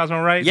 Remember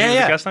Cosmo, right? Yeah, He was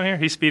yeah. a guest on here.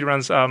 He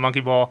speedruns Monkey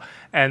Ball,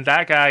 and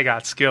that guy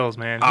got skills,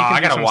 man. He Oh, can I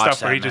do gotta some watch stuff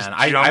that, where he man. just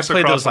I jumps played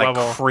across those the like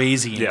level.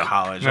 crazy in Yeah.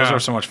 college. Those Yeah. were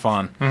so much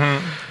fun.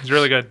 It's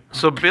really good.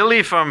 So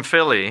Billy from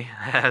Philly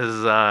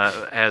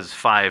has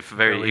 5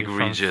 very Billy from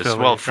egregious, Philly,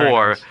 well, very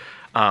 4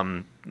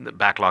 nice.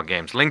 backlog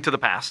games. Link to the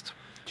Past,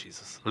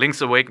 Jesus.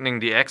 Link's Awakening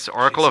DX,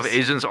 Oracle of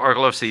Ages,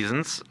 Oracle of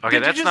Seasons. Okay,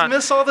 Did that's you just not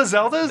miss all the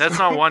Zeldas? that's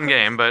not one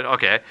game, but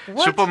okay.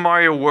 Super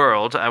Mario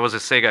World. I was a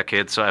Sega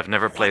kid, so I've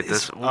never played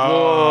this.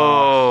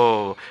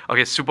 Whoa.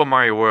 Okay, Super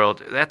Mario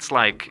World. That's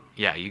like,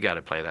 yeah, you got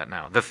to play that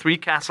now. The 3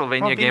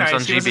 Castlevania Well, be games nice.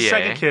 on He was a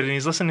second GBA. kid, and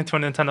he's listening to a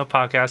Nintendo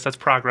podcast. That's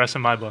progress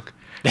in my book.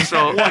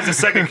 So, Well, he's a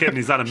second kid and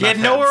he's not a He had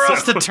meth nowhere head,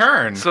 else to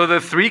turn. so the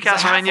 3 a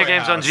halfway Castlevania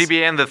games on house.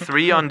 GBA and the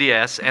 3 on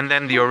DS, and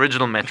then the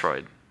original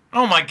Metroid.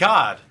 Oh my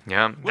god.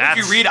 Yeah, What,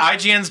 did you read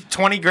IGN's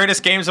 20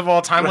 greatest games of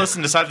all time list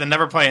and decided to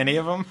never play any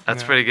of them?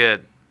 That's pretty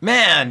good.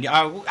 Man,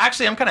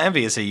 actually, I'm kind of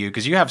envious of you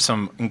because you have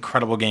some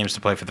incredible games to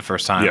play for the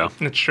first time. Yeah.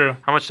 It's true.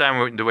 How much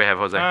time do we have,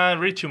 Jose?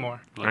 Read 2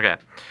 more. Okay.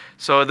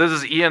 So this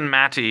is Ian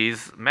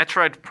Matty's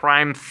Metroid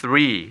Prime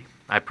 3.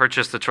 I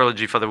purchased the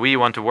trilogy for the Wii.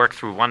 Want to work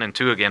through 1 and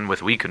 2 again with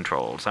Wii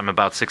controls. I'm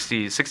about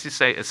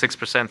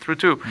 66% through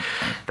 2.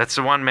 That's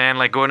the one, man.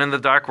 Like going in the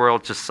dark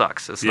world just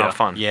sucks. It's Yeah. not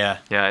fun. Yeah.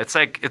 Yeah. It's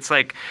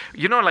like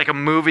you know, like a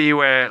movie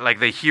where like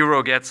the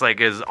hero gets like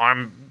his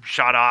arm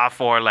shot off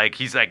or like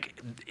he's like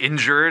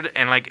injured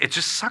and like it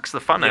just sucks the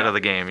fun out of the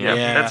game. Yeah.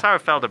 Yeah. That's how I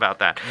felt about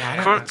that.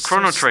 it's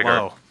Chrono so Trigger.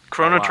 slow.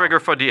 Chrono Oh, wow. Trigger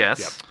for DS.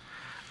 Yep.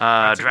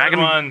 a good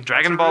one.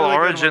 Dragon That's a Ball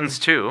really good Origins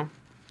 2.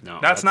 No,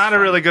 That's not a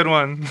really good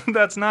one.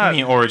 That's I not.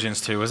 mean,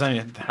 Origins 2. Was any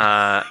And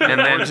then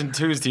Origin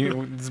 2 is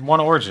there's one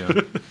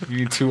Origin. You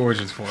need 2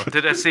 Origins for.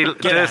 did I say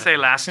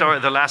last story?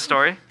 The last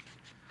story.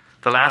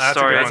 The last that's a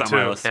story. good That's one, on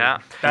my too. list. Yeah.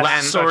 That's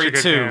Last such a Story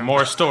good 2. game.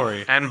 More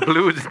story. And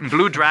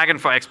Blue Dragon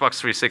for Xbox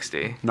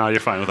 360. No, you're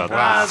fine without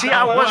that. See,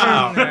 I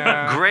wasn't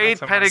Yeah, great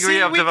that's a-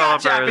 pedigree of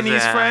developers. Japanese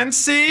yeah. friends.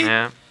 See.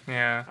 Yeah.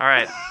 Yeah. All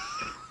right.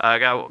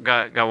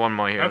 Got one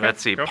more here. Okay,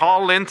 Let's see. go for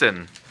Paul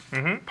Linton.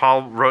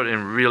 Paul wrote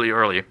in really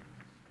early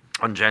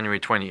on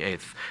January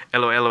 28th.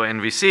 LOL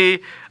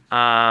NVC.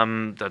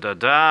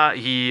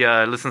 He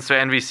listens to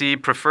NVC,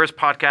 prefers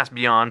Podcast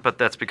Beyond, but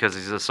that's because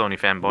he's a Sony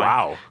fanboy.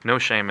 Wow. No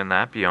shame in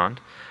that,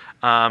 Beyond.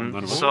 So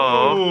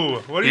Ooh,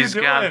 what are you he's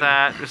doing? got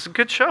that. It's a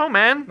good show,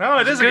 man. No,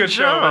 it It's is a good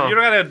show. But you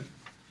don't gotta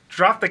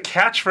drop the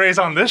catchphrase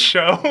on this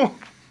show.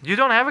 You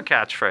don't have a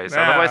catchphrase.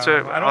 Yeah, Otherwise,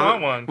 I don't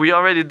want one. We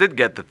already did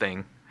get the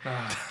thing.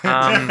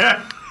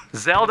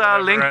 Zelda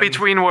Link Never end.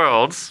 Between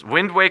Worlds,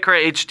 Wind Waker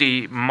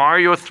HD,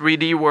 Mario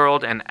 3D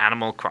World, and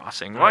Animal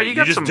Crossing. Well, You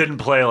got just some. didn't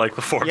play like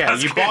the 4 Yeah,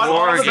 best you games. bought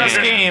all the best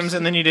games. games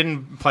and then you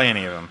didn't play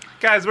any of them.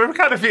 Guys, we're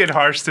kind of being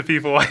harsh to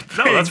people. I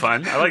think. No, that's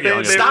fine. I like yelling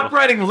at Stop people.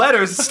 writing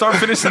letters and start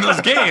finishing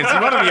those games. You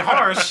want to be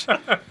harsh.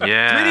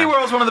 Yeah. 3D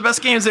World's one of the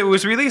best games that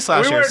was released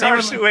last We year. weren't Same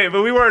harsh. with-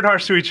 But we weren't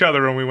harsh to each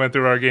other when we went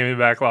through our gaming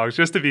backlogs.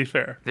 Just to be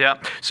fair. Yeah.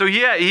 So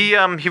yeah,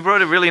 he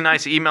wrote a really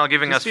nice email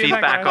giving us Just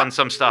feedback feedback on on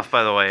some stuff.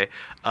 By the way,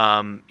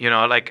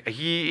 like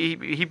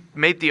he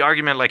made the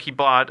argument like he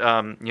bought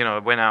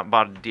went out and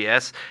bought a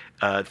DS,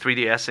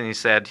 3DS, and he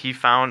said he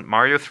found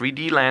Mario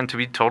 3D Land to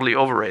be totally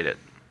overrated.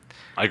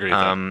 I agree with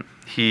that.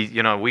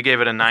 We gave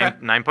it a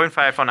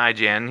 9.5 on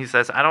IGN. He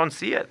says I don't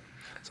see it.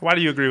 So why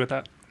do you agree with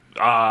that?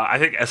 I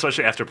think,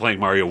 especially after playing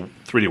Mario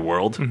 3D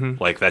World,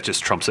 like that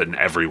just trumps it in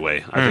every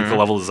way. I think the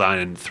level design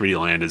in 3D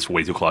Land is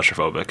way too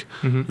claustrophobic.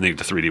 I think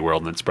the 3D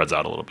World and then spreads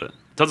out a little bit.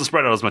 Doesn't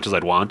spread out as much as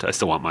I'd want. I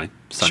still want my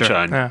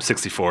Sunshine Yeah.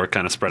 64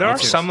 kind of spread There out.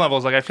 are some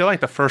levels, like I feel like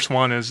the first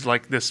one is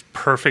like this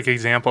perfect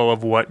example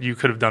of what you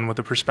could have done with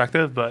the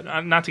perspective, but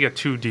not to get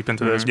too deep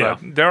into this, Yeah.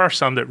 but there are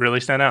some that really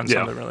stand out and Yeah.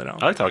 some that really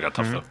don't. I liked how it got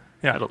tough though.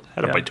 Yeah.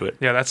 Had a bite to it.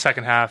 Yeah, that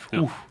second half. Yeah.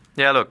 Oof.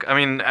 Yeah, look, I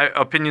mean,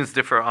 opinions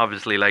differ,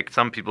 obviously. Like,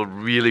 some people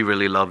really,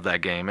 really love that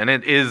game, and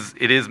it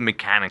is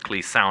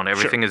mechanically sound.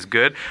 Everything is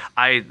good.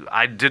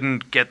 I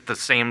didn't get the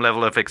same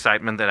level of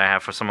excitement that I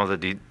have for some of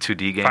the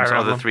 2D games Fire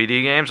or the Emblem.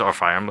 3D games, or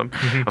Fire Emblem,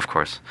 of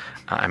course.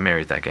 I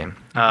married that game.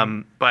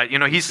 But,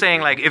 he's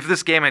saying, like, if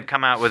this game had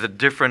come out with a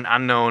different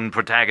unknown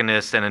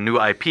protagonist and a new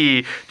IP,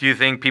 do you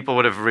think people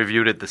would have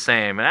reviewed it the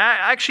same? And I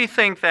actually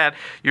think that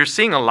you're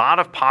seeing a lot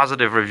of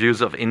positive reviews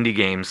of indie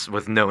games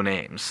with no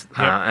names.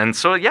 And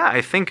so, yeah,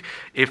 I think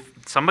if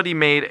somebody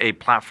made a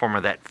platformer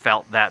that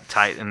felt that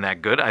tight and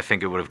that good, I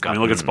think it would have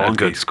gotten look at a Spelunky.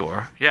 good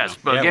score. Yes,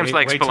 but Yeah, games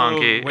like wait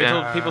Spelunky. Wait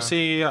till people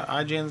see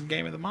IGN's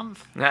Game of the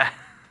Month. yeah.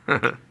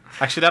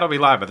 Actually, that'll be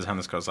live by the time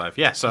this goes live.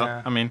 Yeah, so,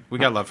 Yeah. I mean, we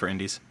got love for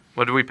indies.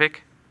 What do we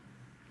pick?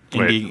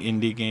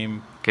 Indie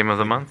game. Game of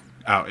the month?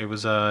 Oh, it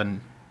was Nidhogg.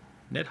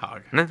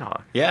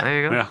 Nidhogg. Yeah.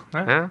 There you go. Yeah.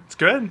 Yeah. It's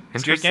good.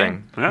 It's a good Interesting.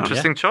 game. Yeah.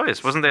 Interesting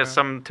choice. Wasn't there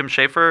some Tim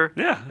Schafer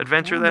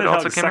adventure that Well,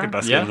 also the came second out?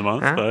 best Yeah. game of the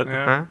month, Huh? but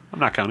Yeah. I'm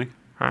not counting.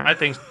 I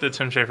think the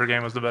Tim Schafer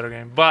game was the better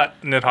game, but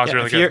Nidhogg's Yeah,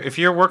 really if, you're, good. if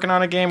you're working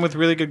on a game with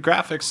really good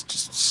graphics,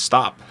 just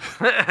stop.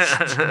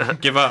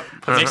 Give up.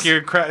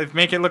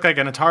 Make it look like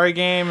an Atari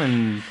game,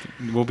 and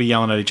we'll be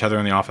yelling at each other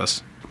in the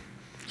office.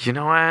 You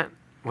know what?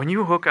 When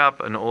you hook up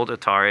an old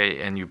Atari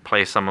and you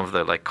play some of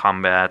the like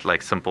combat,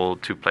 like simple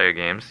 2-player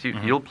games,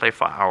 you'll play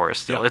for hours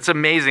still. Yeah. It's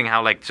amazing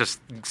how like just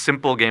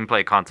simple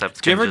gameplay concepts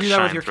Do you can ever just do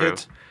that with shine your through.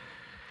 kids?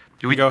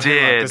 We Go, "Hey,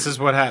 look, did. this is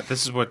what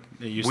This is what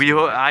it used We to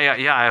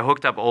be. I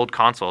hooked up old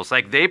consoles.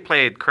 Like they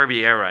played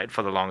Kirby Air Ride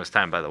for the longest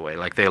time. By the way,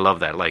 like they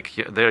love that. Like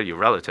they're your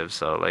relatives,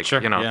 so like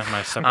Sure. you know. Yeah,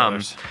 my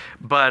stepbrothers.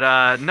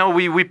 But no,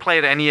 we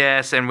played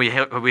NES and we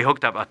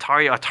hooked up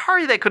Atari.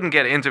 Atari they couldn't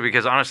get into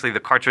because honestly the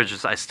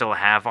cartridges I still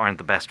have aren't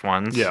the best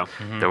ones. Yeah.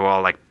 They were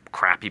all like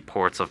crappy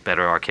ports of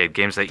better arcade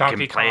games that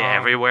Donkey you can play Kong.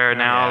 everywhere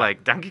now. Yeah.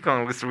 Like Donkey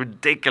Kong looks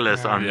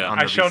ridiculous on Yeah. on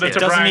I the showed it VCS. to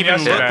Doesn't Brian even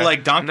yesterday. look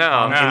like Donkey No.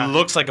 Kong. No. It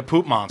looks like a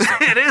poop monster.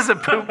 It is a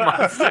poop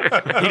monster.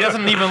 He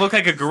doesn't even look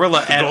like a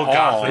gorilla at Gold all.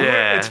 Gotham.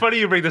 Yeah. It's funny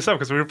you bring this up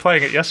because we were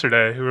playing it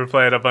yesterday. We were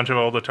playing a bunch of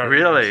old Atari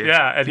Really? games.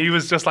 Yeah, and he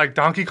was just like,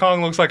 Donkey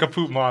Kong looks like a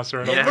poop monster.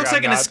 And I was It looks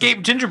like an I'm not-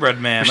 escaped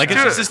gingerbread man. Like it's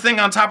should. just this thing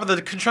on top of the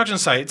construction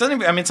site. It doesn't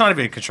even, I mean, it's not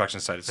even a construction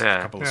site. It's Yeah.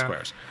 a couple of Yeah.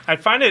 squares. I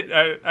find it.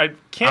 I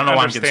can't I don't know why I'm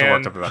understand. getting so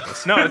worked up about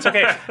this. No, it's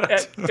okay.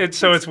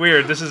 It's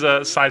weird. This is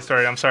a side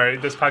story. I'm sorry.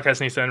 This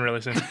podcast needs to end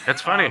really soon.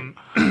 It's funny.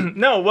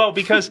 No, well,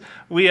 because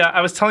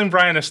I was telling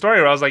Brian a story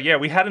where I was like, yeah,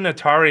 we had an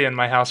Atari in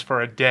my house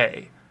for a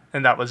day,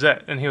 and that was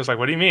it. And he was like,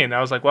 what do you mean? And I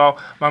was like, well,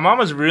 my mom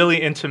was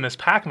really into Miss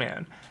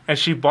Pac-Man, and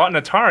she bought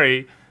an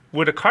Atari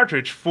with a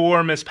cartridge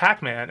for Miss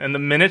Pac-Man. And the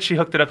minute she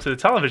hooked it up to the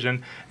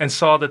television and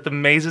saw that the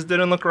mazes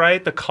didn't look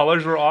right, the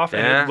colors were off,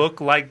 and Yeah. it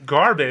looked like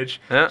garbage,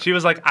 Yeah. she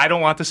was like, I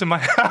don't want this in my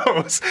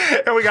house.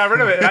 And we got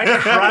rid of it. And I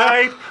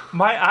cried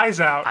my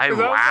eyes out. 'Cause I was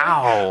like,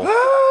 Wow.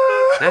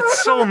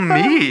 That's so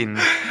mean.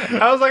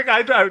 I was like,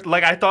 I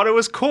thought it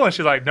was cool, and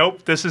she's like,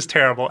 nope, this is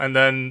terrible. And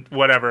then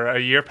whatever, a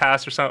year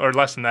passed or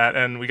less than that,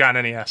 and we got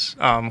an NES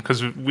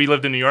because we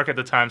lived in New York at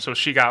the time, so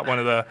she got one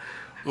of the.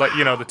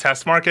 The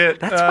test market.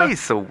 That's why he's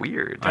so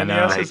weird. I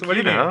know. Like, what do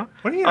you mean?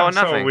 What do you mean I'm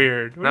so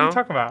weird? What are you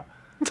talking about?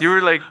 You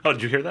were like, oh,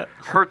 did you hear that?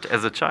 Hurt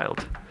as a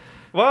child.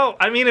 Well,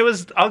 I mean, it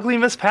was Ugly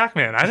Miss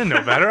Pac-Man. I didn't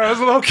know better. I was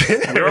a little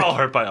kid. We were all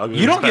hurt by Ugly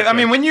You Miss don't get. I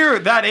mean, when you're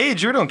that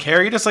age, you don't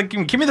care. You're just like,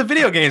 give me the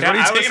video games. What are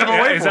you taking them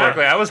away for?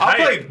 Exactly. I was I'll hyped.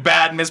 play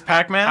Bad Miss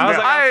Pac-Man. I was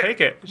like, I'll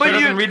take it. But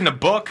you've been reading a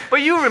book.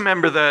 But you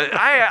remember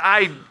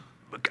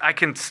I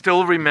can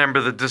still remember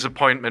the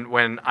disappointment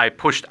when I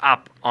pushed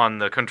up on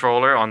the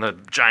controller, on the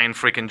giant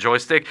freaking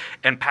joystick,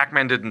 and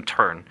Pac-Man didn't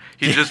turn.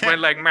 He just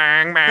went like,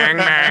 mang, mang,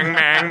 mang,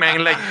 mang, mang,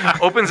 like,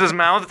 opens his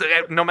mouth,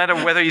 no matter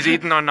whether he's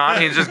eating or not,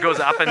 he just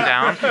goes up and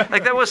down.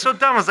 Like, that was so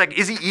dumb. I was like,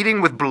 is he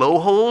eating with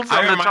blowholes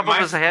on the top of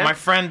his head? My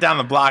friend down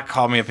the block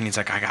called me up, and he's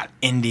like, I got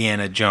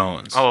Indiana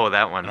Jones. Oh,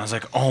 that one. And I was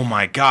like, oh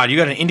my God, you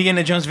got an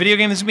Indiana Jones video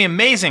game? This is going to be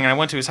amazing. And I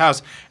went to his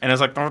house, and it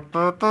was like,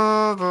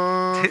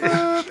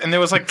 and there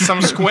was like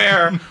some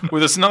square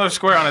with another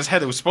square on his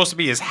head that was supposed to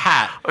be his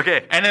hat.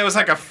 Okay. And it was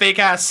like a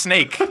fake-ass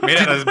snake made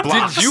out of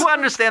blocks. Did you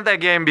understand that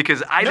game?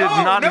 Because I did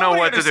not know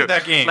what to do.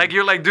 That game. Like,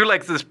 you're like, do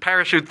like this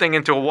parachute thing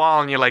into a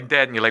wall, and you're like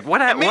dead, and you're like,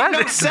 what? It made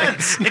no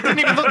sense. It didn't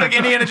even look like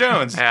Indiana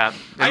Jones. Yeah.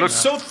 I'm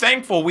so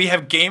thankful we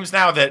have games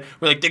now that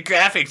we're like, the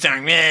graphics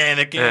are, man,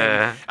 the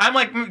game. I'm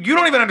like, you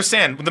don't even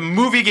understand. The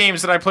movie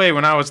games that I played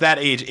when I was that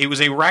age, it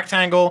was a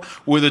rectangle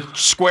with a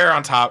square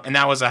on top, and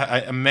that was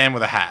a man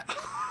with a hat.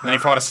 And then he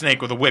fought a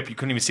snake with a whip. You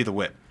couldn't even see the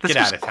whip. This Get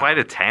out was of town. quite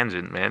a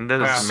tangent, man.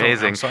 That is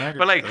amazing. I'm so angry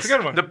but like, with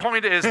this. the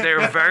point is,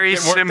 they're very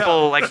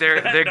simple. Like,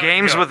 they're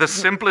games with the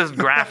simplest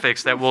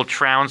graphics that will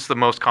trounce the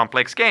most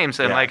complex games.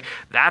 And like,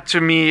 that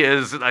to me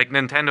is like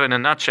Nintendo in a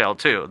nutshell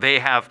too. They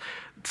have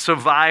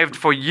survived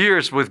for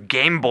years with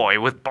Game Boy,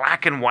 with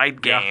black and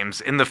white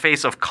games in the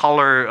face of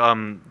color,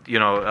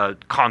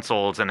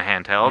 consoles and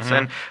handhelds.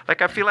 And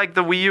like, I feel like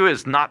the Wii U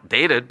is not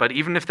dated, but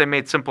even if they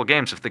made simple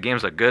games, if the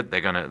games are good,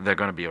 they're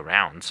gonna be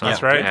around. So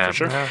that's right, for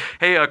sure. Yeah.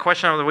 Hey,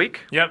 question of the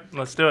week. Yep,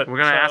 let's do it. We're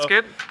gonna ask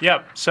it.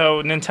 Yep.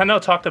 So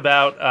Nintendo talked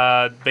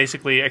about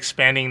basically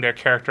expanding their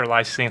character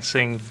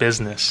licensing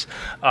business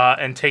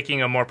and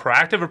taking a more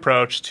proactive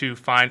approach to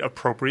find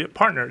appropriate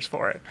partners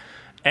for it.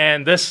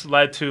 And this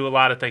led to a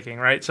lot of thinking,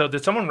 right? So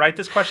did someone write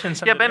this question?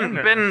 Ben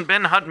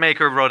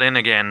Hutmaker wrote in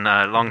again,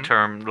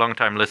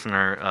 long-time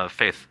listener,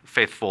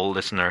 faithful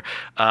listener,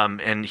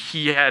 and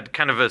he had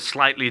kind of a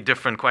slightly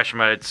different question,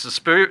 but it's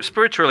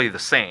spiritually the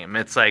same.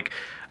 It's like,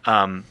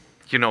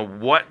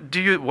 what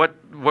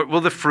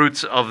will the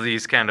fruits of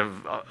these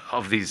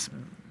these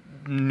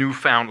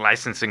newfound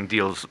licensing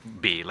deals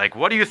be? Like,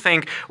 what do you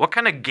think? What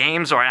kind of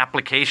games or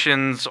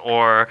applications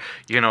or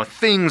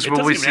things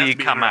will we see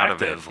come out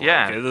of it?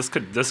 Like,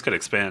 this could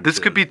expand. This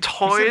could be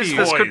toys.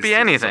 This could be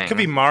anything. It could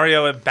be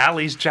Mario at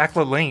Bally's Jack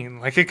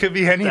LaLanne. Like, it could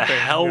be anything. The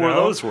hell were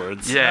those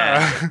words?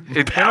 Yeah,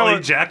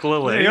 Bally Jack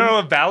LaLanne. You know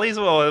what Bally's?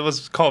 Well, it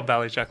was called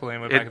Bally's Jack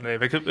LaLanne back in the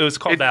day. It was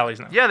called Bally's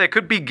now. Yeah, there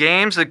could be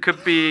games. It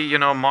could be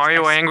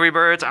Mario Angry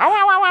Birds.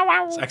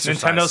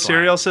 Nintendo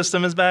cereal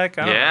system is back.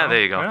 I don't know.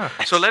 There you go. Yeah.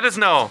 So let us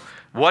know.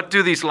 What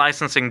do these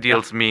licensing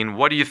deals mean?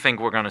 What do you think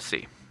we're going to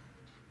see?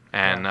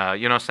 And,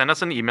 send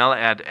us an email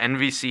at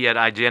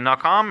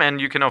nvc@ign.com. And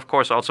you can, of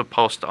course, also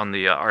post on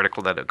the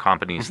article that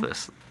accompanies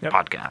this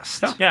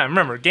podcast. Yeah,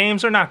 remember,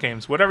 games or not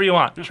games, whatever you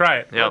want. Try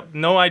it. Yep.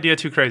 No idea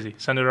too crazy.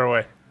 Send it our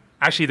way.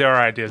 Actually, there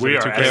are ideas. We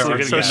are too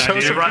crazy. so show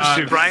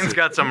some Brian's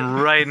got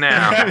some right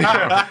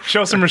now.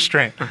 Show some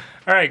restraint. All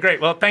right, great.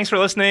 Well, thanks for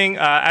listening.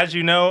 As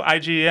you know,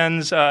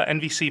 IGN's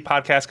NVC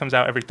podcast comes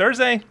out every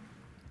Thursday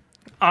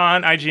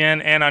on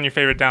IGN and on your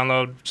favorite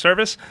download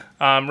service.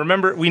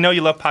 Remember, we know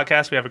you love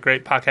podcasts. We have a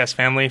great podcast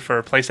family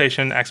for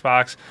PlayStation,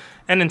 Xbox,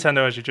 and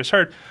Nintendo, as you just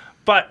heard.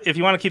 But if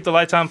you want to keep the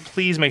lights on,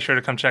 please make sure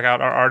to come check out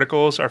our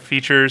articles, our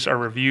features, our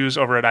reviews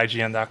over at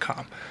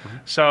IGN.com.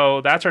 So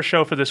that's our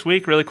show for this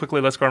week. Really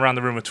quickly, let's go around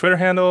the room with Twitter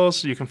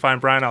handles. You can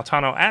find Brian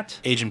Altano at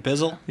Agent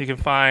Bizzle. You can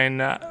find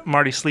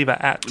Marty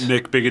Sleva at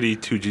Nick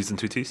Biggity, 2 G's and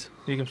 2 T's.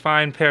 You can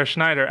find Per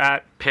Schneider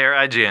at Per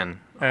IGN,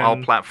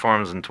 all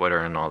platforms and Twitter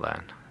and all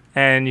that.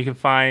 And you can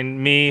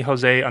find me,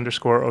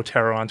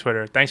 Jose_Otero on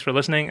Twitter. Thanks for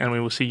listening, and we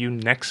will see you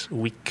next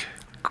week.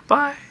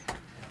 Goodbye.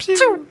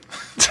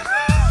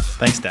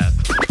 Thanks, Dad.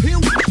 Here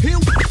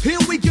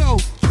we go.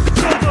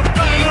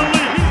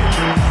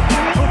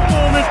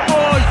 Performance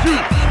for you.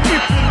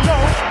 If you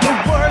know the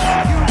words,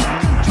 you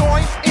can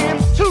join in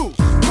too.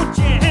 Put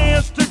your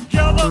hands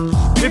together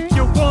if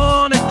you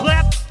wanna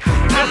clap.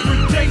 As we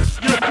take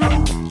you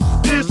through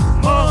this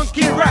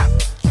monkey rap.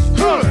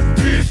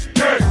 He's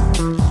dead.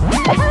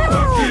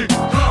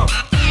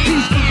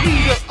 He's the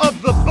leader of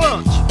the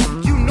bunch.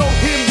 You know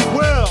him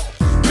well.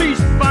 He's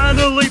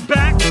finally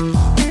back to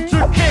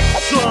kick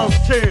some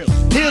tail.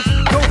 His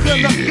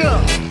coconut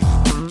gun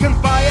can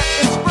fire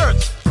in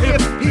spurts.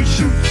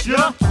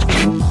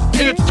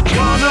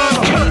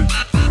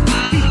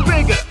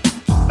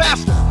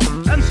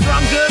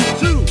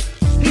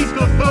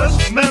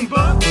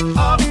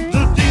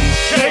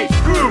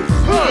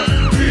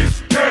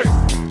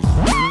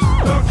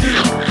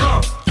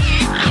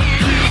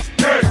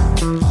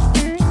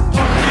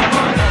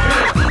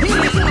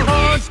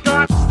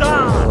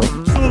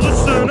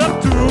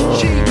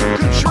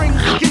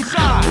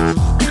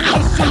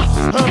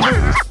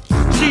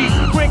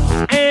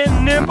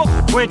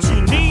 when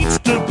she needs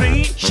to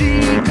be. She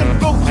can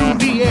go through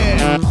the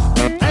air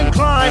and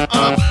climb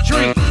up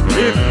trees.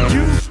 If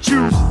you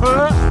choose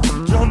her,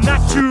 you'll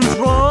not choose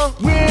wrong.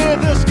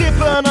 With a skip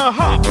and a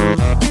hop,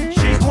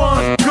 she's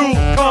one cool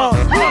car.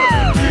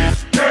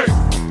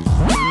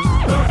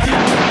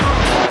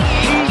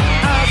 He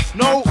has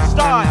no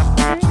style,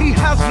 he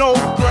has no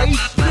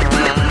grace.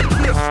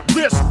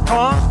 This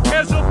car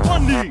has a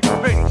funny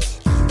face.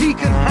 He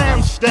can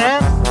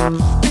handstand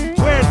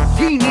when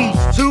he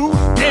needs to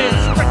and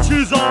stretch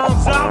his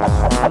arms out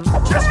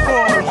just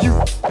for you.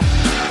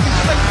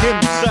 Inflate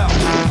himself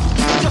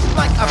just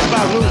like a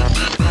balloon.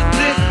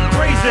 This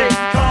crazy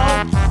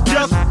car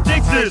just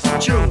digs his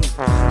tune.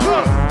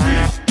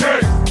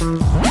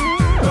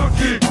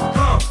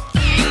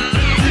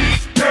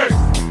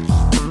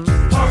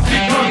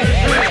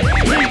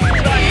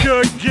 Back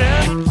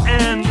again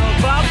and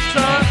about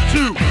time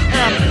too.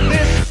 And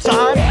this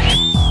time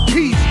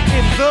he's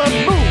in the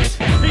mood.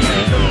 He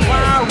can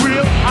fly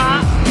real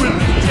high with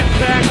the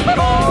jetpack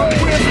car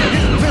with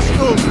his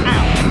pistols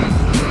out.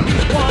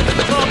 One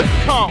tough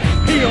call,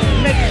 he'll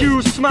make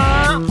you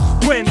smile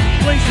when he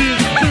plays his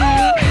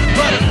tune.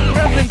 But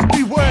gremlins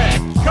beware,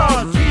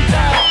 'cause he's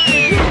out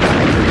to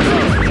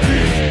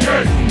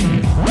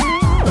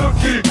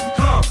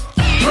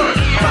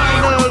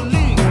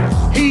Finally,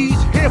 he's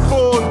here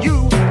for you.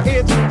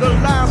 It's the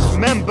last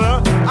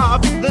member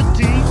of the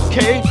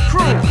DK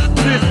crew.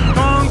 This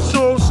song's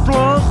so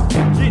strong,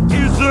 it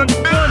isn't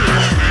funny.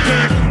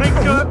 Can't make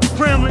a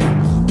gremlin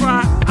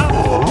cry out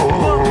for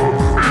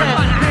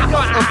fun. Can't pick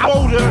up a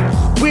boulder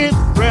with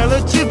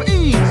relative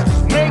ease.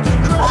 Makes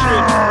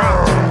crushing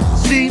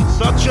routes seem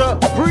such a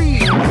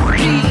breeze.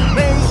 He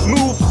may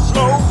move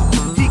slow,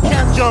 he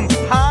can't jump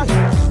high,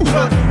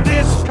 but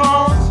this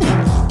car's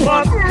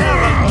one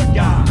hell of a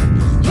guy.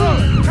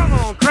 Come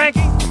on,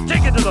 Cranky,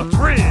 take it to the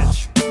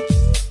fridge.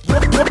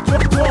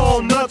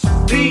 Walnuts,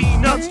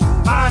 peanuts,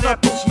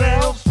 pineapple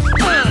smells,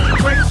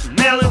 grapes,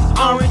 melons,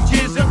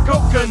 oranges, and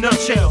coconut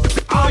shells.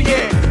 Oh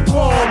yeah,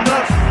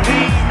 walnuts,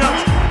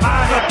 peanuts,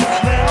 pineapple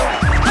smells,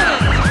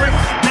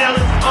 grapes,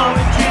 melons,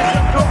 oranges,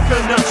 and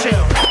coconut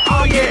shells.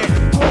 Oh yeah.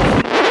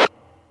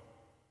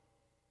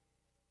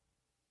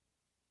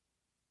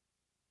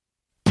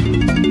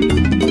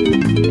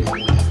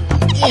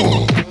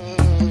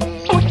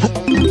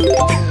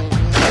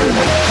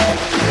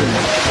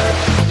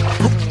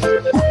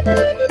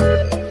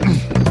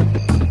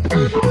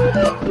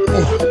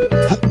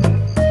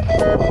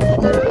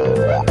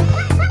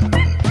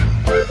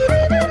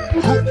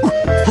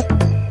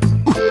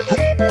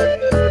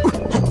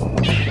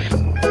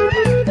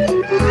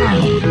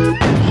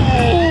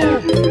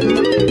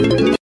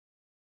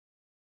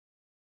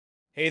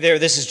 Hey there,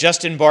 this is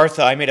Justin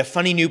Bartha. I made a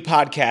funny new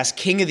podcast,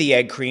 King of the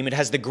Egg Cream. It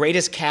has the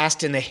greatest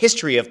cast in the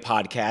history of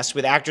podcasts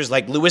with actors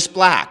like Louis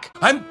Black.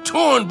 I'm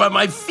torn by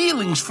my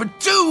feelings for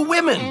two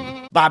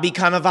women. Bobby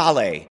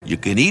Cannavale. You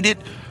can eat it,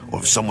 or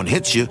if someone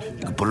hits you,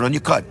 you can put it on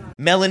your cut.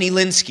 Melanie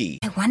Linsky.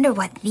 I wonder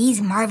what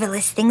these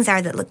marvelous things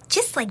are that look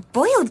just like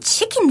boiled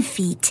chicken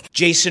feet.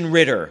 Jason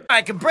Ritter.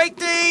 I can break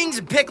things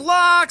and pick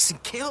locks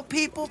and kill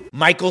people.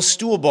 Michael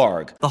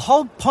Stuhlbarg. The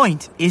whole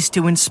point is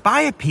to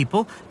inspire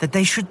people that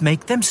they should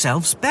make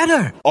themselves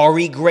better.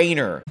 Ari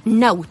Grainer.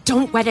 No,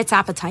 don't whet its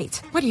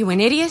appetite. What are you, an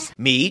idiot?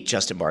 Me,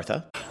 Justin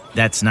Bartha.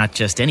 That's not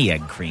just any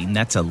egg cream,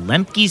 that's a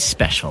Lemke's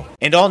special.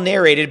 And all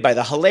narrated by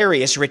the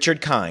hilarious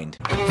Richard Kind.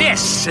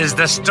 This is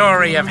the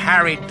story of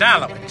Harry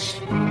Dalowitz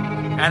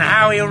and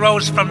how he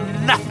rose from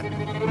nothing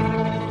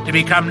to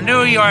become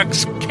New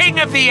York's King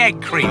of the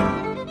Egg Cream.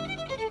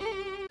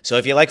 So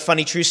if you like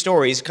funny true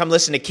stories, come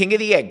listen to King of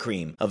the Egg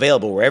Cream,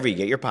 available wherever you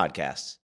get your podcasts.